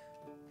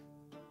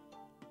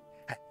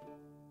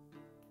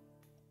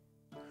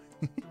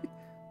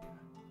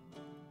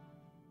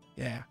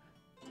 Yeah.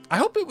 I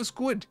hope it was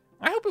good.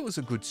 I hope it was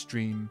a good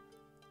stream.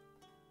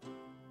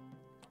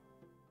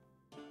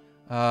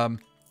 I'm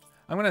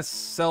gonna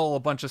sell a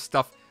bunch of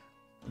stuff.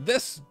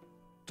 This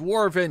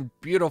dwarven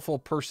beautiful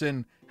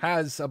person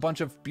has a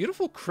bunch of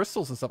beautiful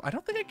crystals and stuff. I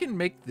don't think I can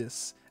make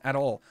this at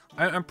all.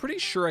 I'm pretty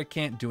sure I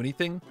can't do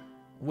anything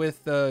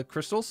with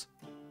crystals.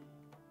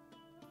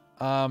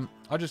 I'll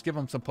just give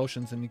him some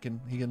potions and he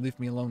can leave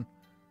me alone.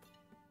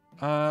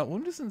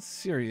 Wound isn't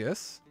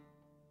serious.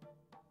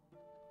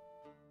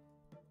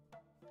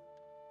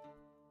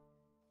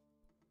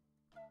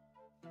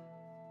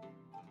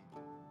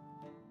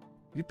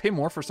 You pay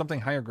more for something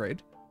higher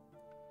grade.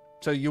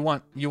 So you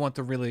want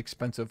the really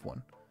expensive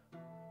one.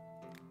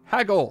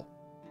 Haggle,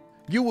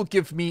 you will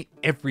give me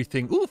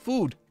everything. Ooh,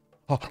 food.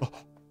 Oh,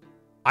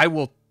 I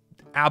will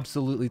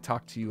absolutely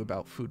talk to you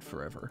about food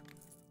forever.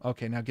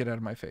 Okay, now get out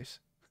of my face.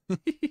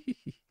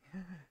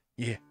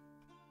 Yeah.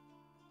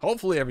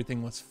 Hopefully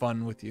everything was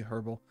fun with you,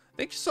 Herbal.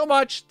 Thank you so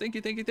much. Thank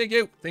you, thank you, thank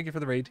you. Thank you for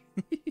the raid.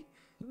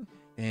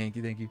 Thank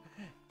you, thank you.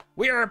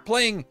 We are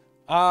playing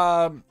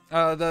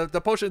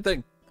the potion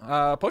thing.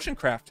 Potion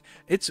craft.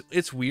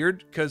 It's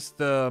weird because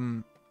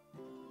the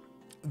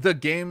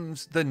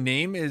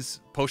name is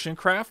Potion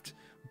Craft,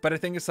 but I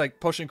think it's like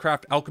Potion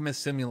Craft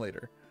Alchemist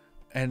Simulator.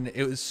 And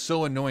it was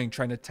so annoying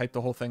trying to type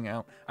the whole thing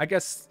out. I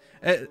guess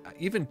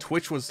even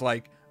Twitch was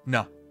like,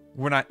 "No,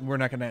 we're not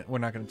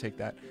gonna take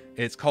that.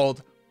 It's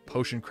called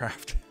Potion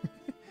Craft."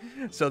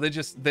 So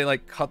they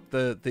like cut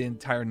the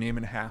entire name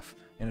in half,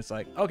 and it's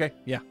like, okay,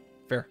 yeah,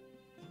 fair.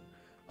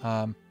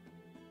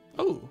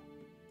 Oh,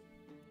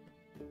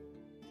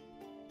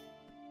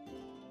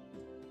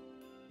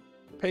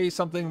 pay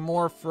something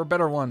more for a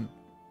better one.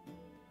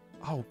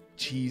 Oh,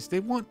 jeez, they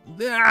want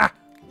ah.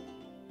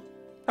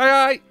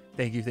 Hi.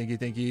 Thank you, thank you,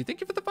 thank you.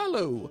 Thank you for the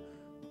follow.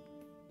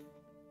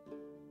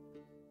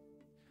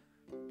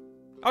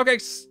 Okay,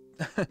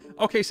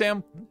 okay,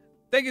 Sam.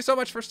 Thank you so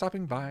much for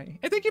stopping by.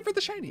 And thank you for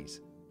the shinies.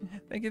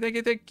 Thank you, thank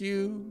you, thank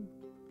you.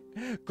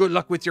 Good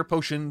luck with your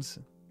potions.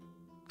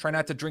 Try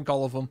not to drink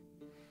all of them.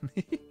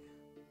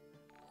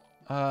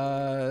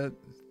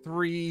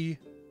 3.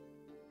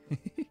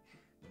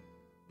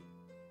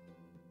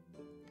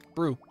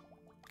 Brew.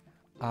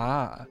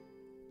 Ah.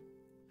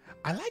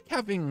 I like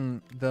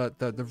having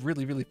the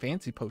really, really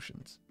fancy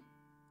potions.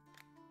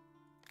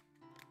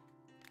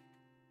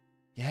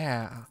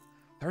 Yeah.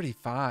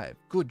 35.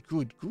 Good,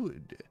 good,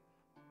 good.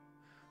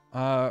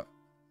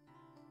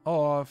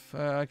 Oh, if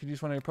I could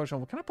use one of your potions.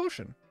 What kind of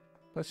potion?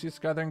 Let's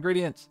just gather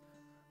ingredients.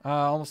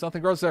 Almost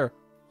nothing grows there.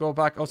 Go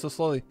back oh so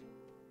slowly.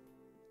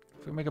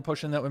 If we make a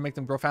potion that would make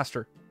them grow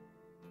faster.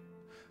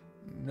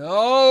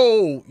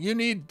 No! You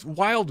need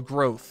wild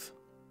growth.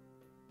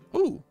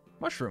 Ooh,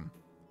 mushroom.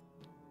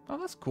 Oh,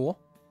 that's cool.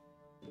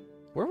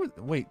 Where was...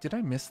 Wait, did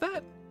I miss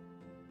that?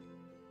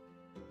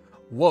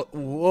 Whoa,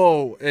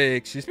 whoa,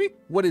 excuse me?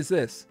 What is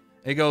this?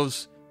 It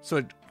goes...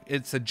 So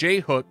it's a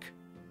J-hook.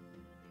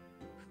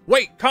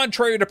 Wait,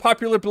 contrary to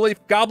popular belief,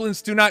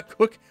 goblins do not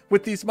cook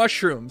with these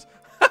mushrooms.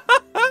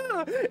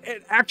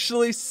 It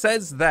actually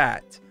says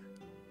that.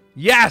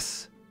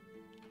 Yes!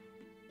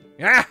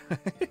 Yeah!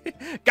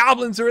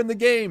 Goblins are in the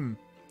game.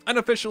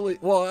 Unofficially.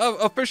 Well,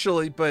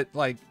 officially, but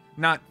like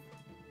not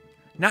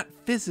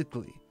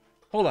physically.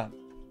 Hold on.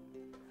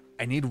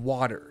 I need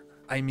water.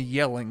 I'm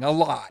yelling a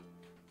lot.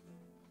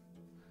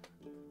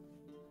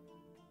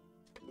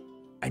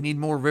 I need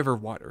more river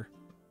water.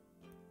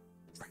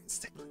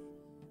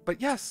 But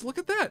yes, look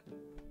at that.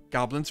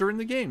 Goblins are in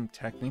the game,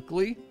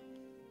 technically.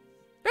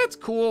 That's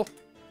cool.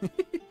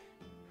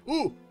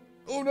 Ooh.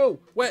 Oh no.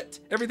 Wet.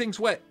 Everything's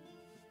wet.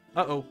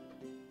 Uh-oh.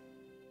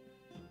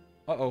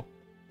 Uh-oh.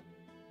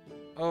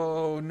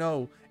 Oh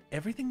no.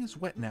 Everything is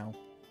wet now.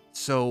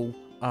 So,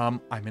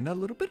 I'm in a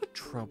little bit of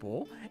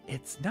trouble.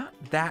 It's not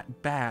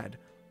that bad,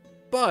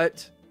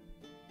 but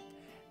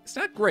it's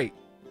not great.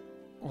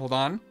 Hold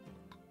on.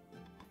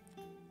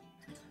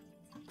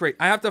 Great.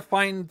 I have to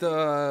find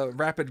the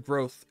rapid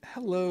growth.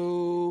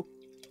 Hello.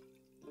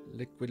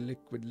 Liquid,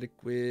 liquid,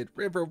 liquid.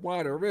 River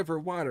water, river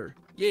water.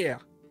 Yeah.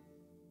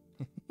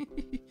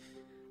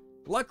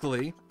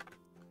 Luckily,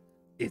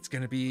 it's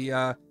going to be,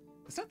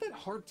 it's not that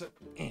hard to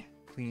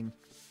clean.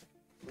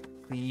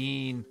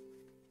 Clean.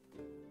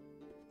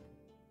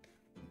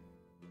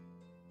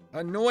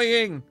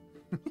 Annoying.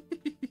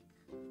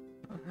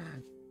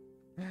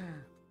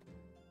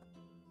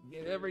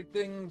 Get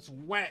everything's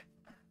wet.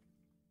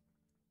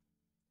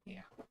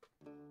 Yeah.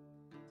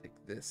 Take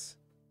this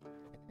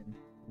and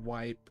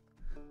wipe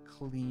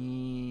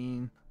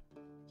clean.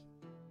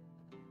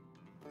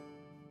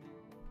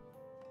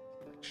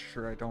 Make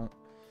sure I don't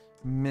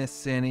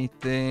miss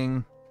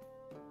anything.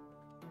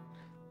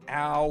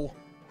 Ow.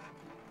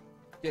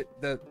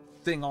 Get the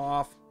thing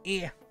off.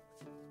 Yeah.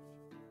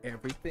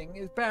 Everything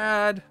is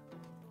bad.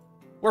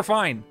 We're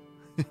fine.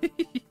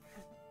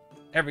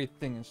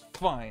 Everything is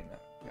fine.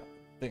 I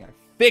think I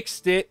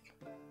fixed it.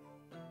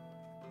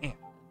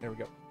 There we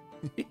go.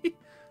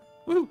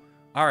 Woo.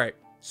 All right.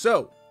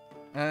 So,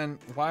 and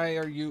why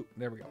are you...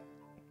 There we go.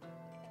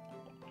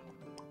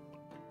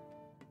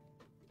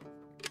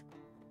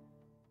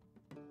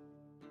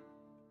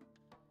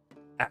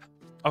 Ah,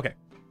 okay.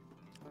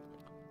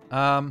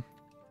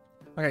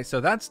 Okay,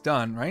 so that's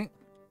done, right?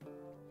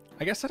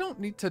 I guess I don't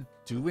need to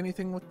do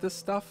anything with this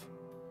stuff.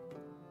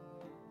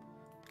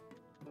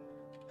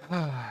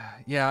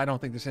 Yeah, I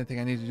don't think there's anything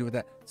I need to do with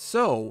that.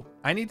 So,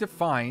 I need to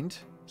find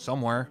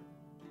somewhere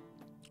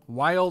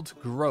wild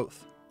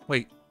growth.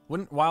 Wait,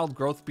 wouldn't wild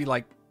growth be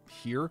like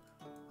here?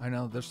 I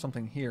know there's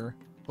something here.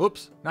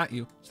 Oops, not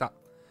you. Stop.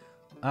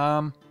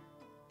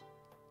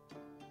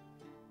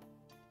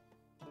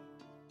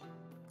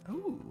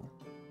 Ooh.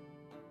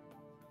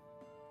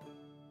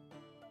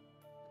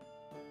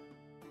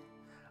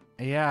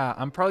 Yeah,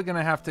 I'm probably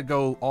gonna have to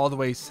go all the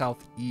way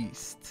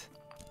southeast.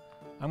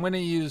 I'm gonna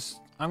use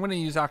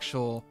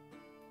actual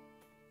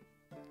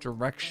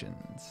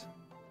directions.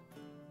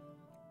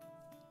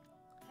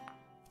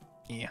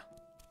 Yeah.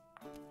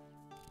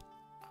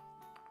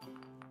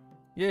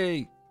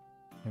 Yay.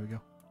 There we go.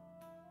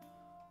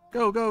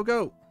 Go, go,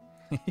 go.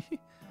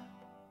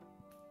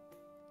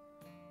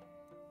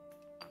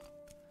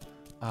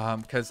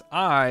 Because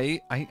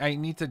I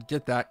need to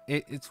get that.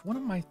 It's one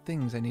of my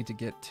things I need to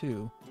get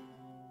too.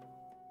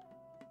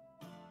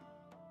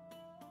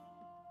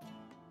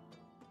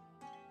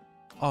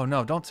 Oh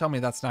no, don't tell me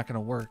that's not gonna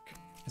work.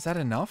 Is that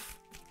enough?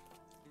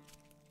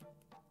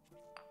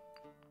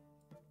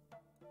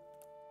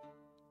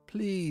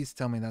 Please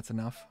tell me that's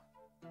enough.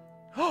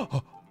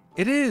 Oh,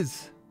 it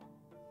is!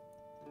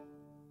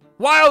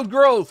 Wild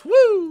growth!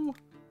 Woo!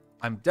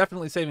 I'm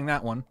definitely saving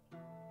that one.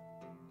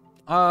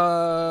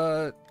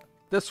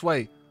 This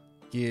way.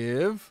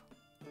 Give.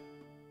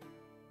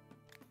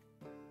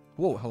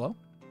 Whoa, hello?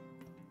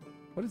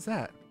 What is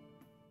that?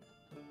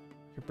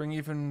 You bring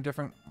even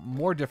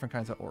more different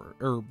kinds of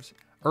herbs.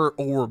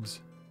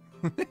 Orbs.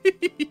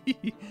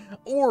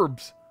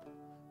 Orbs.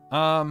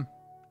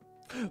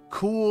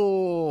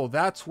 Cool.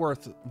 That's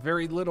worth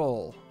very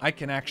little. I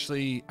can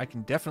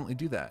definitely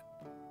do that.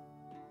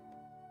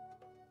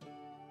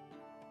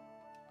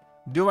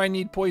 Do I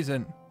need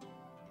poison?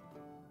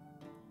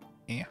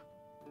 Yeah.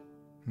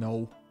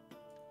 No.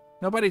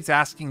 Nobody's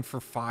asking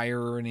for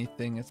fire or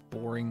anything. It's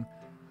boring.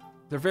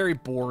 They're very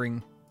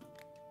boring.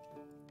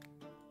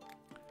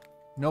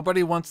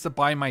 Nobody wants to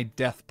buy my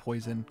death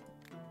poison.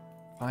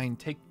 Fine,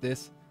 take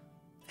this.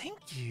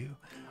 Thank you.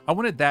 I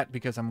wanted that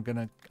because I'm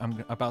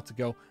about to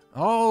go.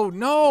 Oh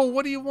no,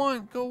 what do you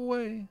want? Go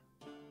away.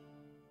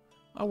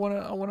 I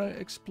wanna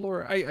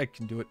explore. I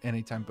can do it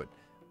anytime, but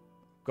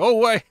go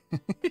away.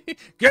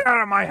 Get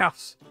out of my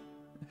house.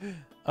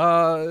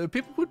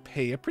 People would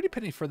pay a pretty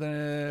penny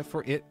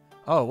for it.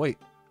 Oh wait.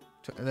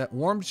 That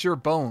warms your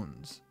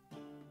bones.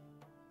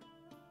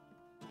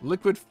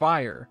 Liquid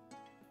fire.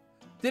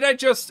 Did I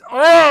just...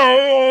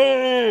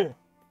 Oh!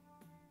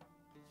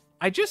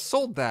 I just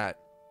sold that.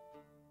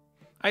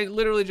 I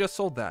literally just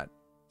sold that.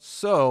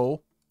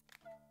 So...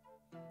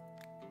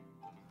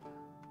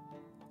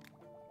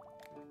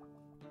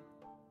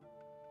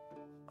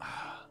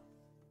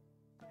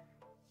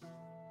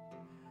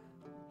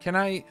 Can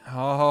I...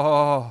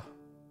 Oh...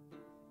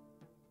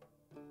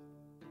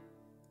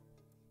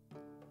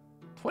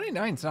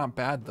 29's not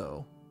bad,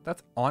 though.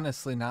 That's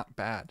honestly not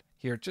bad.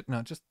 Here, just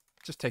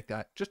take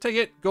that. Just take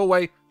it. Go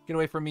away. Get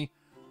away from me.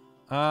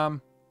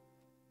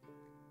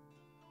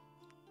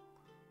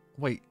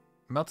 Wait.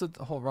 Melted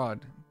the whole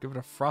rod. Give it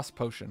a frost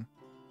potion.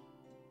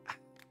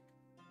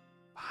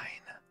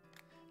 Fine.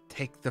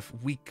 Take the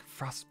weak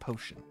frost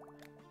potion.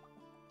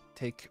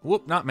 Take...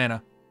 Whoop, not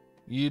mana.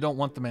 You don't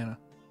want the mana.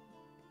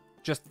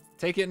 Just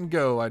take it and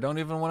go. I don't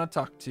even want to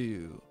talk to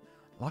you.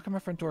 Lock on my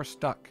front door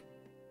stuck.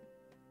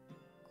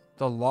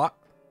 The lock...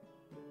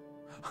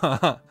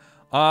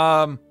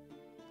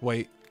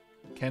 Wait.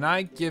 Can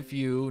I give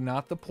you,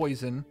 not the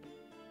poison,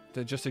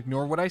 to just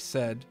ignore what I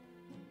said?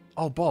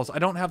 Oh, balls. I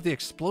don't have the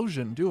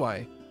explosion, do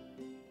I?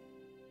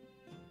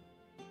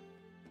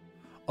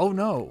 Oh,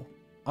 no.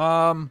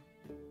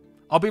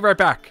 I'll be right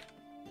back.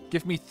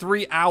 Give me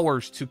 3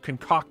 hours to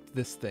concoct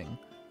this thing.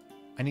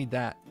 I need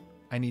that.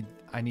 I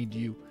need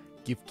you.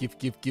 Give.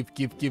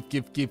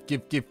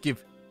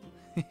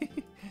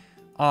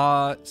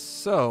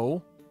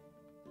 So...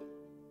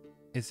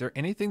 Is there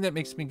anything that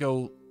makes me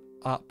go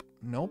up?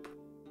 Nope.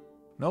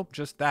 Nope,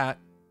 just that.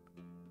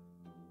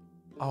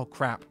 Oh,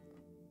 crap.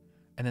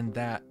 And then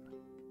that.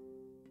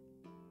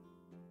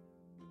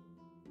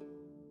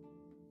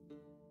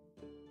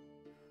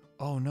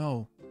 Oh,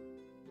 no.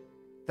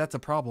 That's a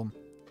problem.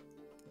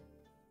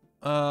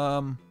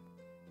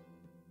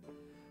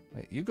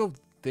 Wait, you go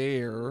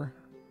there.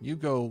 You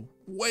go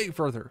way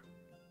further.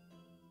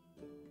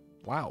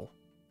 Wow.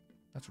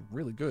 That's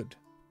really good.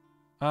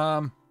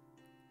 I'm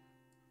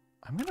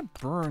gonna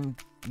burn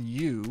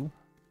you.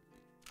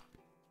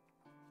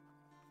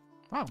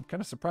 Wow, I'm kind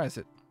of surprised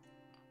it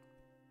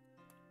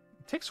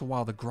takes a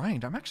while to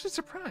grind. I'm actually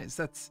surprised.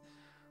 That's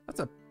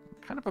a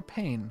kind of a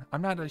pain.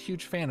 I'm not a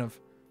huge fan of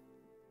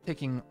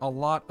taking a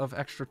lot of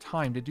extra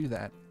time to do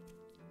that.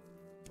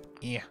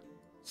 Yeah.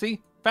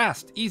 See?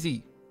 Fast.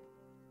 Easy.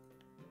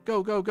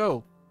 Go, go,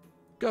 go.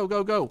 Go,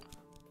 go, go.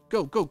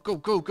 Go, go, go,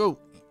 go, go.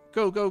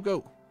 Go, go,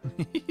 go.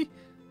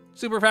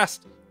 Super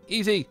fast.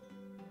 Easy.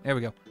 There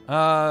we go.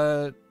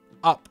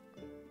 Up.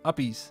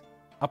 Uppies.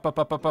 Up, up,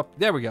 up, up, up.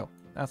 There we go.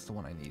 That's the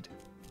one I need.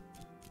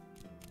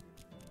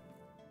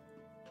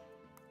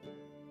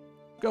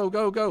 Go,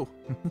 go, go.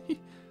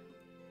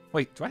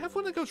 Wait, do I have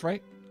one that goes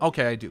right?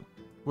 Okay, I do.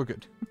 We're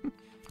good.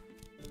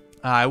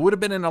 I would have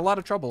been in a lot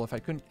of trouble if I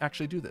couldn't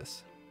actually do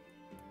this.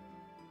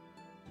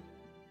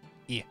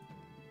 Yeah.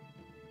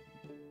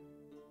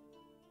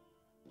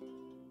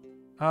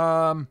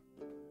 I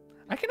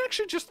can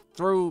actually just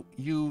throw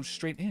you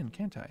straight in,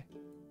 can't I?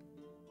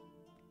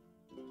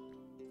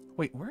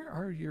 Wait, where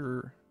are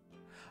your...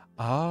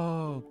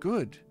 Oh,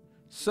 good.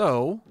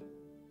 So...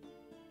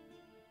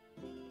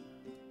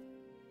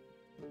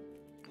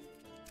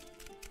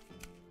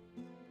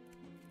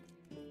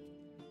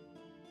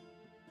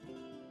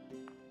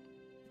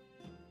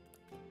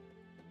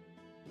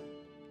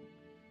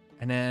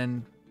 And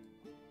then...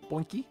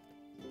 Boinky.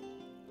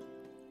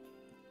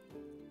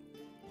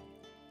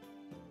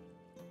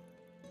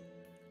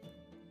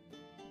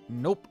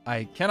 Nope,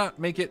 I cannot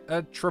make it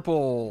a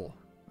triple.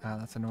 Ah,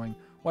 that's annoying.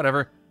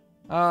 Whatever.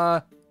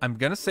 I'm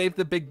gonna save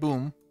the big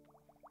boom.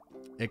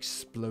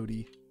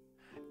 Explodey.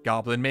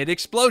 Goblin made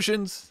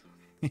explosions.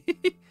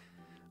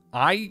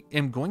 I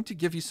am going to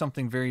give you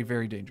something very,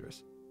 very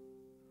dangerous.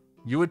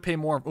 You would pay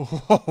more.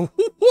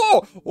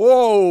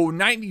 Whoa,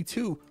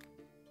 92.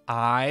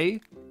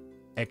 I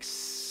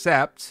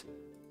accept.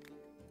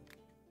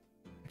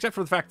 Except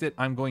for the fact that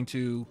I'm going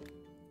to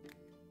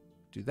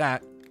do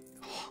that.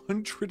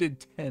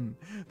 110.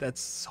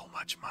 That's so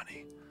much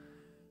money.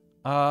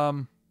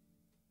 Have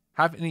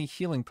any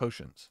healing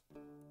potions?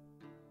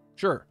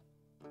 Sure.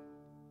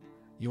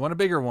 You want a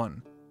bigger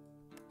one?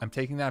 I'm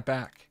taking that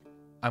back.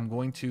 I'm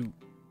going to...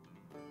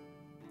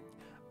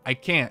 I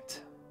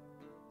can't.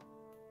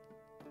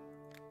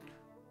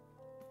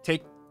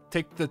 Take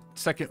the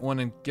second one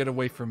and get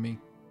away from me.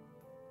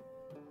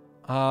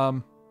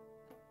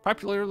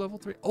 Popular level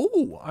 3.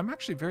 Oh, I'm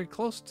actually very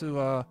close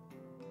to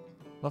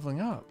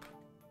leveling up.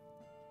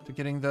 To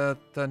getting the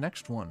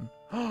next one.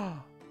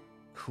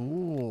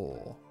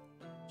 Cool.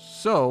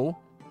 So,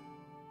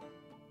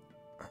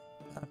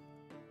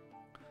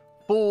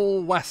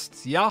 full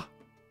west, yeah?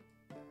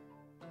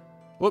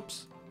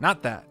 Whoops,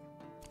 not that.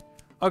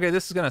 Okay,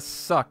 this is gonna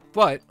suck,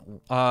 but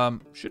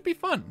should be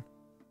fun.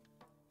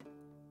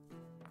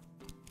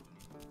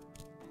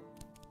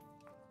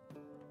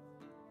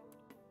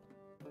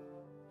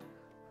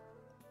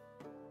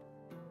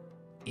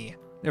 Yeah,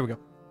 there we go.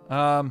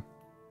 Can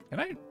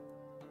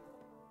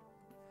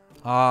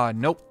I?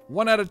 Nope.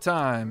 One at a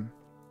time.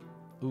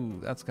 Ooh,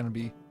 that's gonna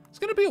be... It's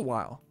gonna be a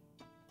while.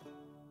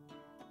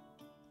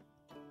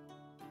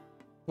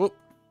 Whoop.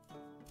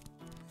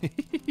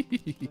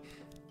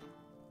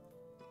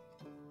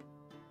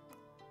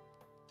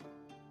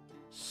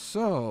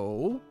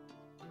 So...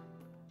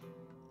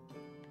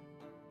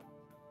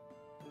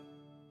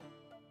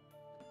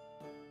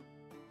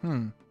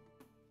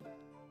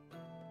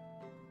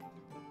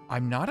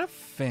 I'm not a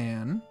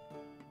fan.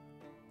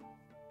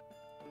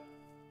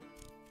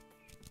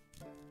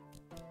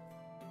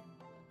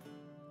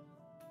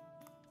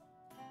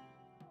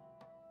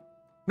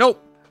 No!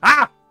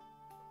 Ah!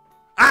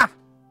 Ah!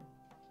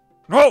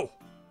 No!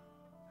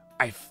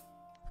 I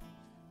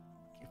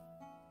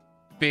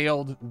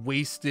failed,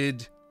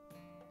 wasted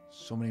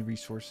so many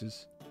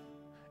resources.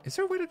 Is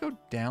there a way to go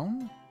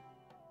down?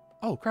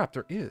 Oh crap,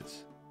 there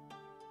is.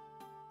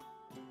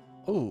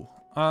 Oh,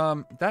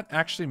 that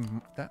actually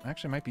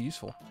might be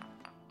useful.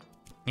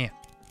 Yeah.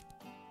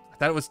 I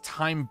thought it was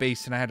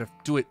time-based and I had to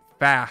do it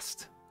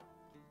fast.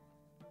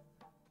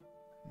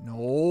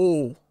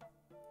 No.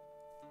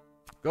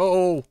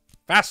 Go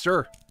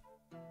faster.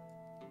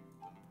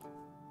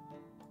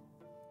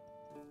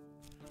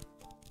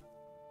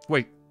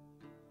 Wait.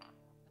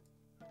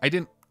 I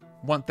didn't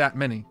want that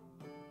many.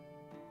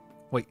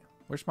 Wait,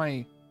 where's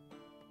my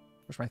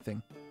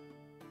thing?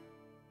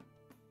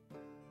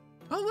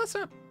 Oh, that's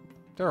not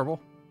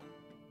terrible.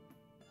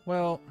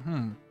 Well,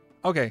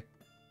 okay.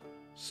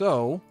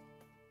 So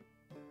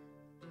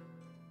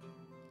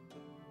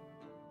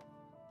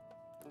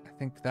I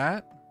think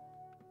that,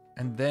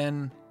 and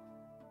then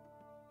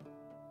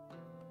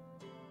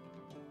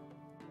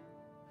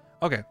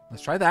okay,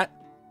 let's try that.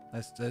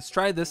 Let's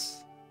try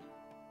this.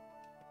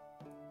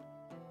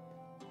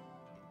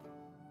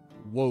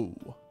 Whoa.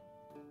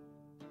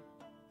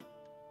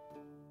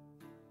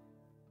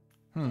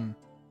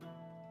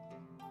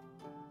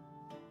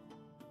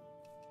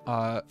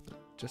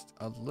 Just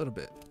a little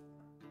bit.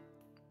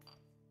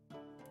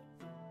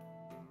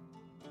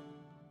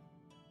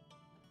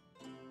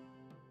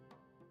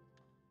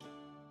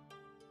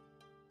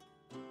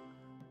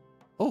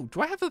 Oh, do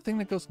I have the thing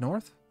that goes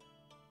north?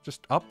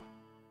 Just up?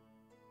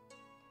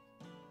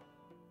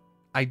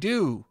 I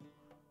do.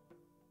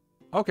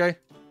 Okay.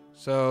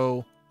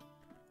 So...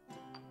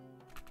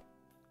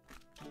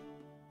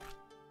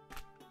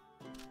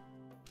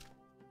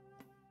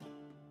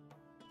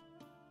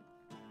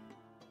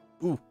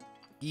 Ooh.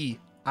 E.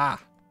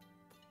 Ah.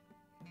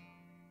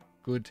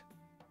 Good.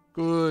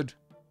 Good.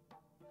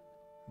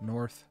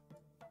 North.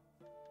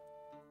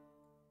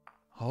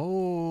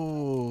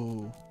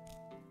 Oh.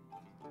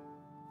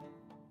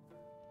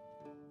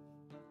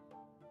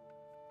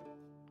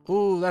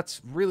 Ooh,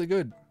 that's really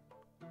good.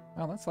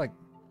 Wow, that's like...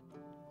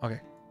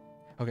 Okay.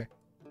 Okay.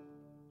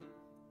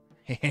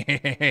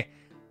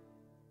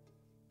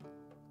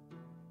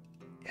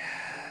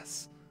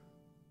 Yes.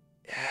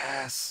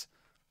 Yes.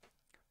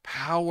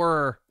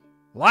 Power.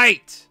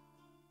 Light.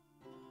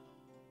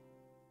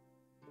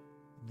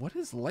 What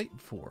is light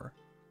for?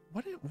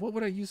 What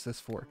would I use this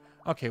for?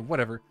 Okay,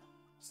 whatever.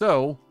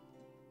 So,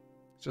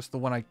 just the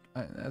one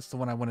that's the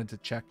one I wanted to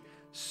check.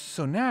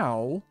 So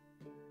now,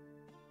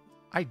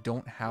 I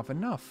don't have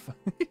enough.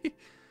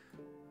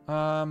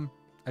 I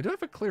do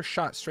have a clear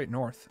shot straight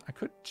north. I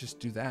could just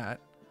do that.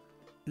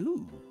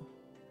 Ooh.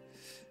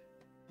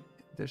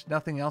 There's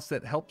nothing else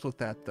that helps with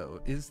that,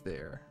 though, is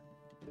there?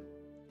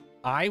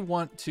 I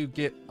want to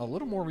get a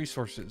little more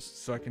resources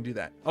so I can do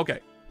that. Okay.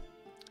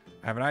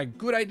 I have a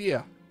good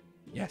idea.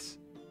 Yes.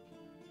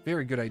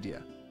 Very good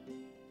idea.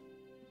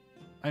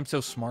 I'm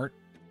so smart.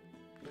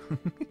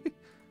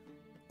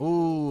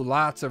 Ooh,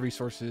 lots of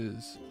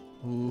resources.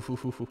 Ooh,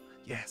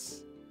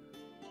 yes.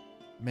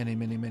 Many,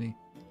 many, many.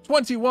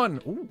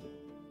 21. Ooh,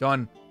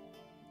 done.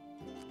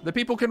 The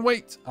people can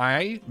wait.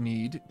 I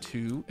need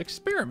to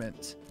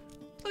experiment.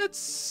 Let's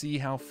see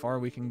how far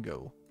we can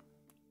go.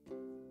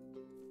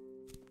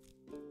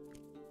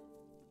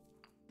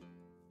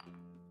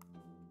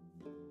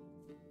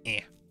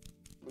 Eh.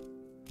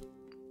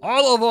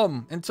 All of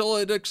them until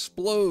it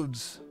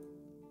explodes.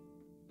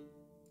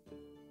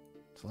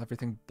 Until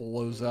everything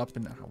blows up,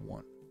 and I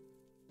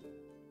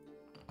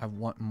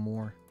want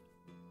more.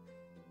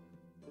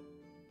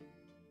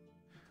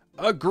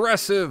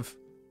 Aggressive.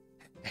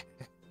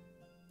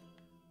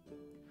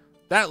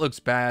 That looks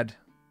bad.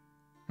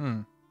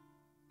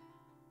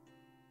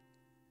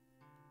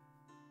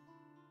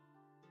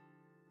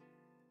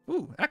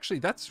 Ooh, actually,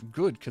 that's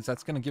good, because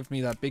that's going to give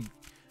me that big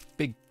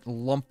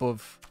lump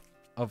of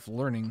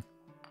learning.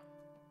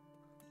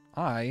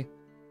 I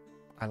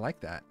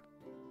like that.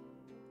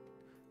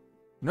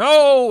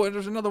 No!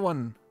 There's another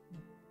one.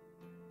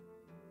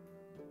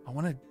 I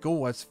want to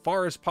go as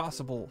far as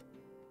possible,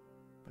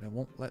 but it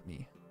won't let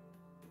me.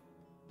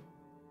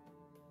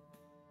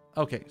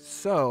 Okay,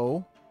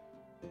 so...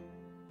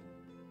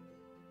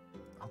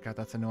 Oh god,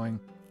 that's annoying.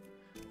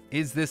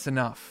 Is this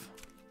enough?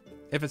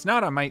 If it's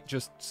not, I might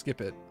just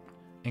skip it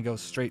and go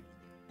straight.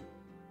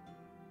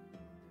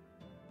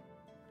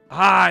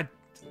 Ah!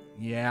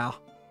 Yeah.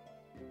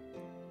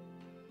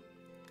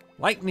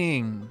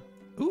 Lightning!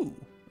 Ooh,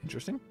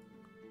 interesting.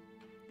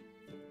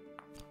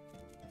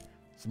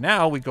 So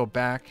now we go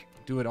back,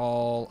 do it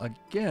all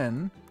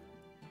again,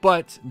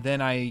 but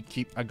then I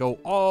go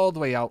all the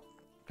way out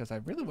because I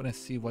really want to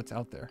see what's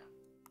out there.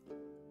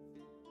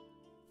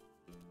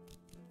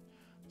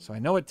 So I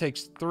know it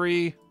takes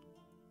 3.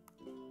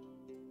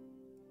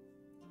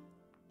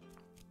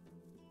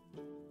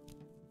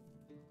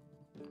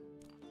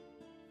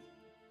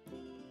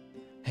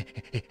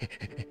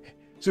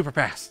 Super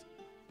fast.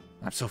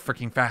 I'm so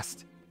freaking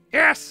fast.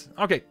 Yes!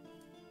 Okay.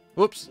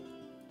 Whoops.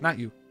 Not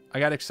you. I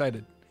got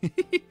excited.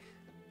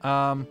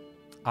 I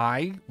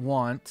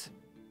want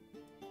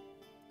a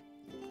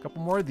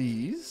couple more of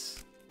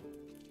these.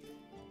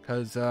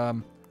 Because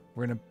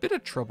we're in a bit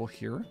of trouble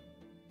here.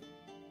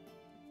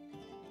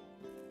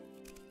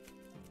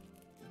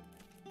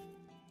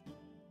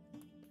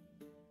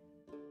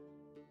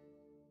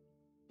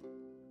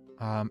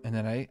 And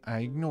then I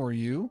ignore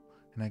you.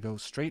 And I go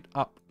straight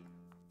up.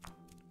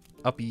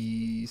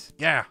 Uppies.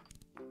 Yeah.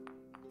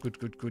 Good,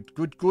 good, good,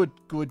 good, good,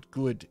 good,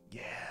 good.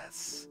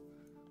 Yes.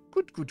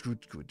 Good, good,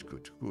 good, good,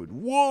 good, good.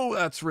 Whoa,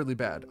 that's really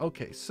bad.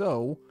 Okay,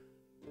 so...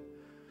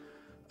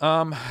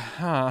 a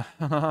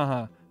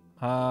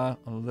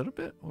little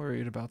bit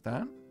worried about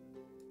that.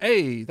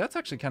 Hey, that's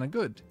actually kind of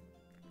good.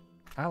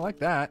 I like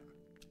that.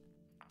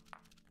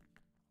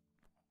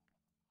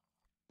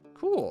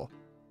 Cool.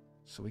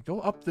 So we go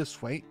up this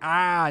way.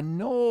 Ah,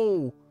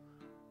 no!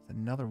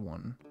 Another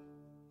one.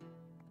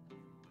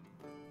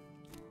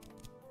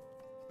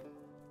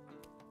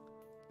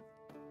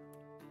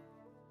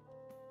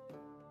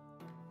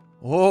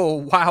 Oh,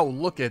 wow,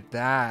 look at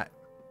that.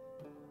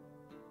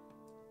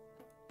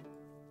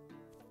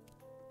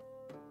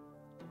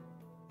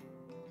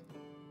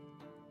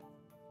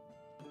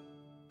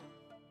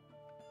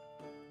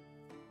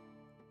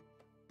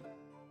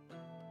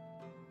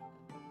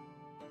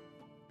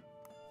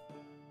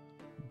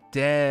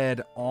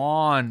 Dead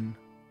on.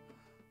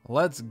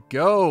 Let's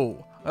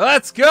go.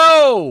 Let's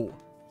go!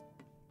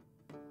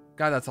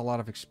 God, that's a lot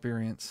of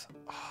experience.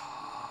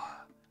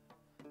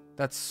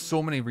 That's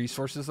so many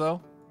resources,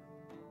 though.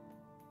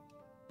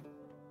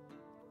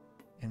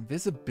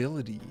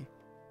 Invisibility.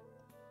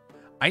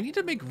 I need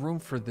to make room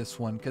for this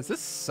one, because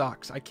this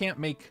sucks. I can't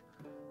make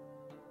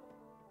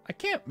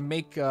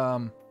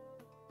a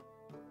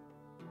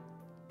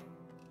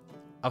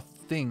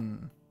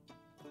thing.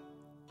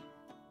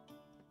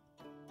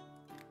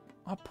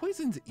 Oh,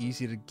 poison's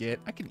easy to get.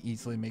 I can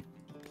easily make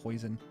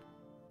poison.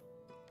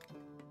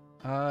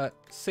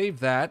 Save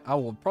that. I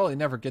will probably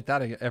never get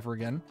that ever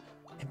again.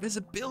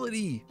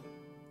 Invisibility.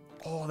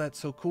 Oh, that's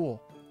so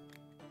cool.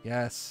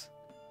 Yes.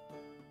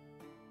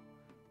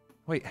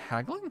 Wait,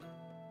 haggling?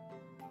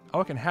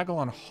 Oh, I can haggle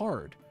on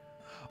hard.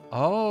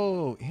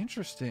 Oh,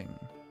 interesting.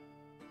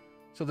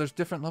 So there's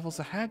different levels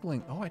of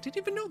haggling. Oh, I didn't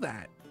even know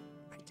that.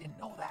 I didn't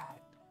know that.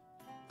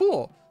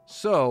 Cool.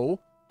 So,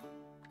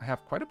 I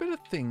have quite a bit of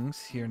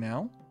things here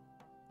now.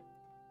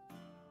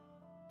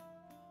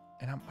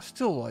 And I'm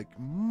still like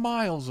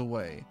miles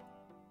away.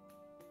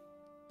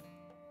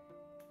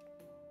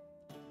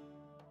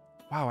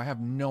 Wow, I have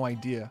no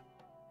idea.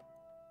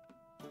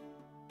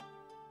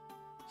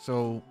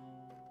 So,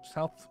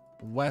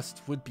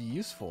 southwest would be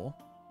useful.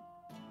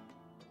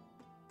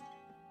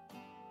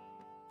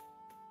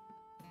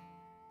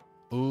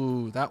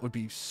 Ooh, that would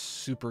be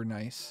super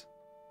nice.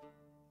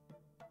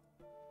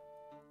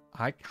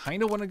 I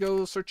kind of want to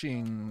go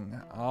searching,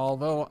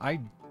 although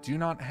I do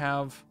not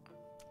have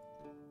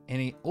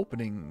any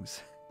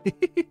openings.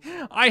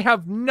 I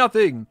have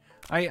nothing.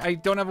 I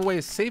don't have a way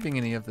of saving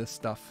any of this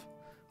stuff.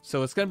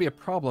 So it's going to be a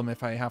problem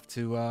if I have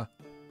to,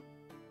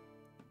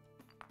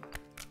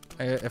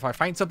 if I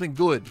find something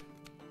good.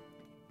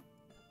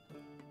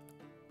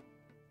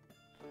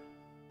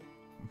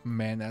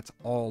 Man, that's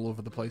all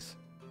over the place.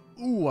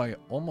 Ooh, I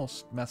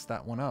almost messed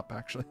that one up,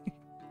 actually.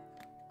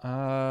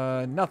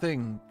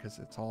 Nothing, because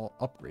it's all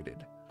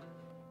upgraded.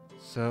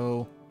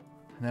 So,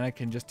 and then I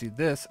can just do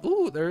this.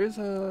 Ooh, there is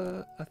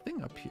a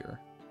thing up here.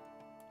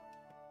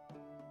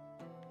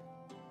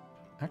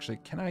 Actually,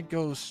 can I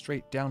go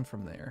straight down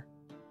from there?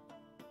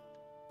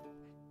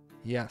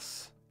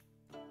 Yes.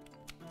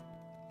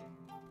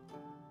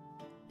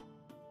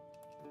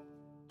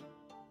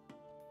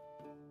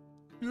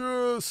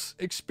 Yes!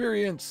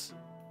 Experience!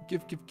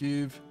 Give, give,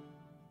 give.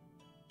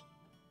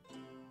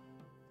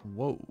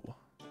 Whoa.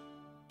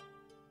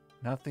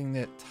 Nothing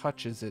that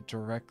touches it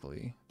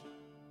directly.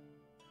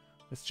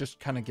 This just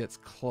kind of gets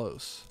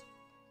close.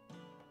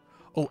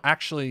 Oh,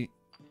 actually,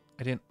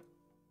 I didn't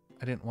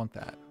want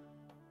that.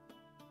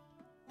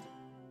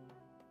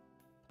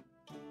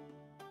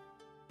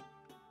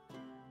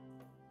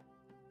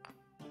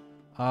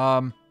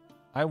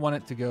 I want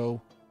it to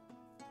go.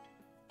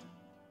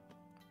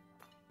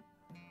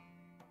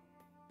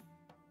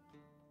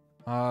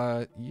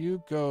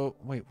 You go.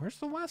 Wait, where's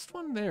the last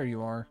one? There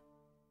you are.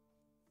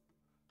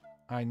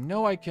 I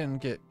know I can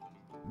get,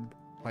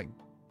 like,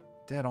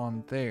 dead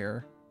on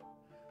there.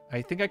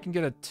 I think I can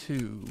get a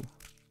 2.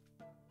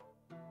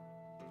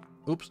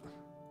 Oops.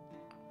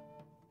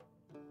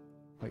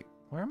 Wait,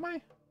 where am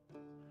I?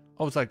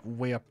 Oh, it's like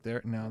way up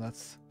there. No,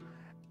 that's...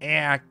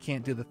 I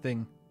can't do the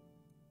thing.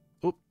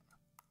 Oop.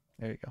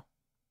 There you go.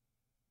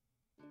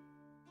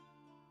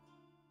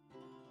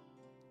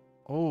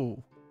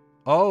 Oh.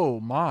 Oh,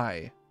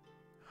 my.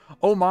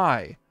 Oh,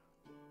 my.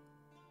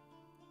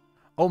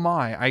 Oh,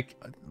 my.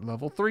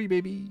 Level 3,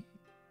 baby.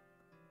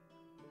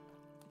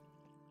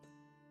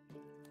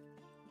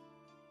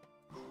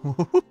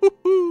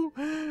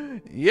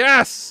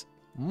 Yes!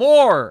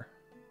 More!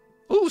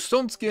 Ooh,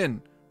 stone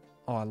skin.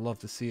 Oh, I love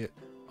to see it.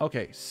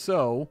 Okay,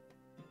 so...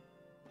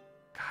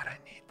 God, I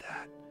need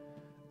that.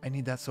 I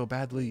need that so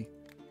badly.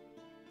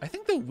 I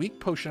think the weak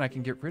potion I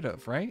can get rid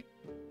of, right?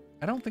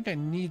 I don't think I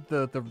need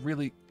the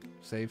really...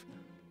 Save.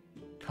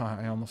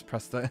 God, I almost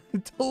pressed the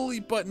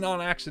delete button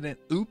on accident.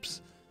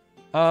 Oops.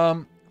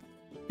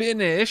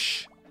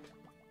 Finish.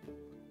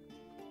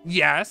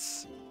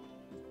 Yes.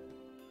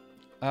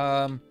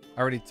 I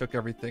already took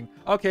everything.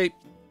 Okay.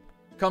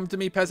 Come to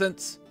me,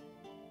 peasants.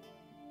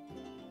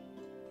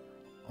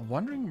 A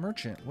wandering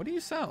merchant. What do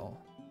you sell?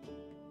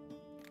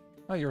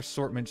 Oh, your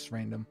assortment's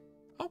random.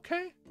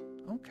 Okay.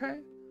 Okay.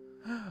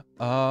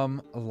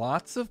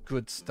 Lots of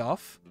good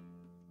stuff.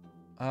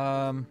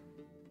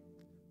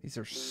 These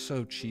are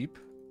so cheap.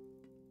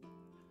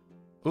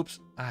 Oops.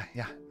 Ah,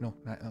 yeah. No,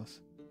 not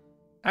those.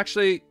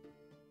 Actually,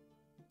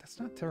 that's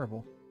not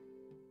terrible.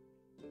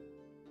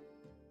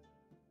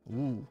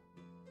 Ooh.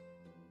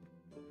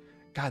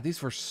 God,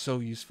 these were so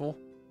useful.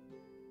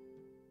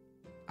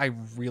 I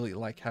really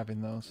like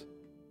having those.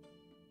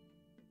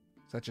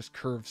 That just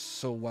curves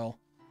so well.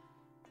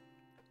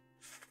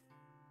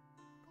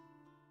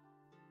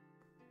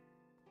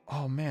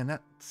 Oh man, that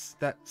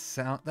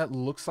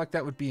looks like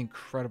that would be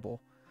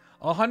incredible.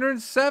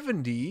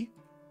 170.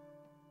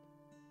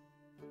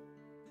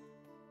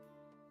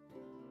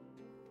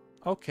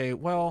 Okay,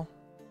 well,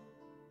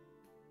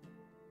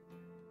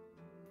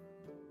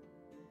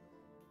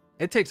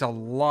 it takes a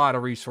lot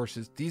of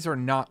resources. These are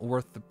not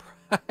worth the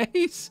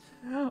price.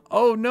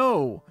 Oh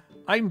no,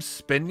 I'm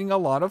spending a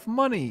lot of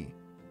money.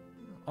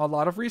 A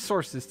lot of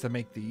resources to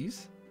make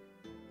these.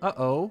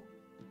 Uh-oh.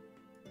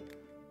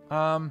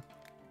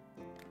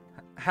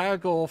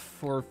 Haggle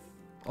for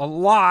a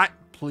lot,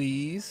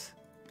 please.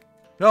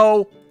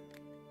 No.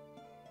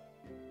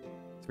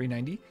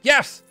 390.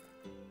 Yes!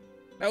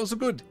 That was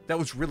good. That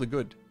was really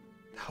good.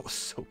 That was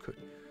so good.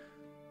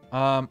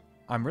 I'm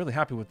really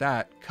happy with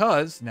that,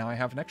 because now I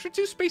have an extra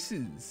 2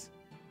 spaces.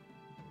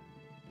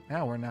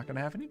 Now we're not going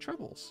to have any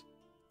troubles.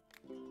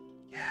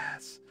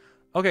 Yes.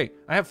 Okay,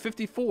 I have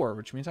 54,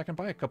 which means I can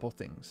buy a couple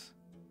things.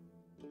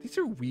 These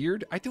are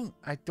weird. I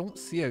don't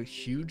see a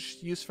huge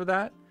use for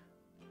that.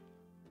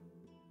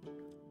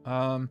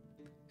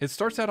 It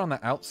starts out on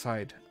the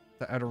outside,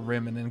 the outer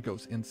rim, and then it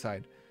goes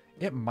inside.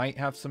 It might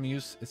have some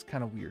use. It's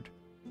kind of weird.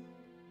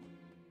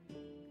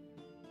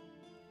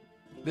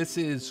 This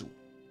is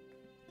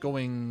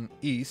going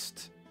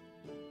east.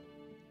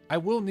 I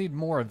will need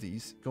more of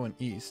these going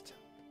east.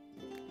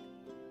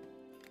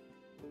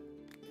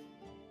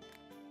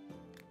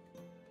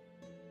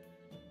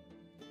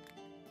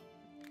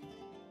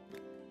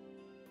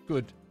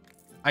 Good.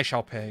 I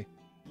shall pay.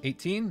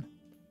 18?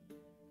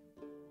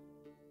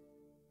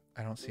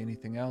 I don't see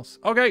anything else.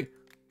 Okay.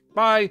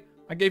 Bye.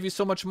 I gave you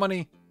so much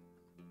money.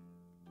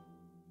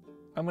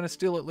 I'm going to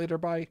steal it later.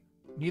 Bye.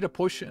 Need a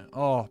potion.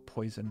 Oh,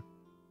 poison.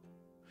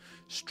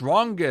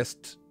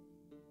 Strongest.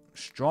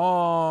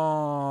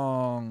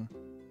 Strong.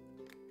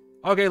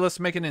 Okay, let's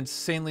make an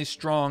insanely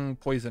strong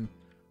poison.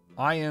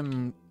 I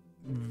am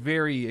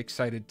very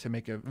excited to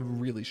make a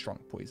really strong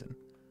poison.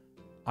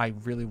 I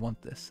really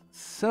want this.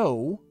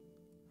 So,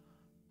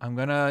 I'm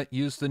gonna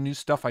use the new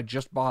stuff I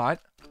just bought.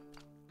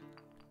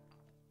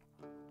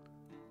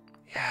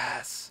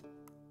 Yes.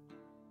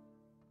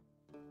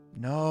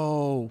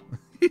 No.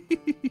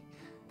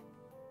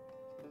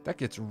 That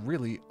gets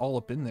really all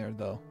up in there,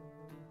 though.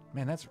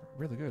 Man, that's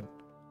really good.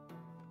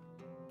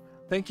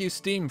 Thank you,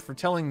 Steam, for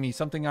telling me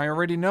something I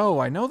already know.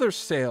 I know there's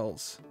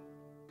sales.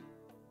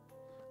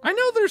 I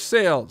know there's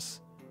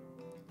sales.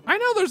 I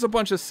know there's a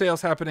bunch of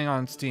sales happening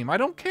on Steam. I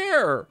don't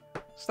care.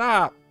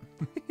 Stop.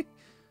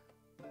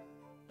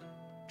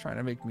 Trying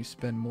to make me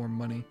spend more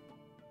money.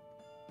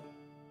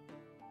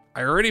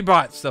 I already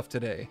bought stuff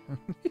today.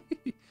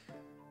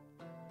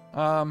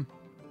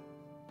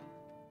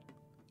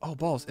 Oh,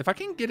 balls. If I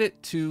can get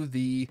it to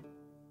the...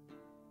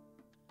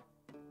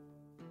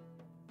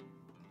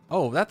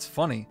 Oh, that's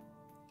funny.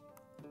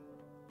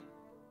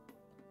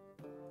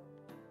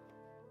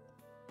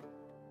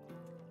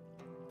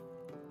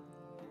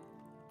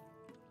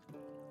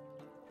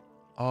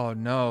 Oh,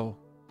 no.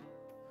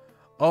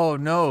 Oh,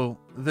 no.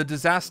 The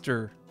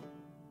disaster.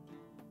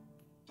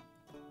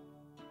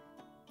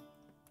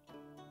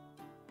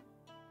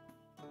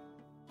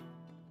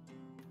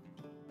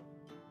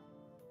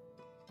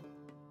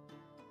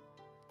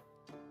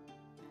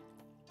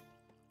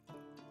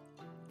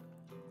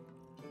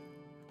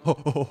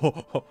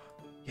 Oh,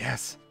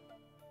 yes.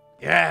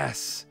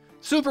 Yes.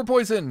 Super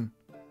poison.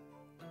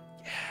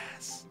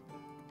 Yes.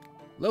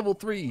 Level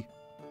 3.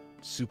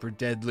 Super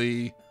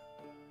deadly.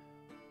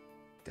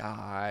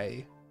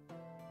 Die.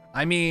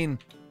 I mean,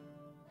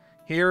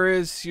 here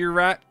is your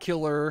rat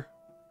killer.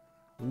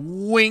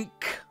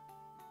 Wink.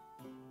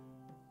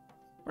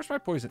 Where's my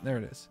poison? There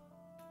it is.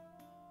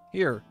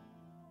 Here.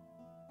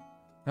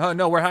 Oh,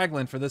 no, we're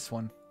haggling for this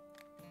one.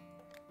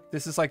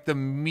 This is like the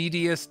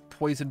meatiest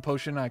poison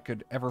potion I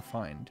could ever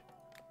find.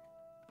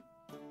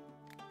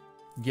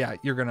 Yeah,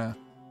 you're gonna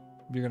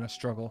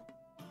struggle.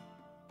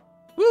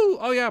 Woo!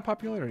 Oh yeah,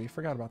 popularity.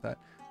 Forgot about that.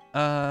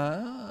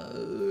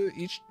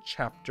 Each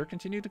chapter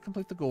continue to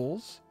complete the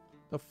goals,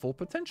 the full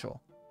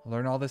potential.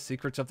 Learn all the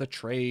secrets of the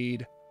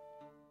trade.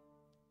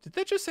 Did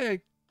that just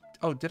say?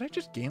 Oh, did I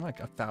just gain like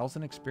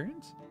 1,000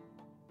 experience?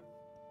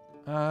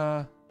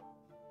 Because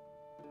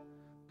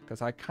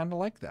I kind of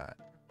like that.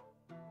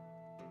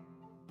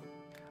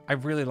 I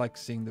really like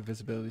seeing the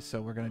visibility,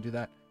 so we're gonna do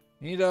that.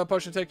 You need a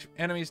potion to take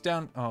enemies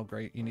down. Oh,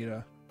 great! You need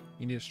a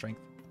strength.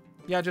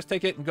 Yeah, just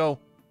take it and go.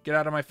 Get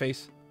out of my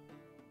face.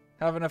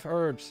 Have enough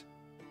herbs.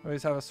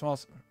 Always have a small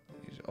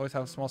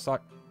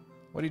stock.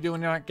 What do you do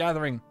when you're not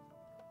gathering?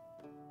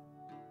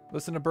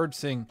 Listen to birds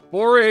sing.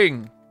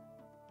 Boring.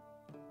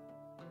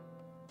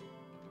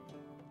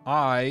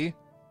 I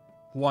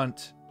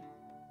want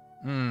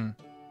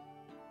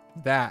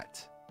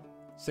that.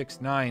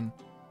 6, 9,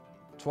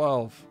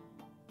 12.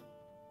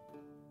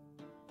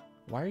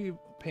 Why are you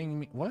paying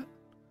me? What?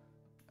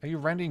 Are you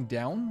rounding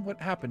down? What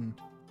happened?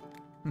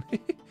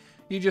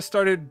 You just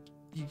started.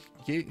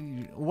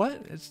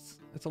 What? It's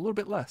a little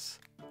bit less.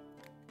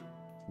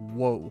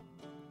 Whoa.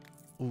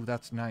 Ooh,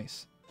 that's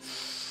nice.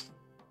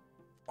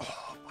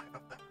 Oh,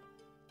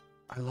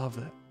 I love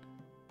it.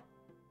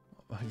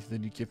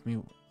 Then you give me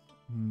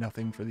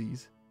nothing for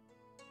these.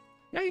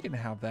 Yeah, you can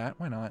have that.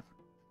 Why not?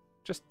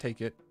 Just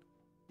take it.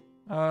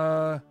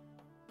 Nothing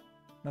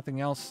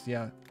else?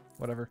 Yeah,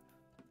 whatever.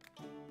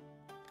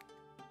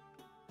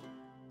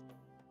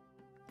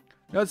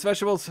 Nuts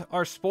vegetables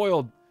are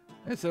spoiled.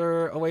 Is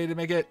there a way to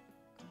make it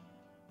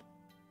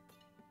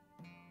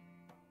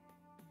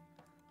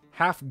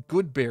half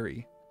good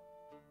berry?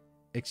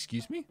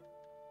 Excuse me?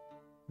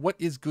 What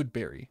is good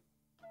berry?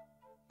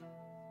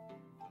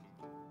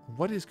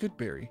 What is good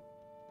berry?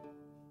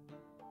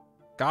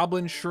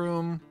 Goblin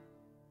shroom.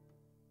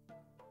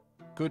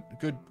 Good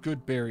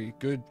berry.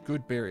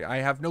 Good berry. I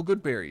have no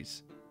good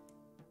berries.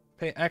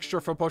 Pay extra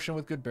for a potion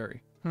with good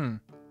berry.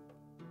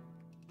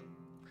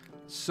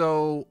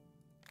 So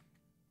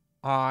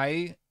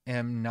I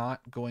am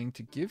not going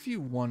to give you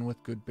one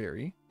with good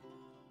berry.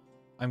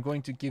 I'm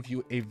going to give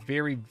you a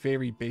very,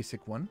 very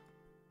basic one.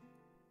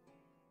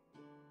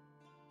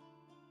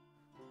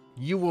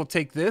 You will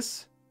take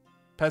this,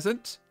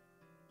 peasant,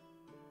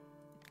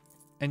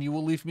 and you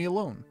will leave me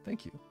alone.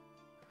 Thank you.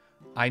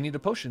 I need a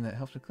potion that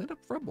helps me clean up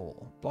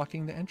rubble,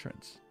 blocking the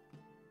entrance.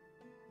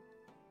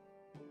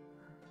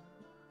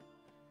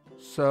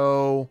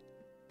 So,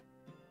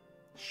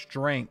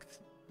 strength,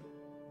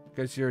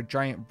 because you're a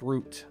giant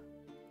brute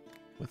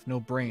with no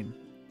brain.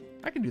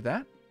 I can do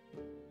that.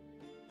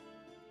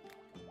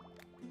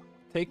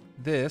 Take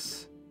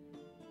this.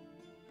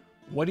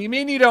 What do you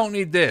mean you don't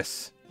need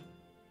this?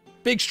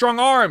 Big strong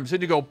arms,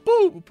 and you go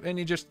boop, and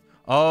you just,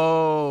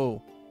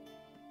 oh.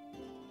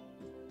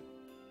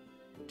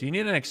 Do you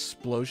need an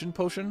explosion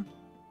potion?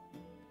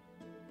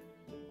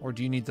 Or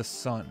do you need the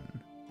sun?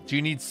 Do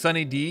you need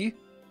Sunny D?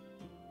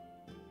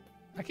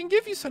 I can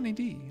give you Sunny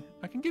D.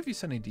 I can give you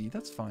Sunny D.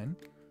 That's fine.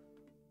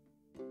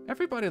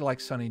 Everybody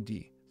likes Sunny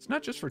D. It's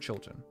not just for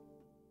children.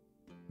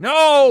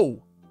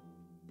 No!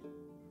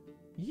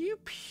 You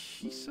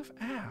piece of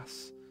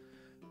ass.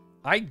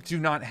 I do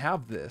not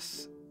have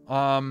this.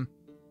 Sunny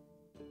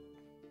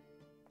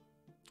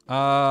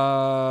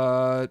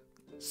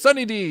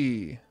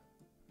D.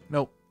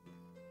 Nope.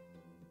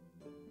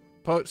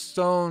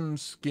 Stone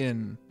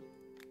skin.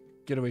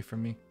 Get away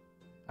from me.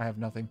 I have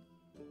nothing.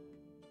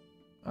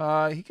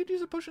 He could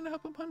use a potion to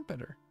help him hunt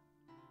better.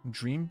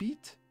 Dream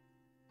beat.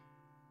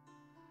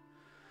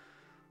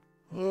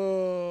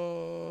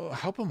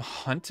 Help him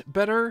hunt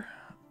better?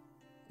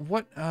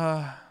 What,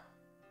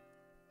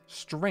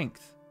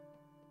 strength.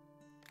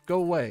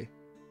 Go away.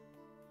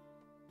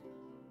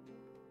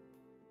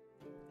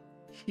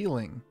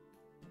 Healing.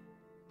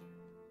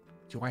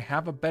 Do I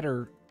have a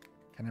better...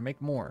 Can I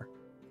make more?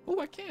 Oh,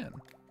 I can.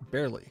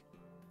 Barely.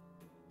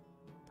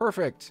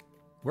 Perfect.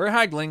 We're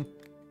haggling.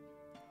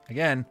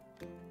 Again,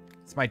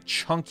 it's my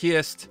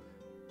chunkiest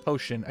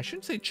potion. I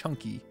shouldn't say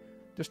chunky.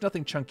 There's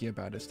nothing chunky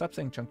about it. Stop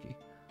saying chunky.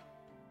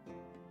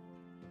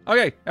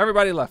 Okay,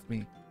 everybody left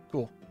me.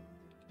 Cool.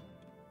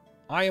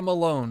 I am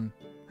alone.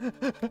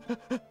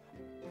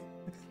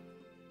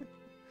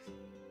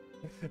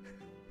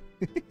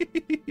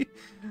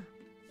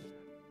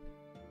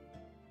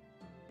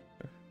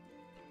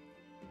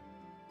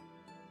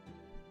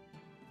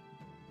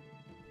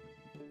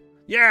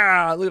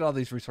 Yeah, look at all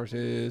these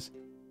resources.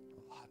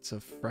 Lots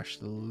of fresh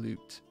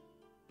loot.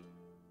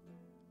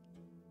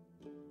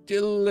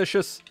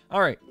 Delicious.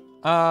 All right.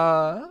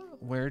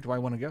 Where do I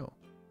want to go?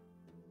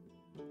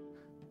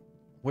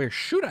 Where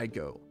should I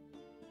go?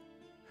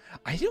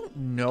 I don't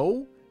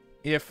know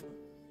if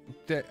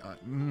the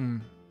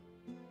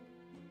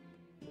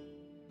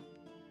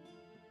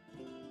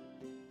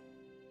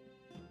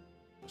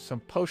some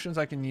potions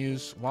I can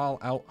use while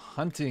out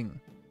hunting.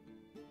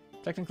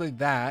 Technically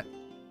that.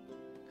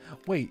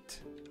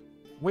 Wait.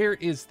 Where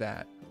is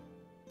that?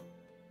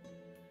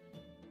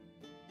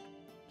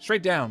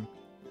 Straight down.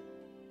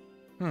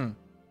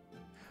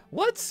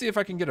 Let's see if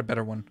I can get a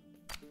better one.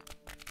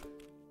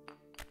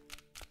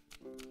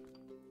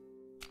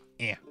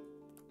 Yeah.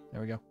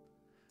 There we go.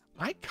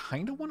 I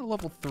kind of want a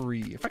level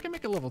 3. If I can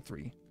make a level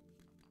 3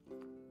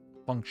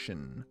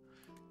 function,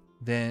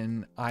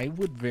 then I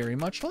would very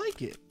much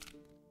like it.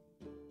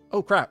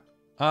 Oh, crap.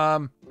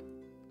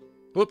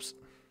 Whoops.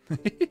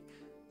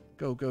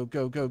 Go, go,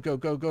 go, go, go,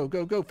 go, go,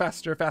 go, go.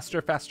 Faster,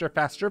 faster, faster,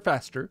 faster,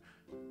 faster.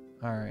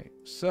 All right.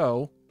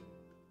 So.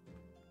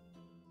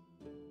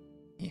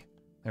 Yeah.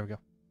 There we go.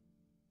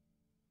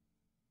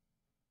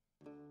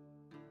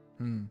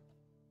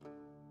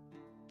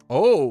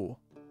 Oh.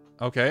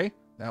 Okay.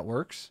 That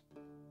works.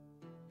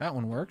 That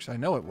one works. I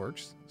know it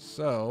works.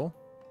 So.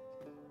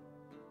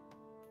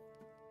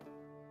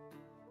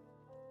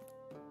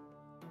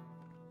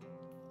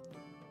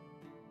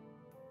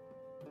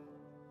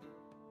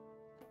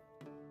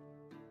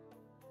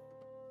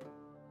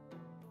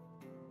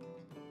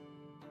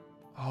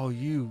 Oh,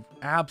 you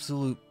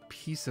absolute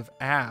piece of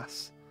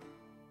ass.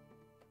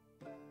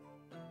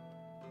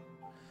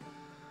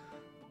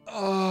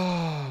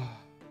 Oh.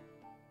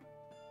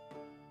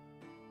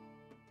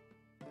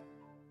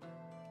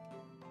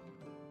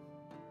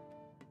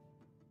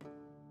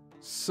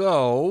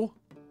 So.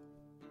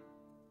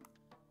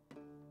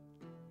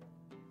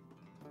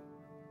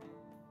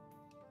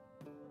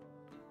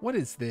 What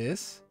is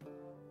this?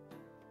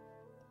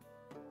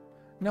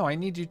 No, I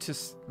need you to,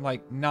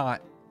 like,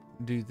 not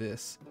do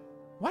this.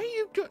 Why are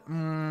you go-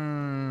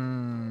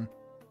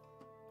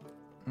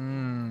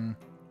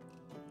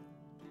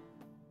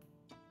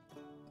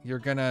 You're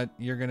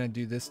gonna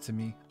do this to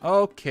me.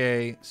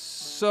 Okay,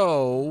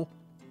 so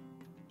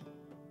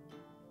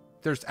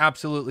there's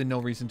absolutely no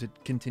reason to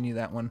continue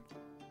that one.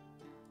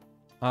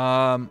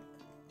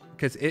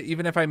 Because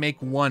even if I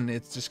make one,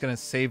 it's just gonna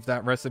save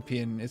that recipe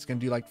and it's gonna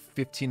do like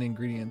 15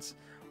 ingredients.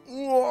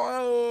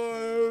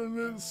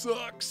 It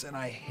sucks and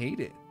I hate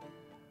it.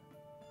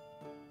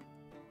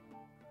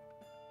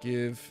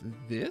 Give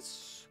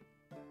this.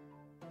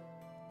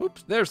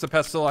 Oops, there's the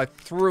pestle. I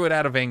threw it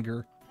out of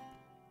anger.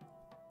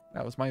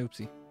 That was my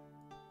oopsie.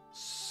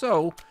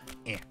 So,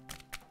 yeah.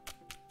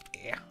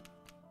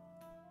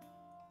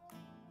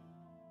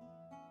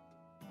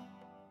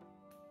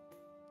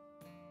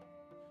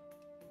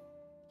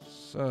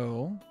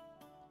 So,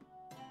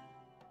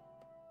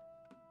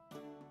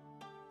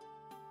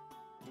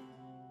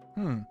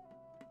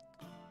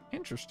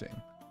 interesting.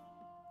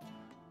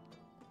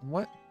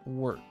 What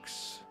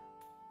works?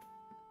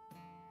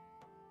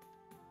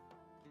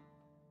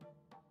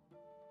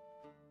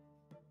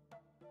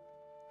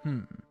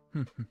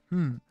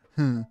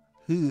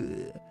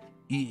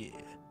 Yeah.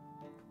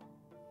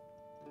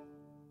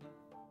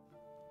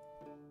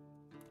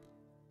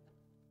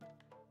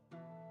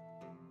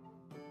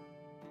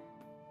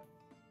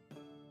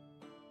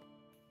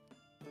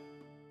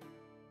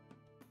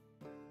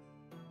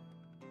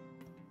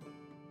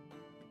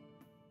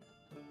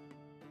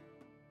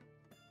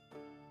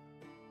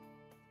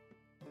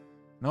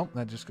 Nope,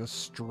 that just goes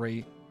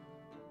straight.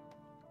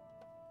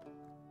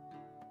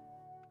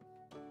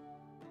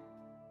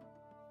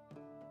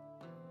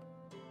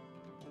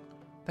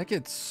 That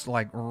gets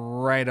like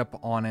right up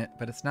on it,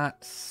 but it's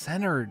not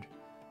centered.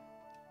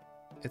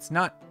 It's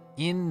not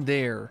in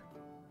there.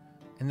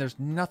 And there's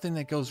nothing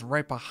that goes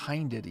right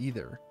behind it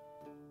either.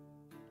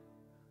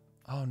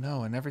 Oh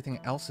no, and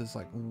everything else is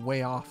like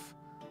way off.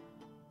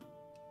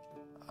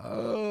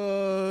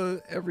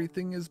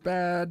 Everything is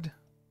bad.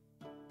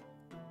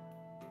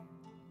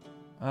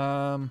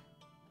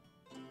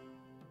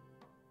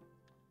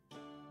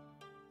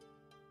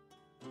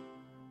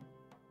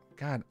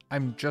 God,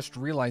 I'm just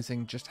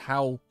realizing just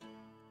how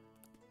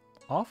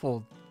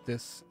awful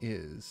this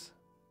is.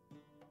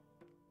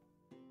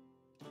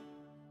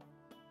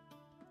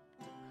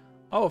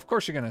 Oh, of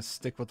course you're gonna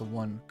stick with the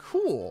one.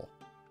 Cool.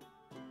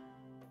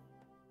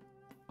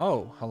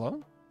 Oh,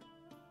 hello?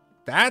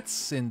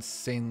 That's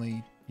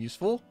insanely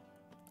useful.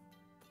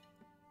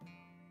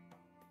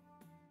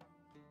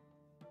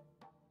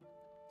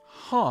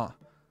 Huh.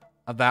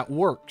 That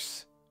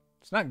works.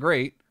 It's not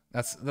great.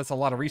 That's a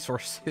lot of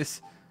resources.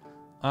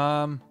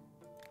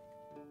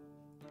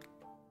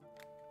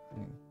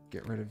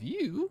 Get rid of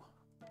you.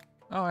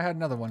 Oh, I had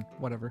another one.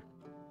 Whatever.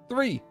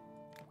 3.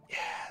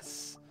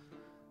 Yes.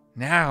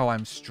 Now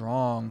I'm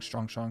strong,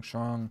 strong, strong,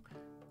 strong.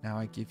 Now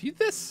I give you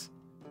this.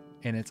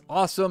 And it's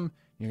awesome.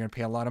 You're going to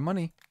pay a lot of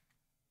money.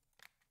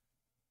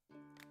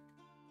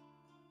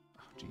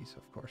 Oh, geez,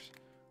 of course.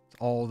 It's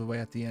all the way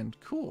at the end.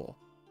 Cool.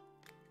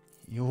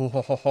 Yo.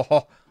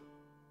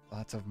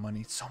 Lots of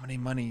money. So many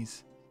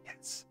monies.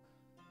 Yes.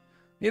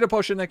 Need a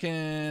potion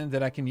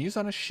that I can use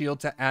on a shield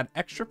to add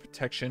extra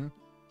protection.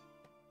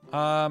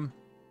 Stone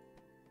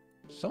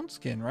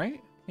skin, right?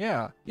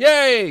 Yeah.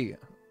 Yay!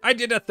 I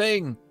did a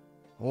thing.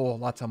 Oh,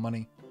 lots of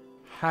money.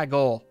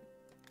 Haggle.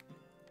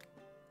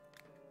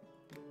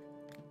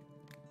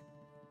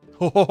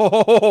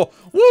 Oh,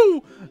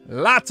 woo!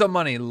 Lots of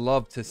money.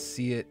 Love to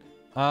see it.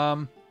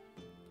 Alchemist,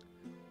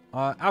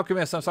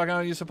 I'm talking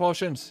about use of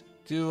potions.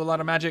 Do a lot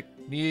of magic.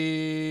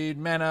 Need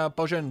mana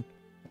potion.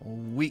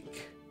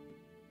 Weak.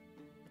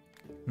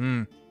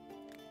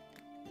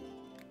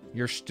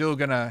 You're still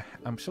gonna...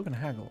 I'm still gonna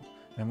haggle.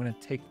 And I'm gonna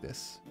take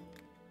this.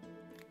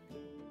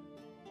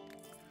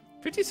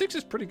 56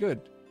 is pretty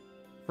good.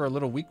 For a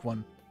little weak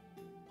one.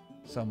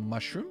 Some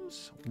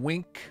mushrooms.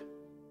 Wink.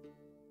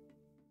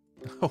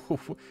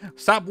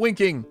 Stop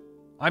winking.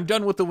 I'm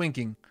done with the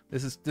winking.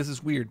 This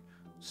is weird.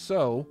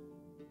 So...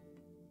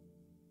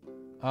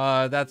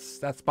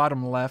 that's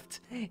bottom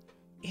left.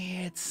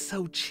 It's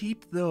so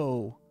cheap,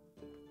 though.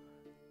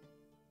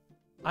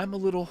 I'm a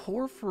little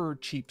whore for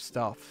cheap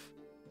stuff.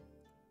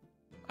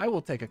 I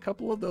will take a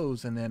couple of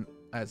those and then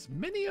as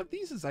many of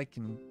these as I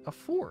can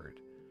afford.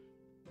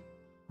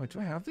 Wait, do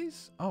I have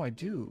these? Oh, I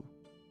do.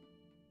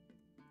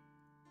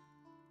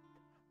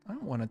 I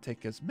don't want to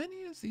take as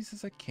many of these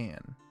as I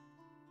can.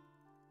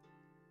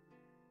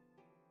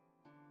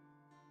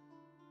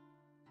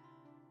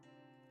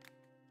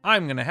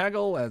 I'm going to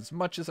haggle as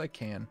much as I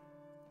can.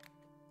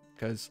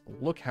 Because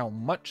look how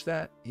much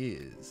that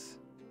is.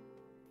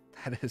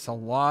 That is a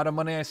lot of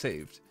money I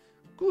saved.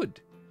 Good.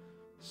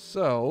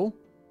 So,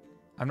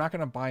 I'm not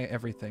going to buy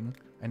everything.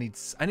 I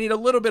need a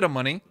little bit of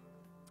money.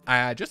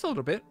 Just a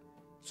little bit.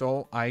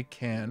 So I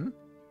can...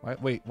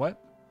 Wait,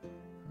 what?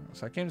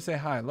 So I came to say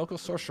hi. Local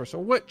sorceress.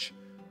 Or witch.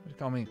 What do you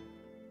call me?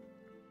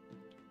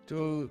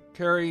 To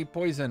carry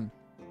poison.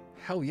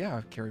 Hell yeah,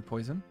 I carry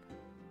poison.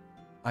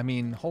 I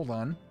mean, hold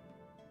on.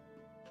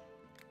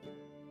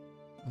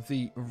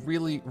 The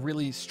really,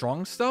 really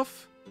strong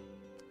stuff?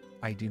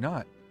 I do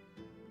not.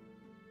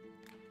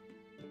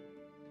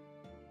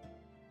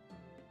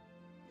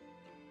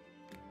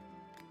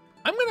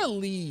 I'm gonna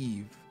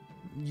leave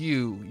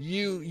you.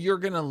 You're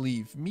gonna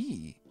leave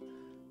me.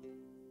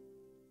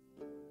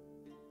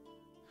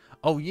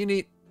 Oh, you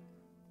need...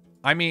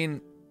 I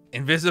mean,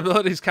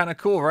 invisibility is kind of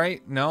cool,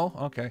 right? No?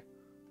 Okay.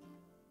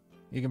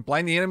 You can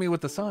blind the enemy with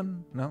the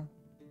sun. No?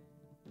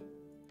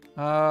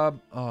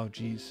 Oh,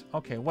 geez.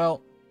 Okay,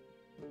 well...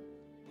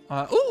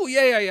 oh,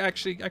 yay! I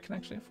can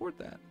actually afford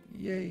that.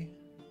 Yay.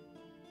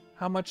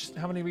 How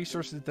many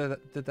resources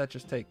did that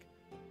just take?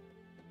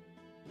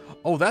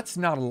 Oh, that's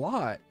not a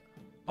lot.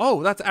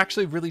 Oh, that's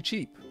actually really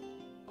cheap.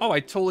 Oh,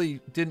 I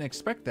totally didn't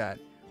expect that.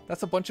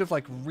 That's a bunch of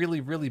like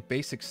really, really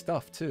basic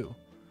stuff too.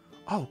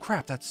 Oh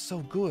crap, that's so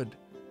good.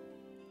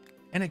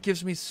 And it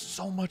gives me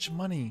so much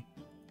money.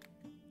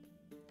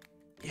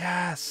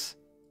 Yes.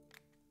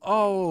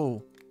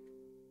 Oh.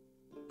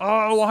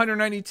 Oh,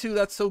 192,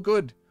 that's so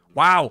good.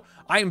 Wow,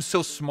 I am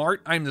so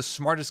smart. I'm the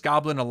smartest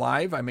goblin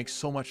alive. I make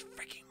so much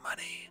freaking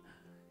money.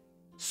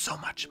 So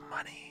much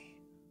money.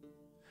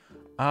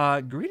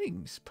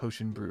 Greetings,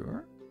 potion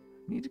brewer.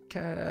 Need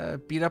to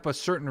beat up a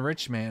certain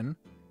rich man.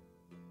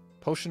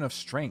 Potion of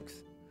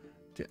strength.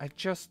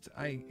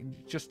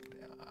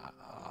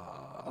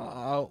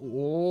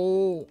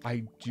 Oh,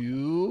 I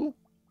do?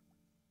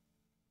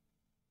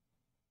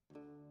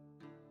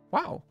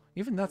 Wow,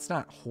 even that's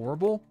not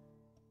horrible.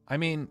 I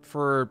mean,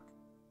 for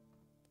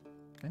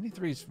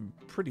 93 is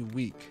pretty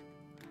weak.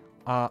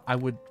 I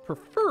would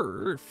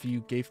prefer if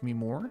you gave me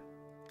more.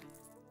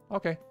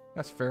 Okay,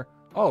 that's fair.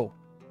 Oh,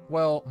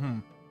 well,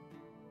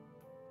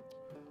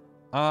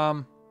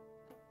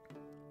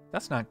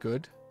 That's not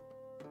good.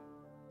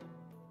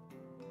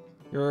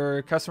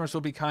 Your customers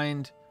will be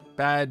kind,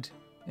 bad,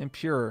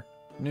 impure,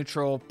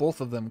 neutral.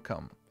 Both of them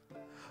come.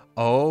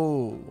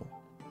 Oh.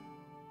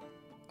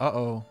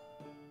 Uh-oh.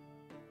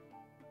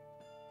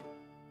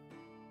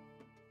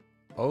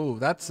 Oh,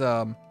 that's,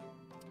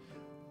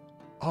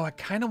 Oh, I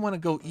kind of want to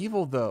go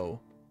evil, though.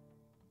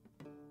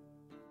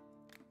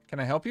 Can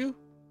I help you?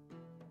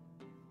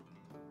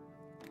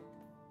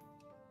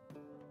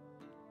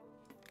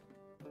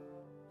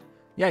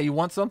 Yeah, you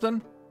want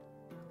something?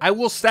 I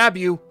will stab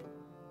you.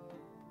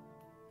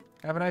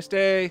 Have a nice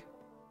day.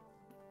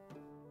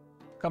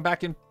 Come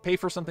back and pay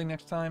for something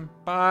next time.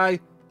 Bye.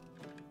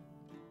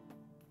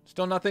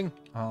 Still nothing?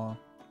 Oh.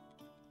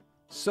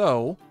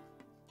 So,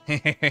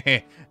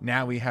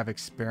 now we have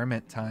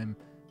experiment time.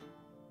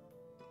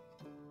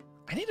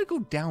 I need to go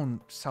down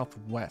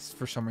southwest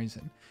for some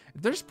reason.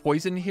 If there's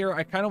poison here,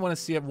 I kind of want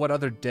to see what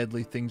other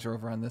deadly things are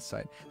over on this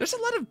side. There's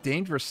a lot of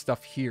dangerous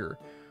stuff here.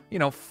 You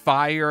know,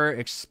 fire,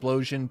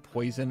 explosion,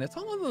 poison. It's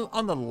all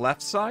on the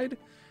left side.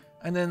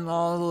 And then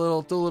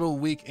all the little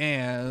weak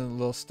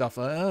little stuff.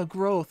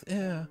 Growth,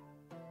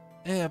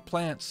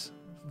 plants,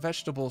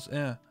 vegetables,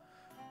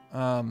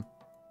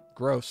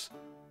 gross.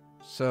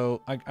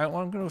 So I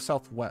want to go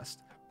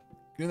southwest.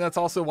 And that's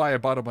also why I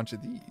bought a bunch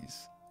of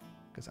these.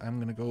 Because I'm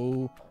going to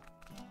go...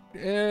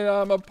 And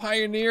I'm a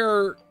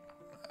pioneer.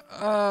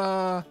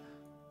 I'm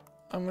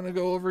going to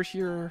go over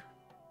here.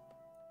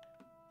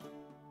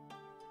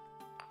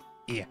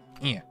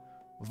 Yeah.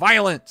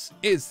 Violence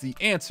is the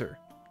answer.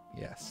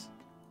 Yes.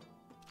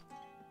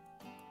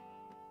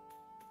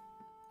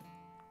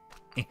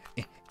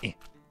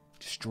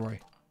 Destroy.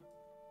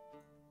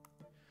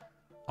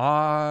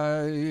 I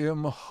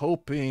am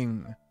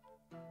hoping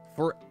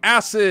for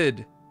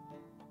acid.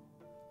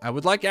 I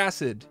would like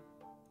acid.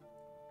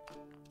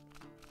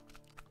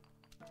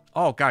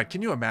 Oh, God,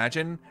 can you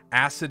imagine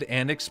acid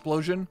and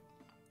explosion?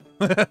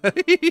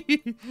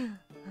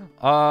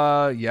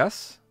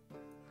 Yes.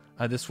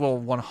 This will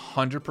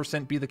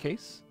 100% be the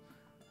case.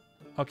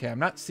 Okay, I'm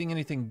not seeing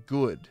anything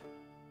good.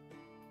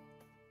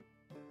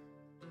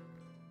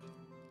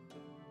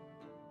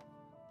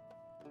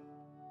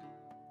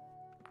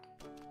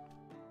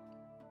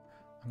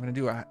 I'm going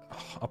to do a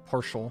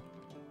partial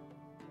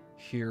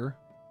here.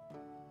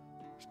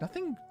 There's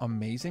nothing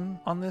amazing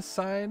on this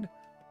side.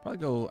 Probably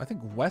go, I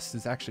think west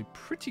is actually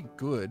pretty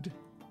good.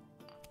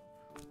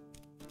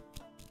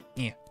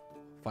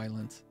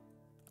 Violence.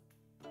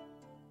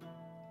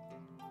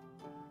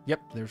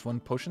 Yep, there's one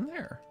potion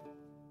there.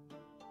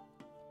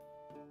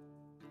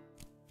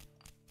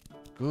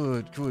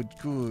 Good.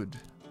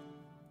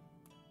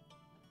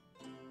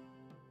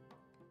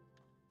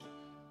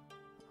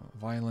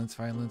 Violence.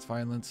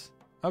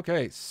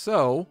 Okay,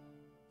 so...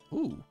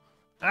 Ooh.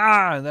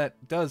 That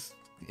does...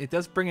 It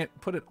does put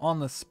it on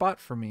the spot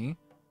for me.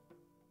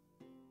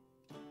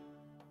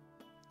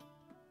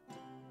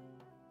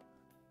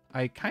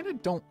 I kind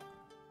of don't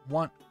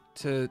want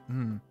to...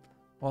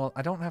 Well,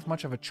 I don't have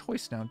much of a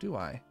choice now, do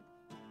I?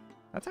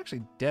 That's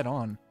actually dead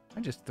on.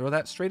 I just throw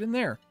that straight in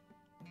there.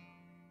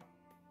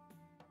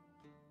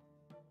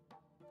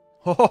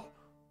 Oh!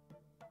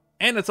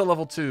 And it's a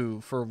level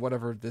 2 for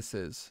whatever this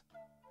is.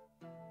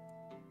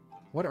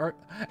 What are...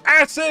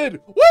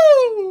 Acid!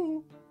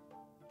 Woo!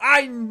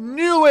 I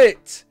knew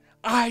it!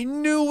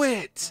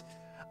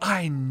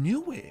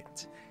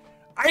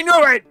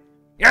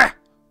 Yeah!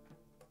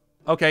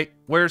 Okay,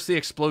 where's the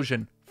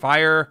explosion?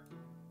 Fire.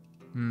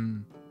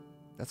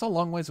 That's a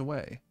long ways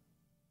away.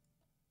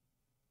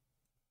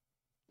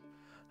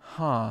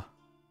 Huh.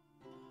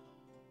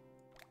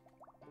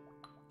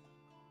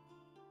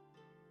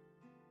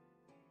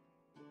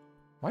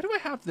 Why do I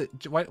have the...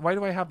 Why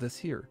do I have this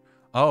here?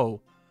 Oh,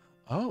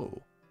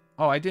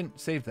 I didn't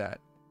save that.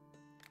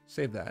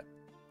 Save that.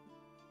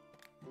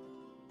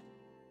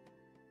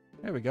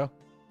 There we go.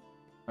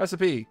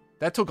 Recipe.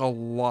 That took a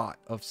lot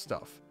of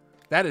stuff.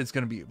 That is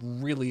going to be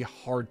really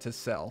hard to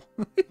sell.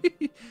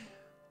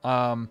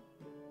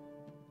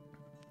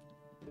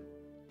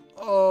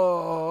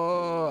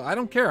 Oh, I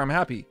don't care. I'm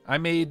happy. I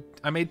made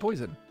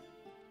poison.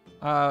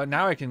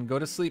 Now I can go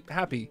to sleep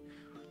happy,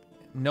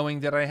 knowing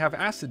that I have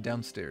acid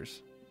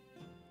downstairs.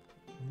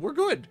 We're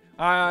good.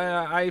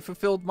 I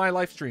fulfilled my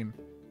life stream.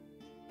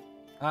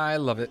 I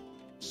love it.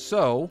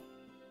 So,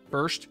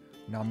 first,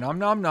 nom nom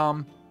nom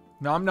nom,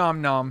 nom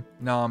nom nom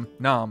nom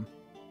nom.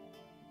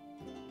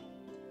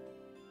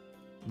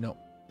 No,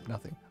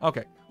 nothing.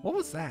 Okay, what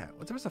was that?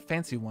 There was a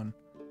fancy one.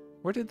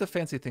 Where did the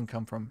fancy thing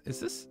come from? Is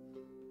this?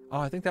 Oh,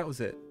 I think that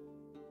was it.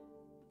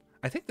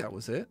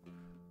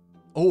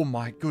 Oh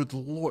my good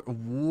lord.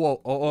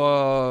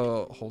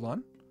 Whoa. Hold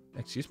on.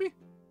 Excuse me?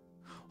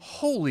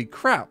 Holy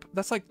crap.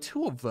 That's like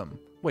 2 of them.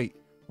 Wait,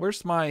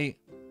 where's my...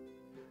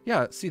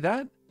 Yeah, see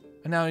that?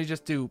 And now you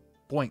just do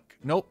boink.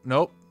 Nope.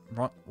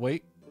 Wrong.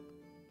 Wait.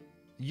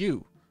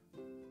 You.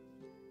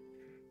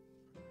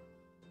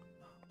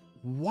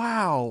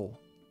 Wow.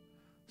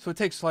 So it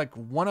takes like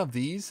one of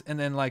these and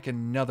then like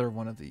another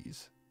one of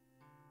these.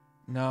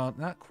 No,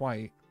 not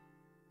quite.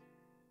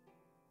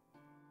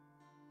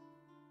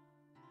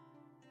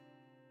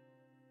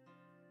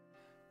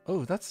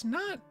 Oh, that's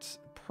not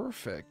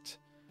perfect.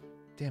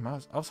 Damn,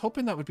 I was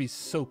hoping that would be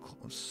so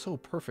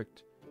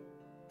perfect.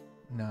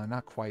 No,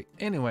 not quite.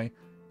 Anyway.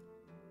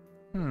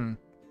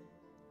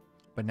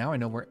 But now I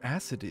know where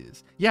acid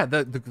is. Yeah,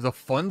 the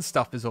fun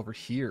stuff is over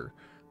here.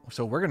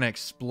 So we're going to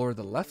explore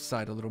the left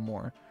side a little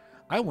more.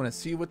 I want to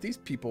see what these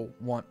people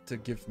want to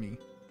give me. Do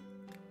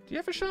you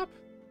have a shop?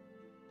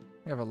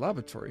 You have a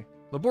laboratory.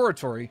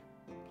 Laboratory.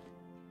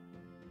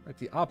 Right,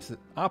 the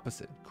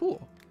opposite.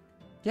 Cool.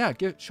 Yeah,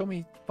 show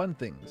me fun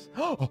things.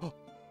 Oh!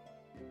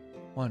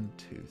 1,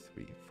 2,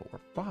 3, 4,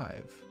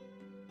 5.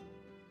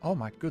 Oh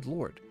my good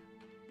lord.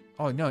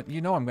 Oh no,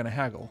 you know I'm gonna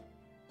haggle.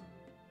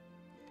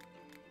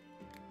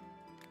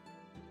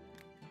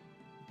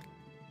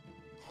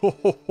 Ho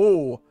ho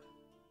ho!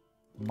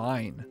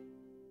 Mine.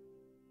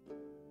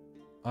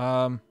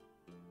 God,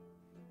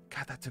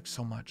 that took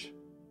so much.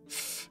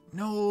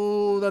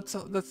 No, that's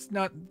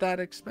not that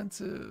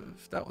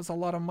expensive. That was a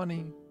lot of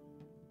money.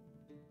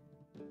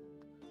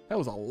 That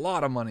was a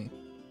lot of money.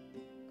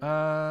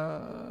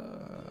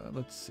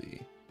 Let's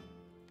see.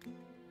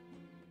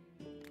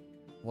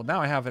 Well,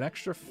 now I have an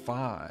extra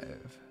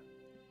 5.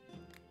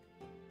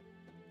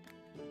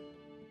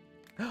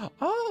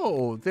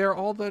 Oh, they're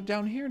all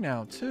down here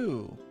now,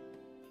 too.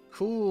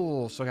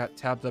 Cool. So I got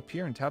tabs up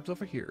here and tabs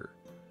over here.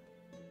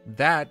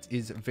 That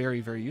is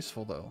very, very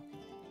useful, though.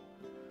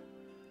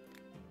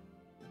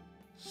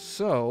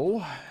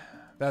 So,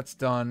 that's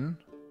done.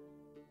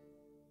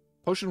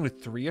 Potion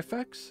with 3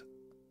 effects?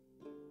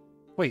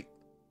 Wait,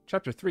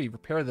 chapter 3,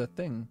 repair the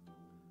thing.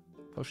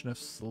 Potion of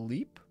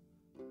sleep?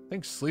 I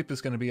think sleep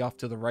is going to be off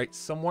to the right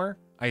somewhere,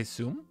 I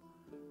assume.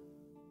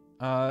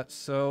 But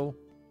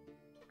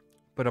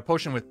a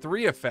potion with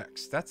 3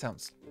 effects. That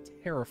sounds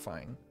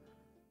terrifying.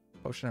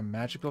 Potion of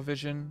magical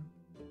vision.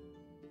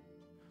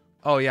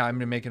 Oh yeah, I'm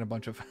making a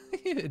bunch of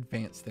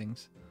advanced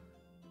things.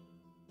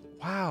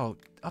 Wow,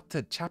 up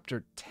to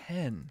chapter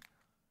 10.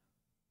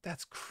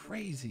 That's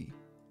crazy.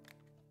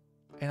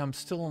 And I'm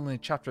still only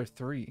chapter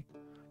 3.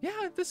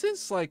 Yeah, this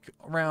is like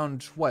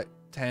around, what,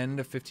 10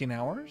 to 15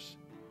 hours?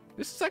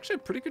 This is actually a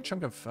pretty good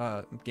chunk of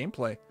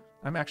gameplay.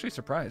 I'm actually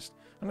surprised.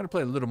 I'm going to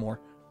play a little more.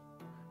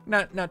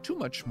 Not too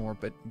much more,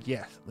 but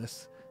yeah,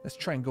 let's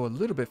try and go a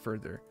little bit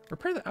further.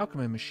 Repair the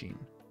alchemy machine.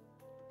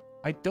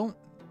 I don't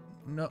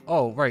know.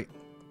 Oh, right.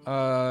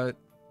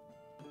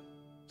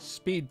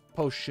 Speed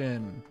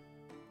potion.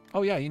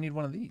 Oh yeah, you need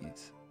one of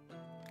these.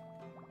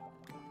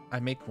 I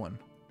make one.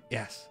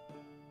 Yes.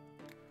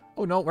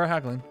 Oh no, we're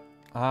haggling.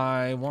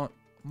 I want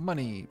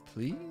money,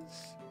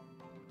 please.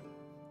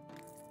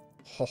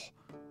 Oh,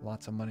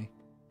 lots of money.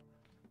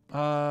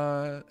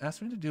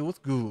 Asked me to deal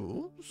with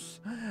ghouls.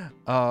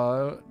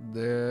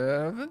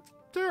 They're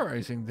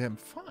terrorizing them.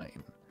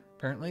 Fine.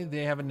 Apparently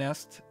they have a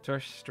nest to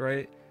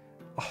destroy.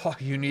 Oh,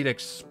 you need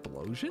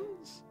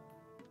explosions?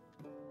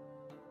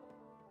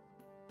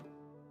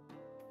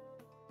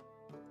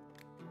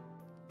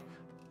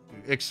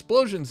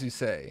 Explosions, you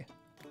say?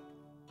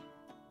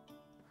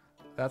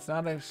 That's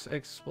not an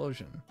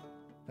explosion.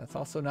 That's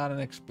also not an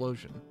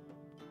explosion.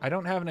 I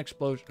don't have an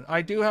explosion.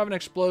 I do have an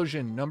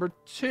explosion. Number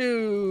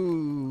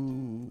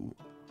 2.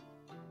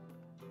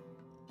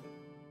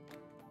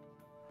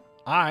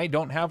 I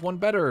don't have one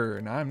better,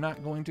 and I'm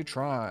not going to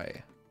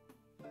try.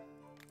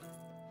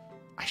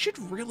 I should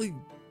really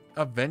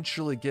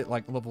eventually get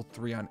like level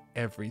 3 on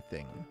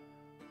everything.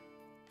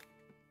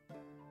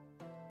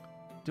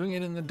 Doing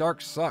it in the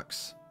dark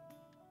sucks.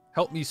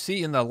 Help me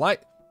see in the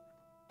light.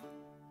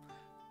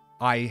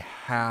 I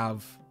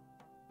have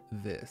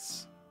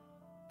this.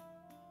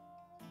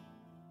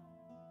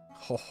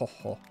 Ho ho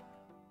ho.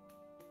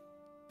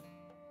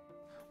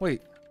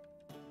 Wait.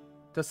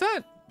 Does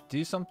that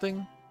do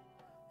something?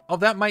 Oh,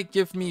 that might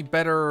give me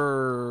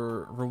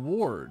better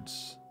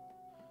rewards.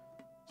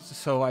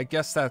 So I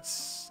guess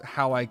that's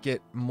how I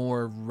get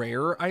more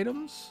rare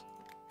items.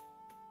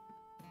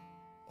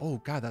 Oh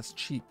god, that's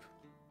cheap.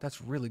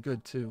 That's really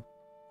good too.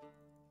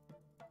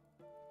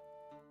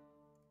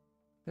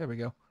 There we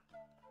go.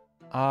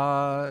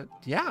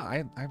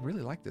 Yeah, I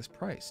really like this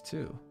price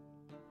too.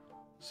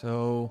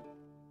 So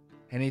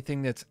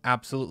anything that's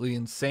absolutely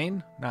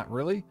insane, not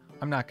really.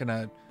 I'm not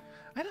gonna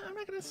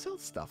sell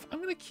stuff. I'm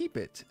gonna keep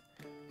it.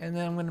 And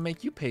then I'm gonna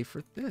make you pay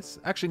for this.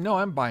 Actually, no,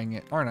 I'm buying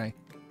it, aren't I?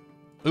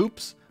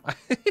 Oops.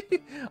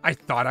 I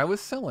thought I was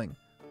selling.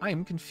 I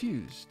am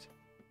confused.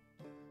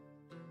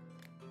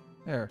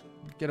 There,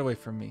 get away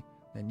from me.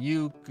 And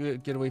you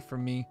get away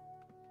from me.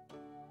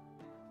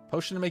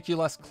 Potion to make you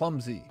less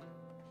clumsy.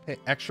 Hey,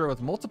 extra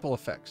with multiple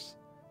effects.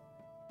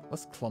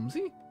 Less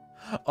clumsy?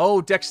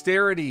 Oh,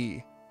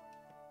 dexterity.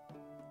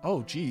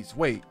 Oh, geez,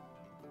 wait.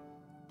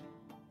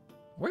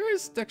 Where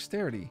is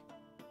dexterity?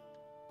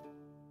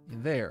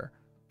 There.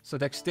 So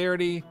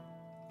dexterity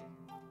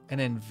and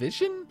then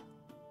vision?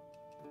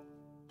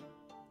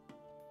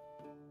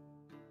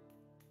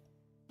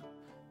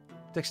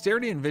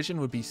 Dexterity and vision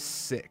would be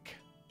sick.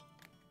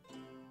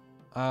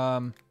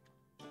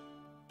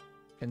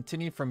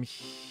 Continue from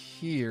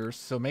here,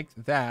 so make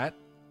that.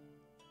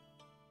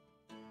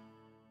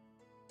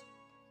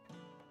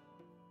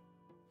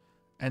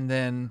 And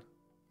then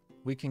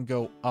we can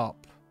go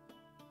up.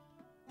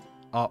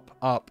 Up,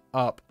 up,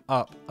 up,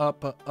 up,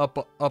 up, up, up,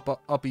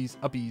 up, uppies,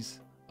 uppies,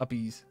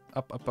 uppies,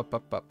 up, up, up,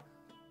 up, up.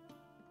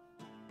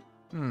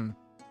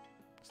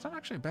 It's not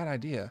actually a bad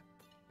idea.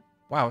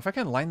 Wow, if I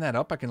can line that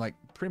up, I can, like,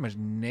 pretty much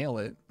nail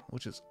it,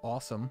 which is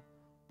awesome.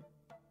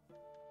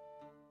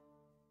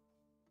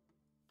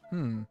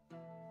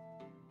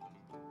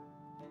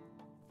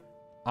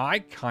 I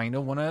kind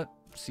of want to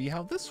see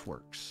how this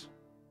works.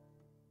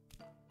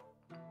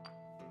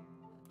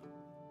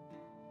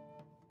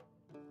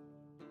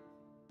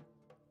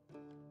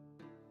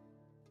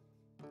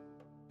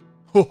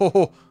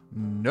 Oh,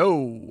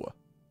 no.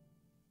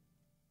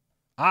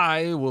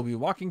 I will be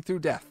walking through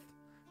death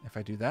if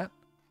I do that.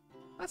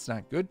 That's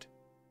not good.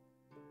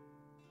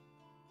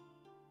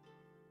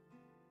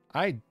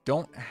 I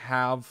don't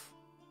have...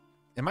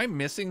 Am I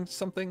missing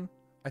something?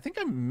 I think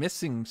I'm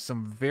missing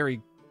some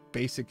very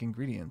basic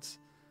ingredients.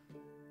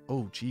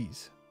 Oh,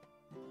 geez.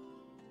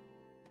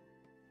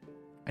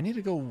 I need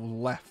to go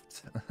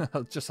left.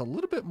 Just a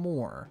little bit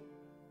more.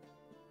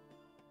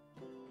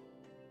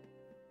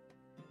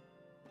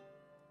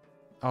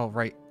 Oh,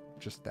 right.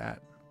 Just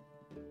that.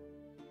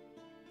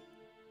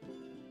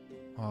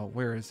 Oh,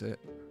 where is it?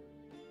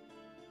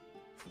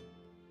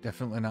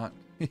 Definitely not.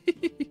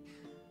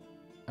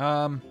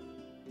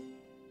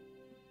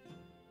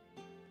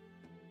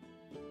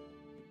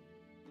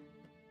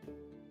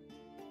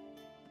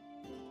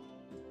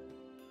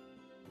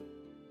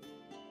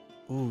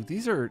 Ooh,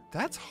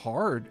 that's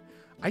hard.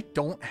 I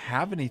don't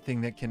have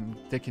anything that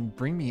can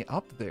bring me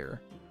up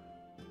there.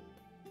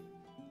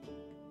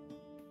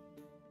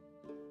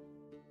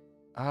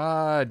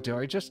 Do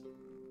I just...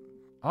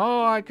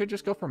 Oh, I could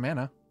just go for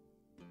mana.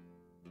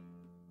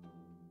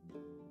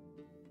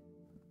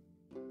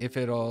 If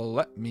it'll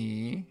let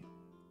me...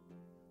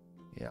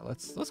 Yeah,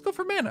 let's go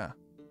for mana.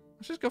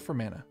 Let's just go for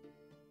mana.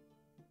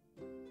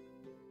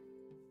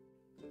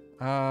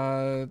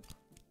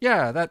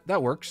 Yeah,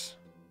 that works.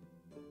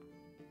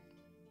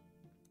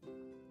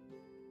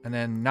 And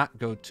then not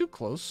go too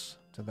close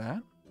to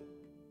that.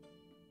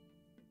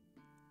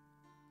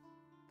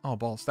 Oh,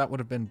 balls. That would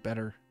have been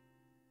better.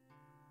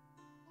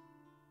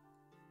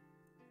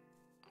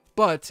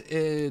 But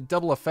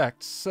double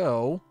effect,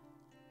 so...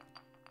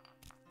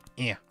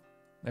 Yeah.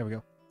 There we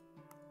go.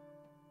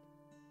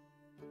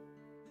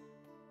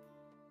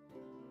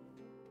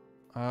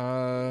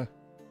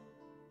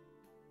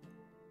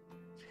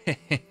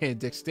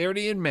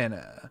 Dexterity and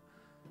mana.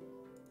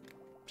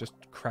 Just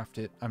craft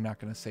it. I'm not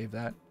going to save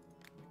that.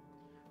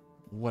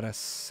 What a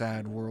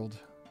sad world.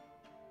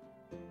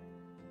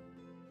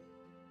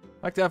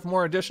 Like to have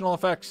more additional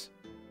effects.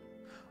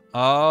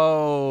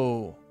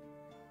 Oh.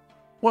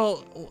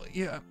 Well,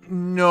 yeah.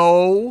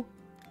 No.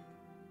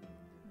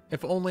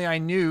 If only I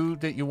knew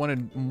that you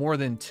wanted more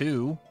than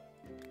 2.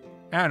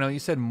 I don't know. You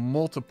said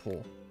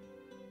multiple.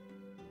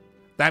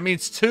 That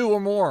means 2 or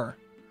more.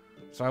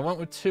 So I went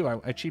with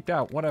 2. I cheaped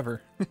out.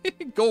 Whatever.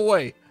 Go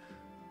away.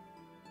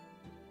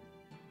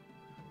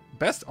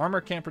 Best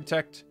armor can't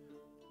protect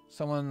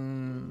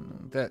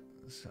someone that...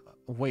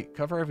 Wait,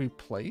 cover every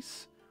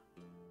place?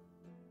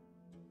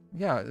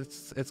 Yeah,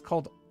 it's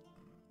called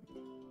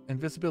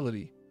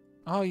invisibility.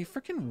 Oh, you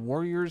freaking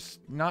warriors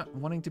not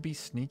wanting to be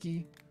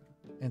sneaky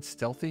and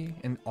stealthy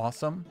and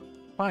awesome?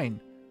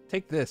 Fine.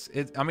 Take this.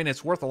 I mean,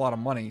 it's worth a lot of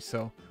money,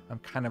 so I'm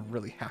kind of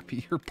really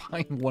happy you're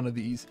buying one of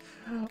these.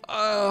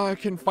 I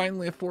can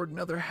finally afford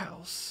another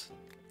house.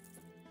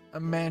 A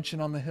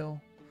mansion on the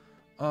hill.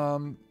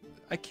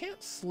 I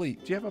can't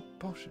sleep. Do you have a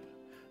potion?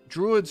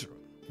 Druids.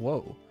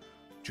 Whoa.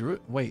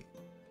 Wait.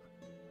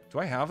 Do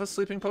I have a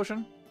sleeping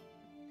potion?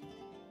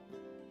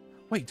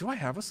 Wait, do I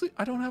have a sleep?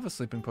 I don't have a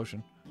sleeping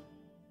potion.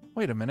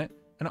 Wait a minute.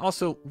 And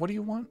also, what do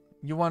you want?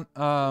 You want,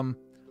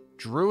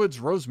 Druid's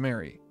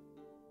Rosemary.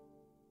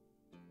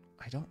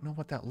 I don't know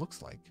what that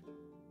looks like.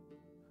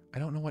 I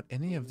don't know what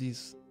any of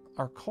these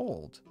are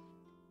called.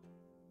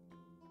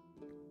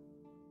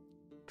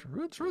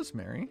 Druid's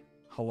Rosemary?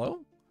 Hello?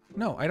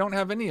 No, I don't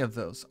have any of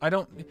those.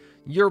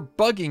 You're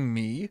bugging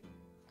me.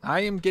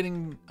 I am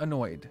getting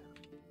annoyed.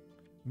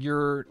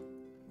 Your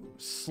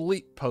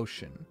sleep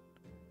potion.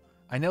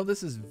 I know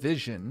this is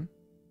vision.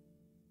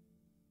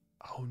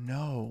 Oh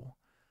no.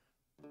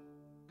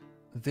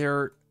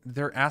 They're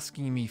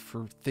asking me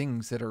for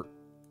things that are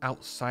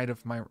outside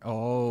of my...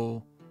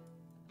 Oh.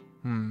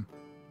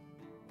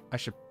 I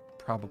should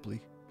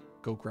probably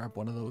go grab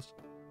one of those.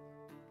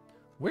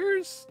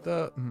 Where's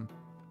the...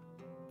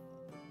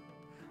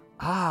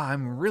 Ah,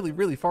 I'm really,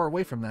 really far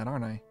away from that,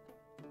 aren't I?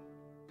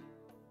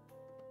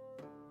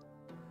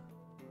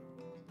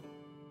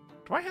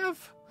 Do I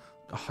have...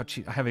 Oh,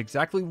 gee, I have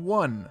exactly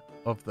one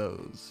of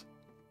those.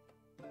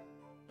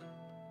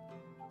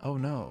 Oh,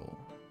 no.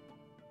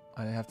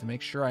 I have to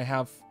make sure I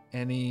have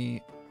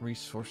any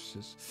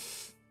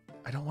resources.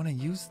 I don't want to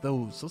use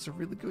those. Those are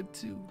really good,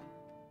 too.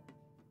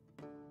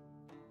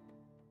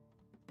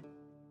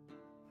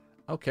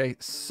 Okay,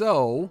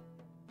 so...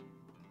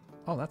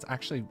 Oh, that's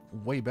actually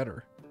way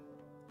better.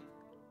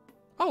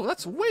 Oh,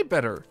 that's way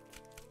better.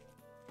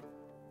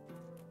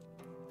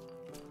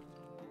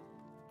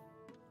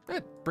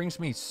 brings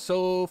me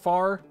so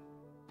far.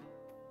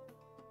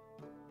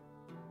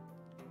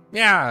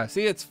 Yeah,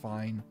 see, it's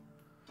fine.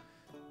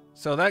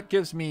 So that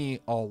gives me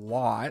a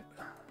lot,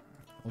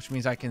 which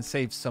means I can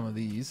save some of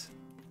these.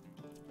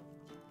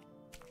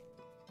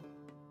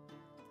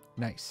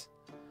 Nice.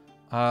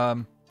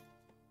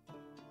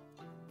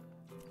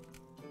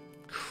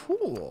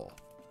 Cool.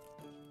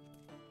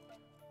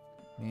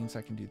 Means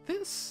I can do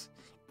this.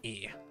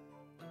 Yeah.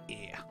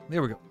 Yeah.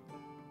 There we go.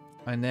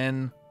 And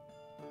then...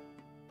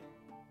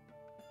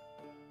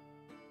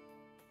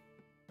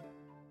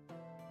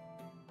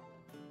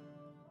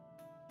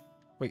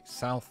 Wait,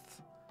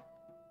 south.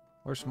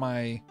 Where's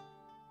my...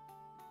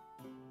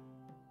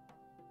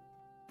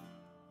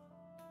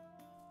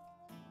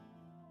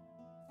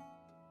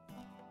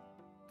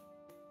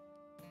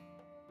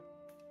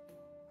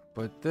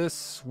 But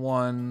this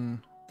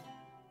one...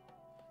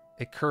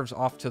 It curves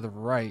off to the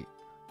right.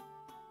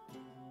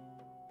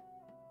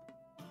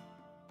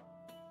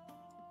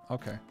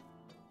 Okay.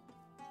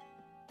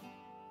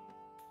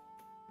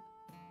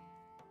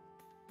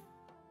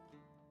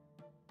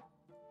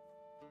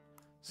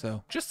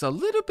 So, just a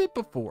little bit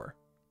before.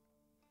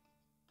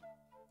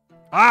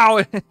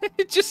 Ow!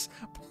 It just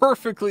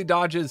perfectly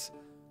dodges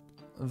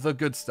the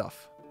good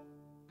stuff.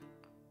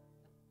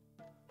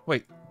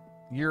 Wait,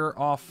 you're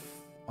off...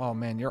 Oh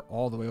man, you're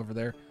all the way over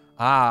there.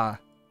 Ah.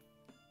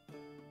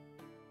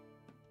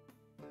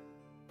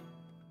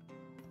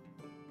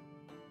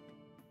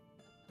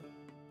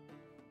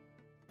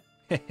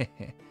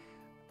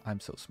 I'm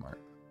so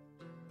smart.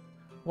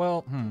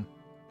 Well,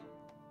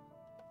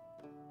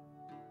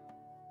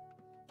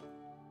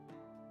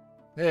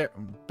 There,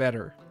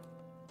 better.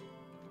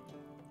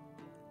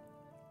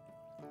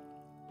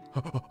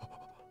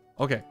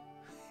 Okay.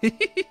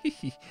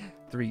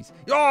 Threes.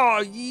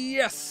 Oh,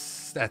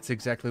 yes! That's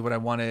exactly what I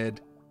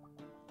wanted.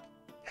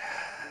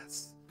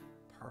 Yes.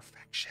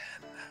 Perfection.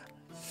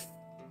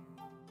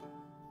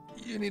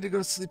 You need to go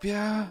to sleep,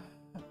 yeah?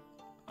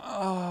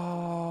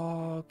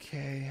 Oh,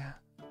 okay.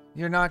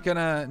 You're not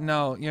gonna...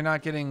 No, you're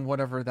not getting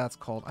whatever that's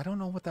called. I don't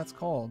know what that's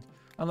called.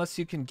 Unless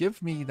you can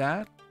give me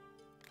that.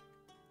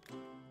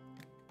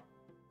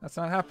 That's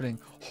not happening.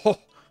 Oh,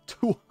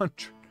 200.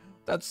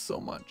 That's so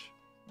much.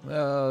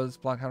 It's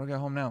blocked. How do I get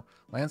home now?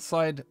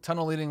 Landslide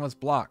tunnel leading was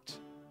blocked.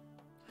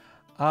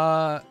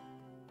 I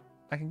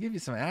can give you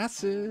some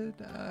acid.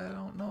 I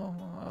don't know.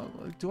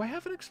 Do I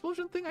have an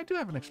explosion thing? I do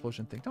have an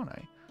explosion thing, don't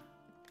I?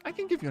 I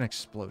can give you an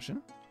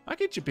explosion. I'll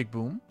get you big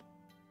boom.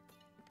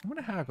 I'm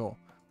gonna haggle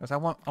because I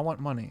want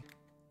money.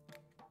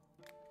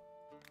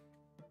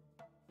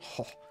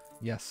 Oh,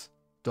 yes.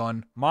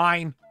 Done.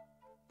 Mine.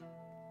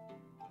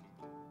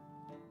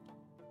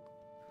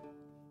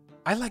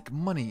 I like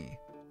money.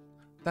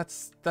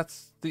 That's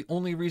the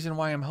only reason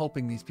why I'm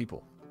helping these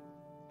people.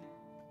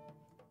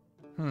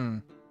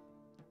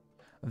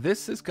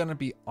 This is gonna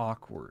be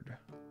awkward.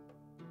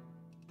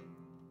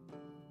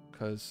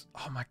 Because,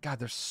 oh my god,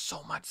 there's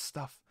so much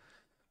stuff.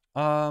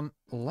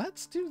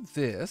 Let's do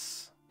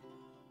this.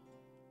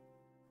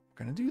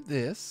 We're gonna do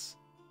this.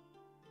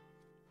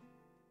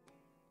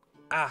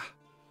 Ah.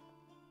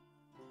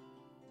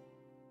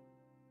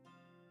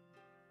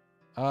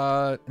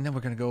 And then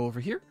we're gonna go over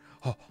here.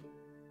 Oh.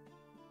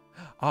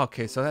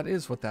 Okay, so that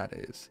is what that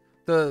is.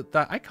 The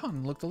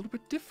icon looked a little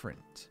bit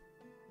different.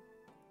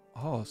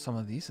 Oh, some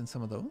of these and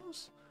some of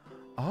those.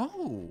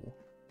 Oh,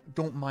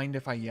 don't mind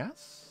if I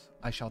yes.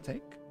 I shall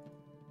take.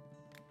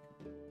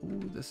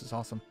 Ooh, this is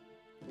awesome.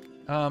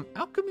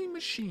 Alchemy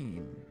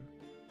machine.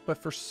 But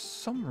for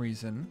some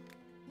reason...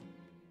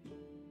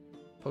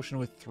 Potion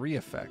with 3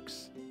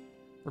 effects.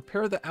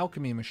 Repair the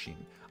alchemy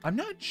machine. I'm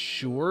not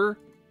sure.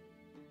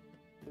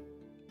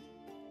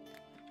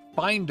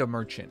 Find a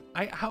merchant.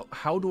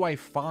 How do I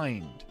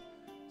find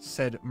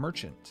said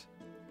merchant?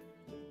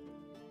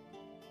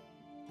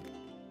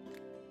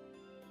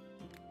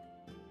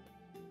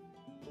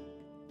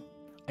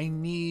 I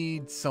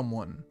need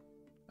someone.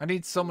 I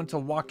need someone to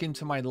walk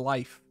into my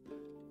life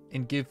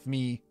and give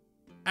me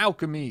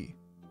alchemy.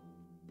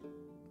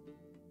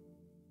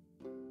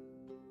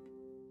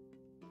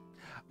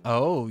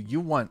 Oh, you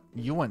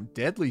want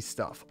deadly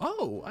stuff.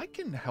 Oh, I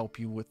can help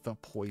you with the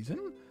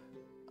poison.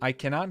 I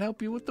cannot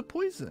help you with the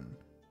poison.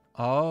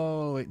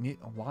 Oh,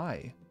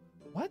 why?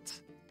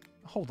 What?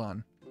 Hold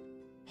on.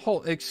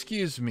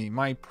 Excuse me,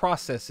 my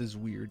process is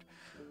weird.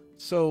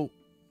 So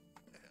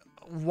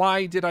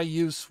why did I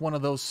use one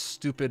of those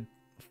stupid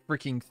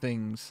freaking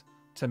things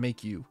to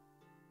make you?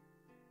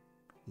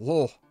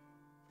 Whoa.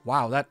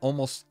 Wow, that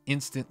almost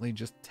instantly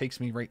just takes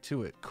me right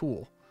to it.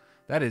 Cool.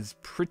 That is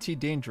pretty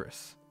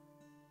dangerous.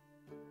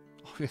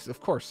 Oh, yes, of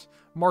course.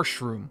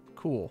 Mushroom.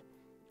 Cool.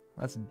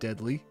 That's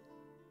deadly.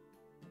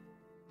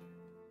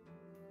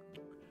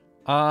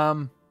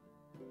 Oh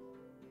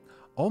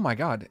my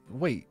god.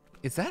 Wait,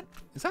 is that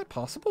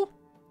possible?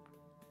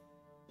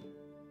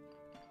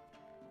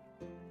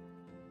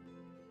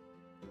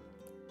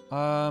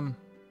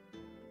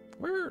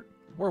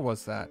 Where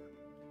was that?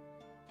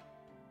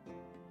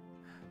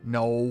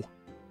 No.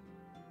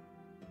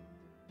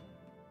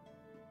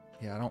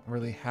 Yeah, I don't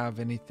really have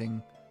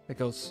anything that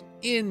goes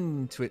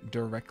into it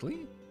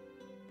directly.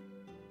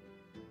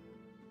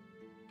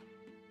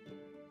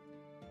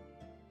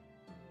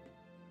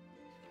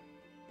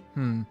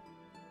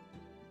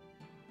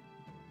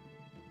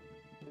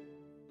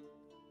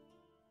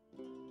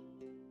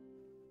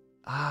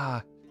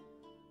 Ah.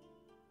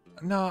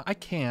 No, I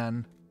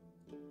can.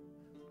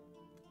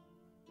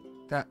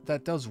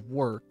 That does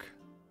work.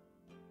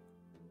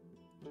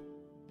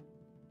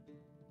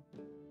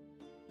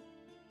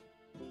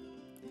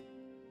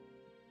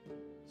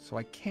 So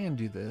I can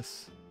do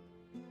this.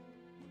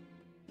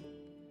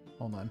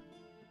 Hold on.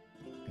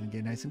 Gonna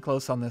get nice and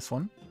close on this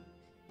one.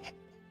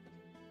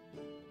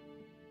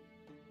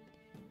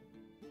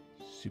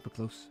 Super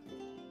close.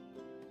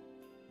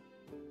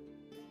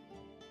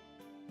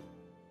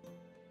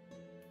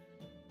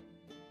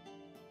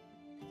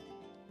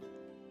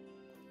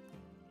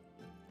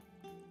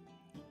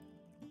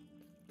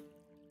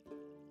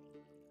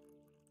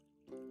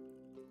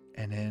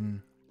 And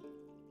then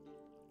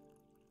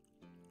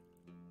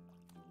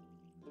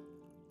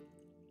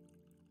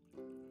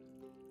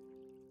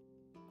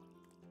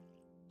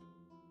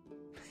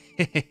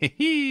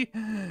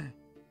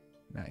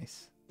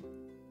nice.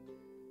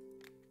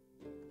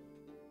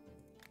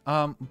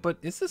 But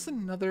is this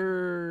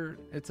another...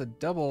 It's a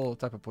double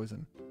type of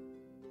poison.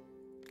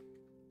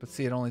 But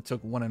see, it only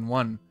took 1 and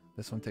 1.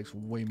 This one takes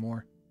way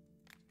more.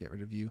 Get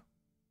rid of you.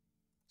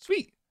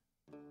 Sweet!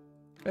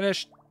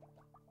 Finished!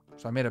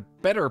 So I made a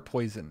better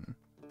poison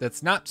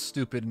that's not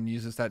stupid and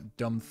uses that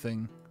dumb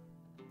thing.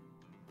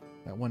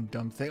 That one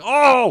dumb thing.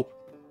 Oh!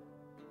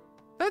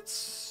 That's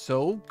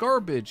so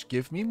garbage.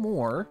 Give me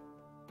more.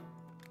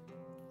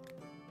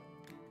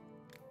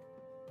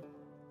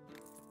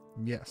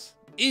 Yes.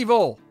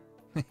 Evil!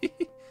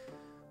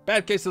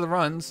 Bad case of the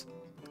runs.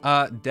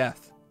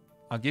 Death.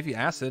 I'll give you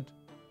acid.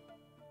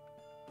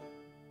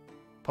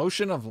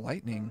 Potion of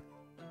lightning.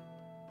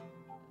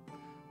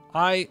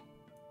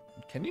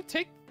 Can you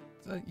take...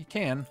 you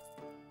can.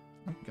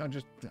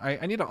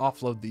 I need to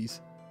offload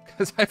these.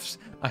 Because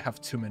I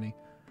have too many.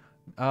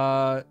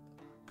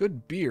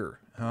 Good beer.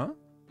 Huh?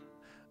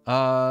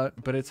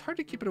 But it's hard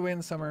to keep it away in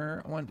the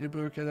summer. I want to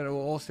be that it will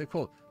all stay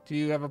cold. Do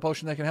you have a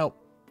potion that can help?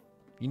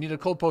 You need a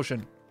cold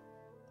potion.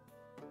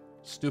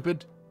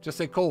 Stupid. Just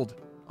say cold.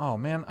 Oh,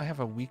 man. I have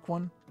a weak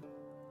one.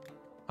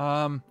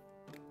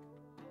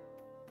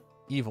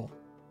 Evil.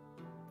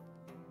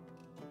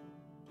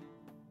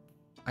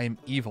 I am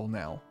evil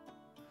now.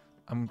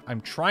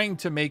 I'm trying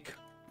to make...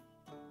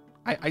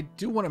 I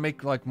do want to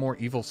make, like, more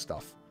evil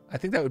stuff. I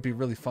think that would be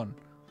really fun.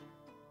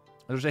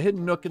 There's a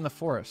hidden nook in the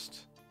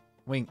forest.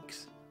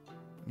 Winks.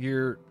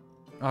 You're...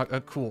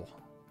 cool.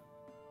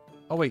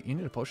 Oh, wait. You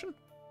need a potion?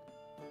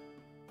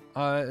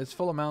 It's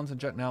full of mounds and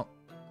jutting out.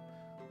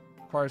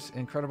 Requires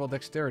incredible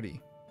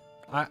dexterity.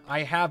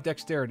 I have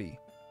dexterity.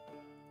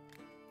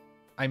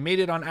 I made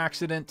it on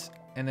accident,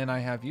 and then I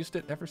have used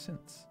it ever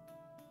since.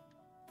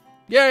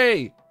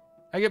 Yay!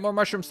 I get more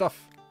mushroom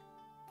stuff.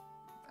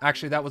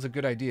 Actually, that was a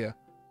good idea.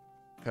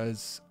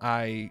 Because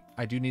I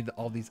do need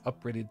all these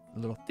upgraded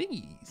little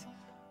thingies.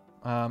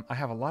 I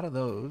have a lot of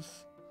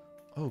those.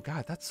 Oh,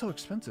 God, that's so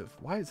expensive.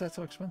 Why is that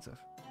so expensive?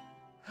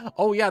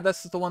 Oh, yeah,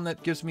 this is the one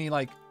that gives me,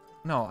 like...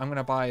 No, I'm going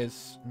to buy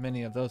as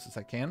many of those as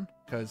I can.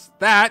 Because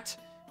that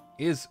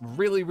is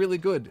really, really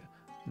good.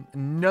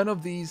 None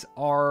of these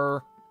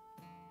are...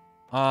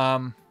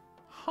 Huh.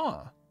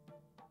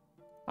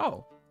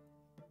 Oh.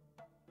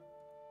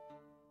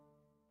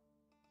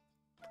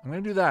 I'm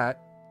going to do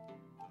that.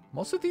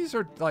 Most of these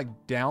are, like,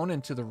 down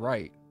and to the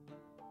right.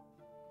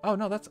 Oh,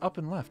 no, that's up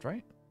and left,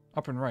 right?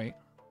 Up and right.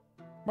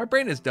 My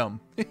brain is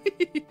dumb.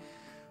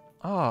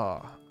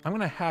 I'm going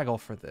to haggle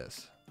for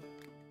this.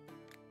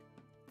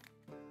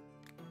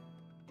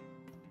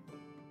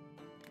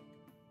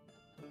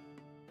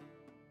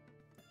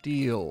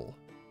 Deal.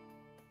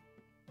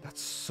 That's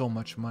so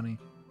much money.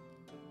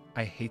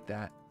 I hate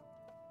that.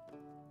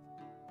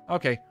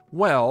 Okay,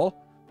 well,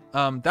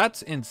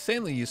 that's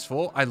insanely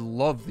useful. I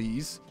love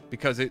these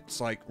because it's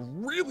like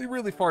really,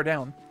 really far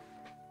down.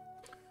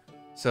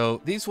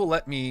 So these will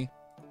let me...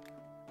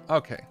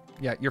 Okay,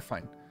 yeah, you're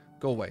fine.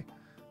 Go away.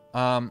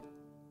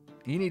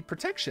 You need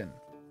protection.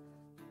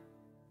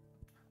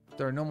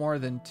 There are no more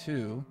than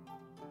two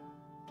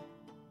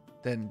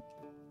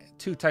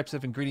types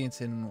of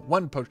ingredients in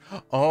one potion.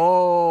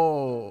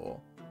 Oh.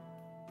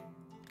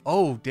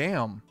 Oh,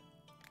 damn.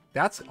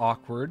 That's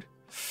awkward.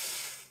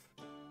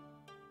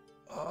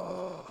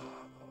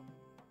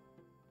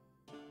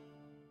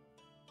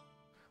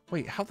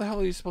 Wait, how the hell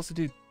are you supposed to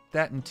do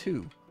that in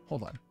 2?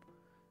 Hold on.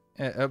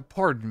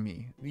 Pardon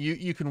me.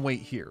 You can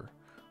wait here.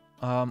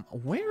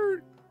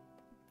 Where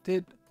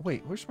did...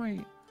 Wait, where's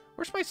my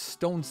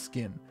stone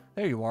skin?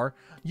 There you are.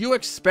 You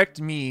expect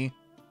me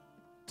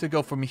to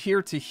go from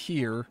here to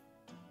here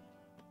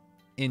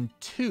in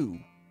 2.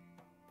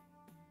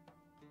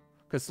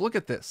 Because look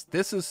at this.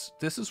 This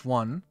is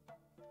 1.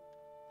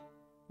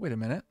 Wait a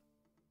minute.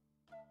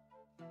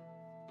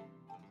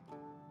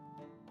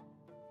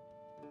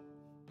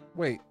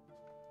 Wait.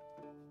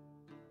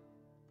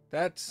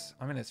 That's...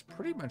 I mean, it's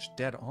pretty much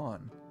dead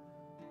on.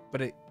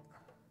 But it...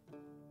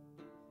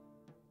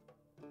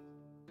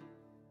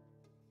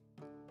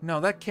 No,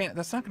 that can't...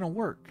 That's not going to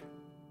work.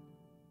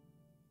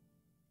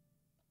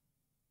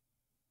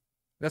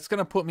 That's going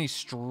to put me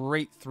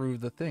straight through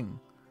the thing.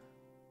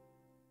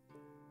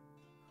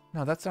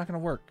 No, that's not going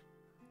to work.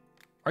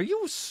 Are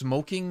you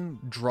smoking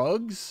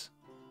drugs?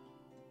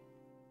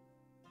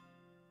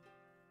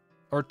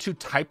 Or 2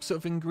 types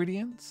of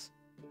ingredients?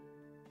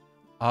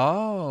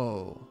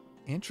 Oh,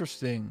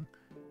 interesting.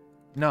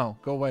 No,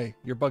 go away.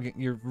 You're bugging.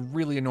 You're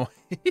really annoying.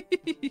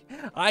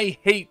 I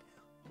hate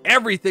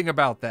everything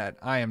about that.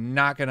 I am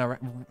not going to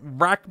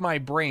rack my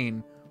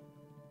brain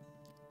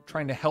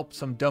trying to help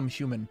some dumb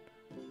human.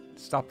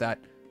 Stop that.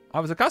 I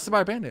was accosted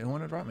by a bandit who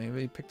wanted to drop me.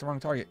 He picked the wrong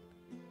target.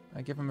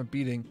 I give him a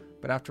beating,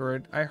 but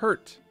afterward, I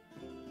hurt.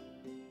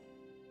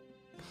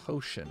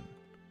 Potion.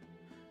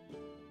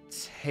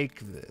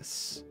 Take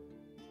this.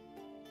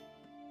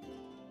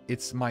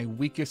 It's my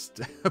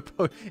weakest.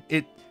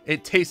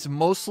 It tastes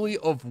mostly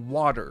of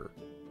water.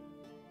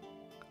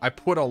 I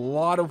put a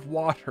lot of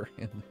water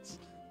in this.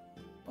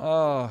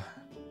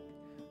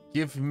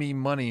 Give me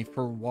money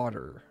for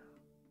water.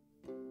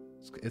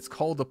 It's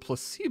called a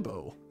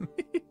placebo.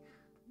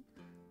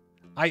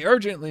 I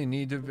urgently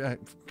need to...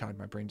 God,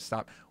 my brain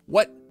stopped.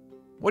 What?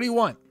 What do you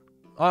want?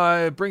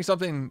 Bring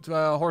something.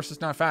 Horse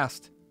is not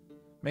fast.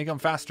 Make him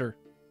faster.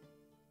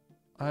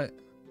 How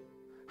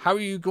are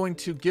you going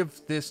to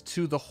give this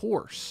to the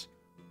horse?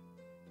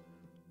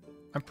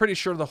 I'm pretty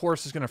sure the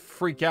horse is going to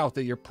freak out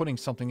that you're putting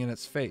something in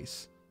its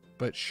face.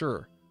 But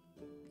sure.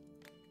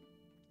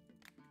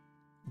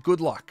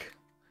 Good luck.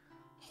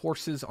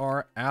 Horses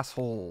are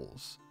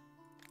assholes.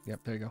 Yep,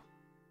 there you go.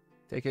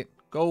 Take it.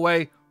 Go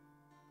away.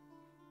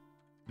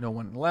 No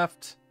one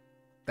left.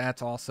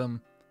 That's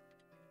awesome.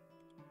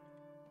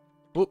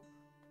 Boop.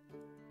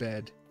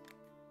 Bed.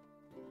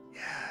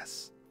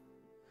 Yes.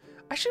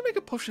 I should make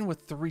a potion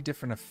with 3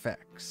 different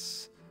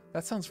effects.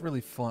 That sounds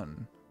really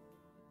fun.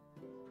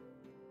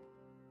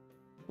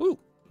 Woo.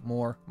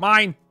 More.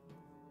 Mine.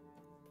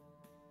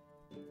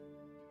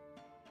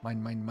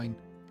 Mine.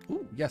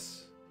 Ooh,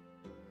 yes.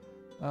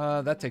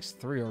 That takes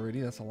 3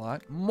 already. That's a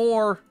lot.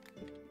 More.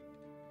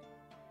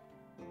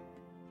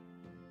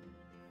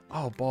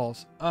 Oh,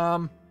 balls.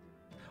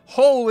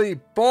 Holy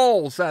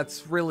balls.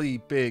 That's really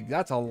big.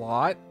 That's a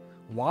lot.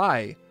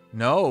 Why?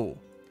 No.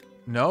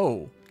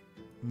 No.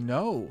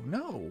 No.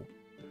 No.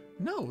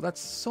 No.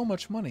 That's so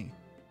much money.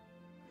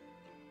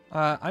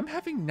 I'm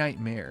having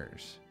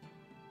nightmares.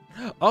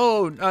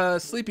 Oh,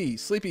 sleepy.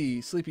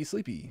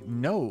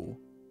 No.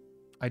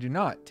 I do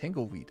not.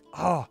 Tangleweed.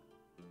 Oh.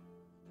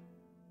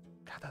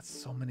 God, that's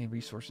so many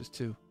resources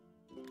too.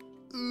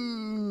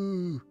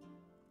 Ooh.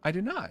 I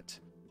do not.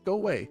 Go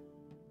away.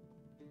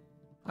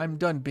 I'm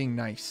done being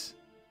nice.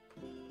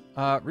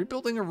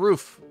 Rebuilding a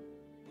roof.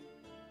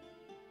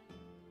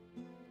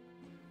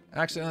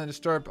 Accidentally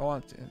disturbed. I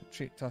want to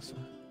treat Tussa.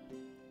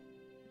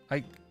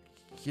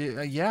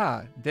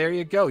 Yeah, there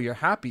you go. You're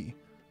happy.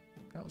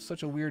 That was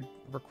such a weird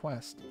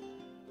request.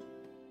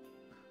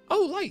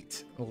 Oh,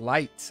 light.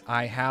 Light.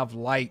 I have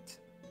light.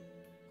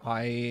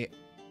 I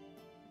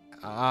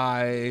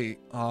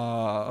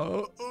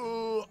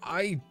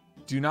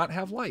do not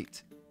have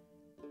light.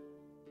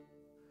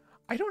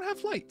 I don't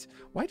have light.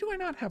 Why do I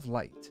not have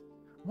light?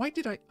 Why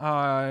did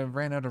I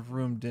ran out of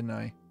room, didn't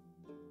I?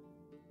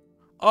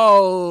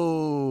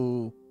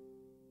 Oh.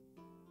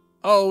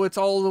 Oh, it's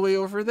all the way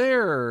over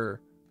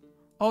there.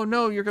 Oh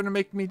no, you're gonna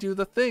make me do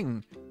the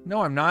thing.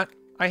 No, I'm not.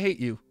 I hate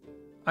you.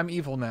 I'm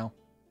evil now.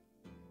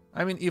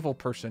 I'm an evil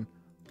person.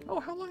 Oh,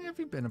 how long have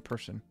you been a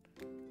person?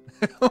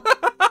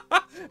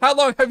 How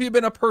long have you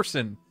been a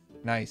person?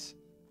 Nice.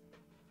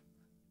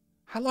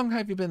 How long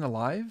have you been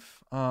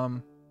alive?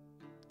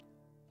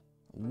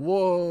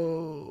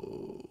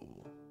 Whoa.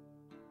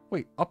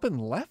 Wait, up and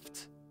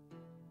left?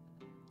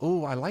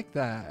 Oh, I like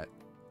that.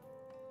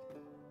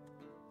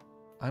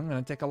 I'm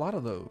gonna take a lot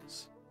of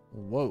those.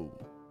 Whoa.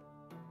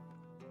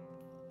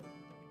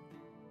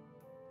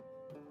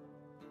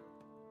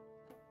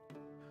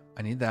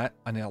 I need that.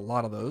 I need a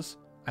lot of those.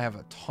 I have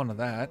a ton of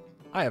that.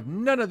 I have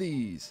none of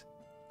these.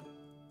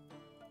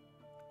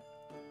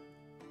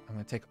 I'm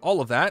gonna take all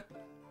of that.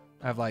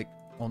 I have like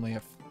only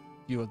a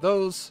few of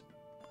those.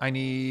 I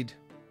need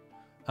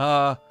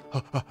as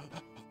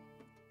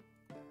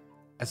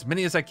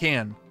many as I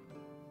can.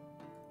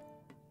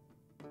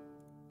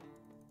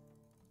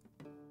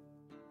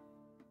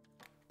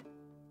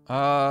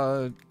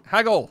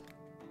 Haggle.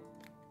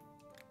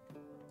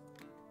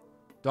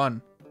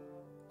 Done.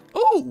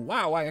 Oh,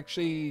 wow,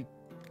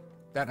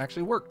 that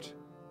actually worked.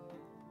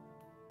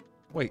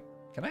 Wait,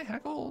 can I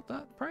haggle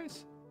that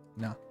price?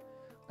 No.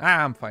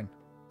 I'm fine.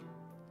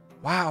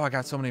 Wow, I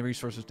got so many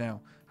resources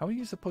now. How do we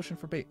use the potion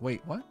for bait?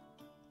 Wait, what?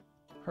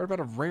 Heard about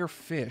a rare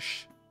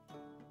fish.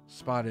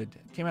 Spotted.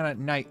 Came out at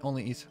night,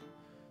 only eats.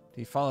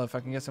 Do you follow if I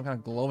can get some kind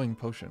of glowing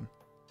potion?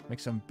 Make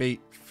some bait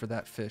for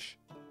that fish.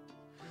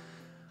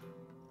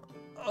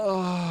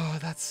 Oh,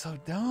 that's so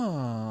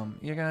dumb.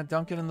 You're gonna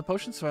dunk it in the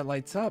potion so it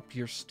lights up.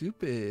 You're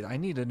stupid. I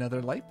need another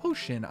light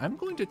potion. I'm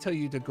going to tell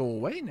you to go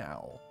away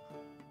now.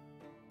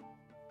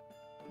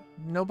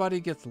 Nobody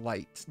gets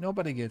light.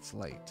 Nobody gets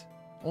light.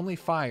 Only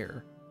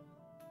fire.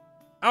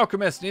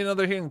 Alchemist, need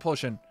another healing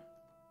potion.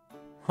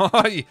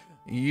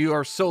 You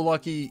are so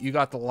lucky you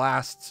got the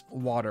last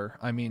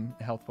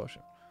health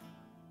potion.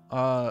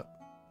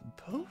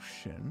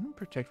 Potion?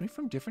 Protect me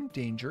from different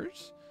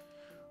dangers?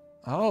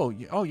 Oh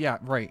yeah,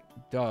 right.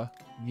 Duh.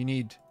 You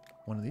need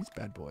one of these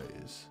bad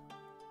boys.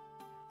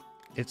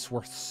 It's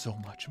worth so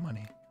much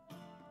money.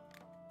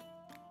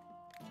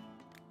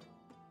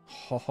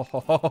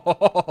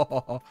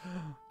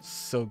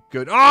 So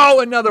good. Oh,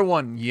 another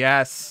one.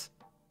 Yes.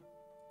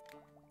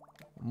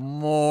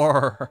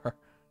 More.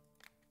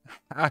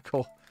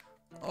 Hackle.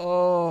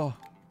 Oh.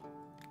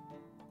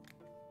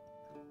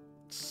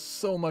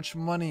 So much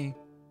money.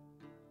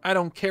 I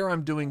don't care.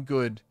 I'm doing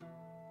good.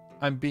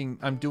 I'm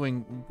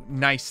doing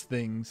nice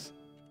things.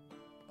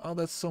 Oh,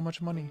 that's so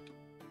much money.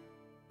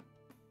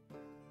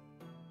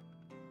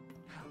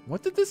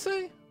 What did this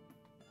say?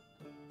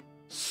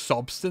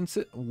 Substance?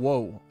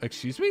 Whoa.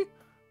 Excuse me?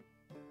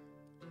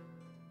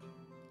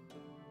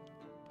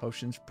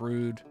 Potions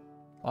brewed.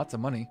 Lots of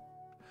money.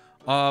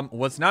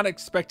 Was not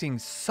expecting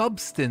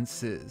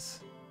substances.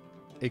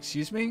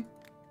 Excuse me?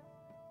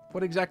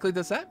 What exactly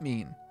does that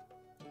mean?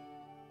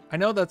 I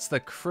know that's the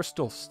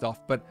crystal stuff,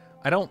 but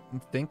I don't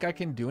think I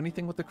can do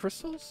anything with the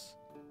crystals.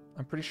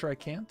 I'm pretty sure I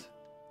can't.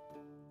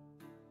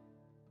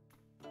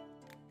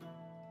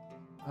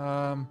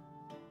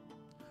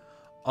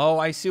 Oh,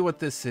 I see what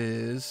this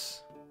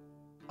is.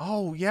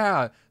 Oh,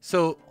 yeah.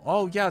 So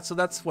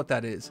that's what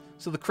that is.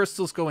 So the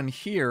crystals go in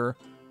here.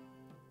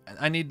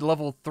 I need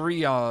level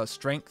 3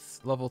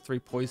 strength, level 3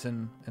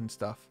 poison and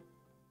stuff.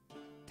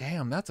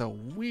 Damn, that's a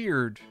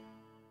weird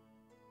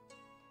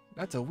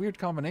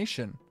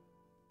combination.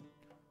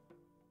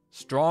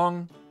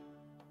 Strong,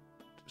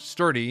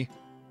 sturdy,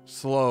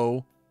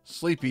 slow,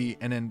 sleepy,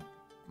 and then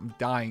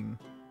dying.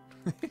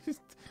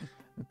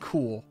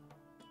 Cool.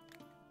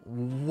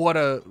 What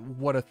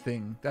a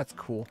thing. That's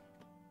cool.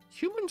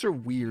 Humans are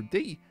weird.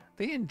 They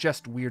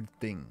ingest weird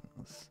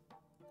things.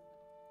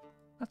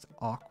 That's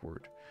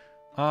awkward.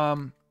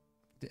 Am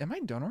I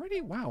done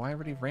already? Wow, I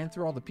already ran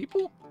through all the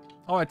people?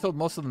 Oh, I told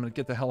most of them to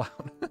get the hell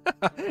out.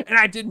 And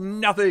I did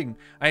nothing.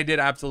 I did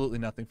absolutely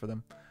nothing for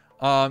them.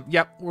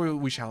 Yep,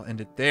 we shall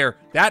end it there.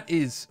 That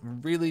is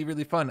really,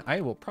 really fun.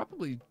 I will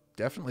probably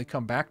definitely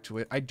come back to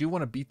it. I do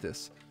want to beat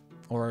this,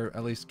 or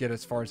at least get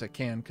as far as I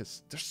can,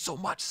 because there's so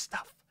much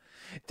stuff.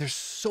 There's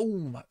so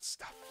much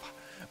stuff.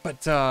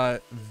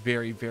 But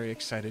very, very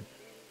excited.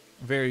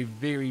 Very,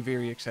 very,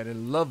 very excited.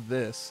 Love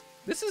this.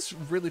 This is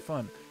really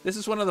fun. This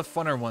is one of the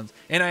funner ones.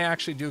 And I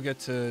actually do get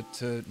to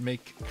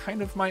make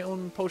kind of my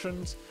own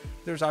potions.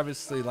 There's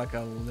obviously like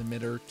a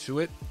limiter to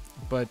it,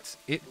 but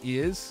it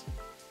is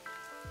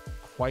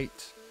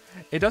quite...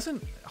 It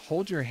doesn't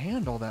hold your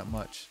hand all that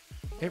much.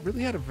 It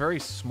really had a very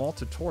small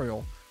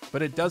tutorial,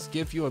 but it does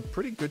give you a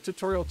pretty good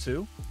tutorial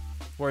too,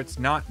 where it's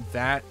not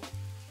that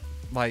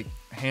like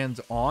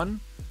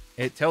hands-on.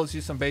 It tells you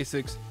some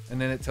basics,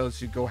 and then it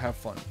tells you go have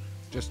fun.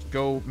 Just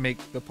go make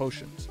the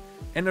potions.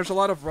 And there's a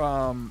lot of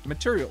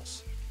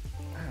materials.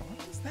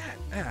 What is that?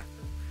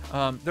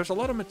 There's a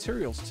lot of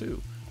materials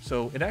too.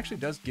 So it actually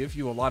does give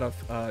you a lot of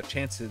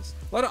chances,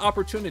 a lot of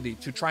opportunity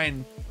to try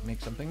and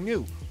make something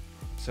new.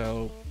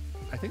 So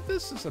I think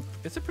this is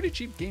it's a pretty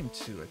cheap game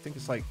too. I think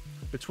it's like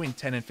between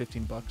 10 and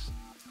 15 bucks.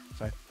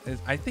 So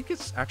I think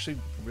it's actually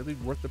really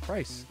worth the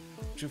price.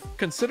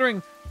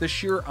 Considering the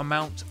sheer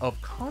amount of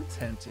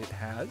content it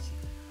has,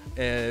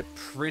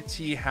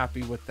 pretty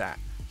happy with that.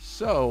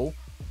 So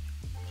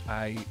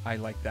I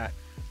like that.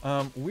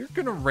 We're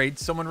gonna raid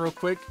someone real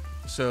quick,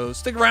 so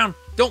stick around.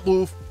 Don't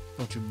move.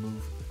 Don't you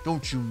move.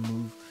 Don't you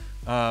move.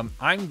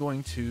 I'm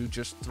going to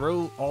just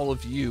throw all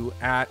of you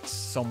at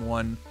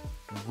someone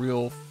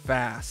real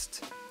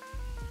fast.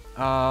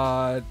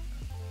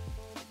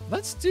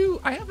 Let's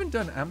do... I haven't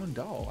done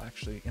Amundal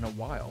actually in a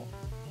while.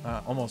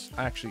 Almost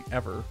actually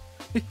ever.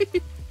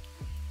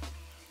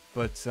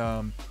 But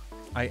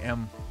I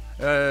am...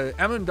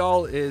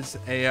 Amundal is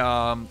a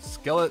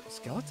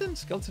skeleton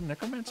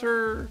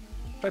necromancer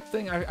type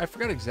thing. I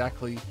forgot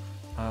exactly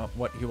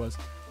what he was,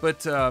 but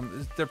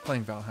they're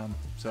playing Valheim,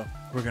 so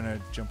we're gonna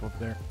jump over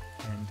there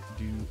and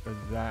do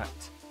that.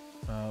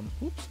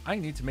 Oops, I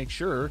need to make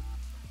sure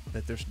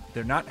that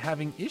they're not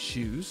having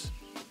issues.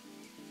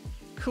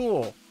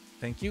 Cool,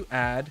 thank you,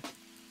 ad.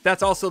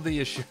 That's also the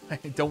issue. I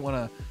don't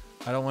want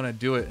to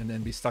do it and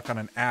then be stuck on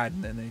an ad,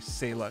 and then they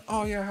say like,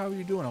 oh yeah, how are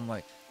you doing? I'm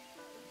like,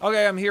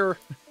 okay, I'm here.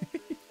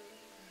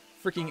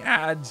 Freaking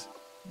ads.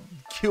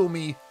 Kill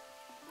me.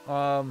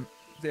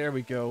 There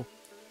we go.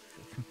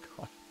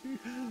 God.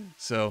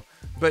 So,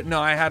 but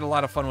no, I had a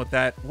lot of fun with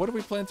that. What are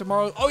we playing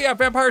tomorrow? Oh yeah,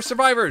 Vampire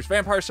Survivors.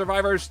 Vampire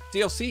Survivors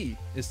DLC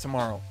is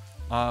tomorrow.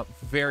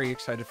 Very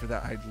excited for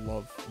that. I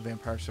love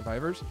Vampire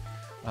Survivors.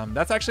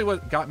 That's actually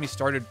what got me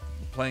started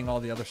playing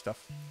all the other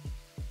stuff.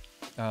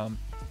 Oh,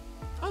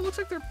 it looks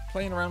like they're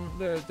playing around.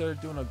 They're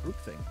doing a group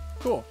thing.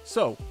 Cool.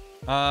 So,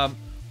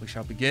 we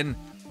shall begin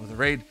with a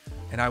raid,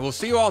 and I will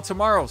see you all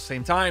tomorrow,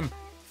 same time,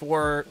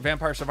 for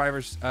Vampire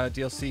Survivors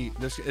DLC.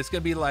 It's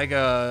gonna be like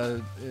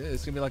a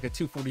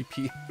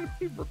 240p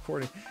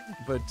recording,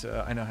 but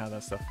I know how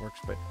that stuff works.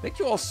 But thank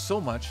you all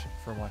so much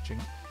for watching,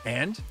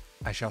 and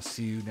I shall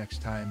see you next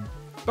time.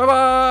 Bye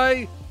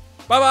bye.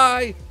 Bye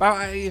bye.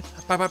 Bye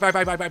bye. Bye bye. Bye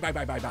bye. Bye bye. Bye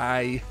bye. Bye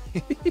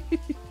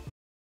bye.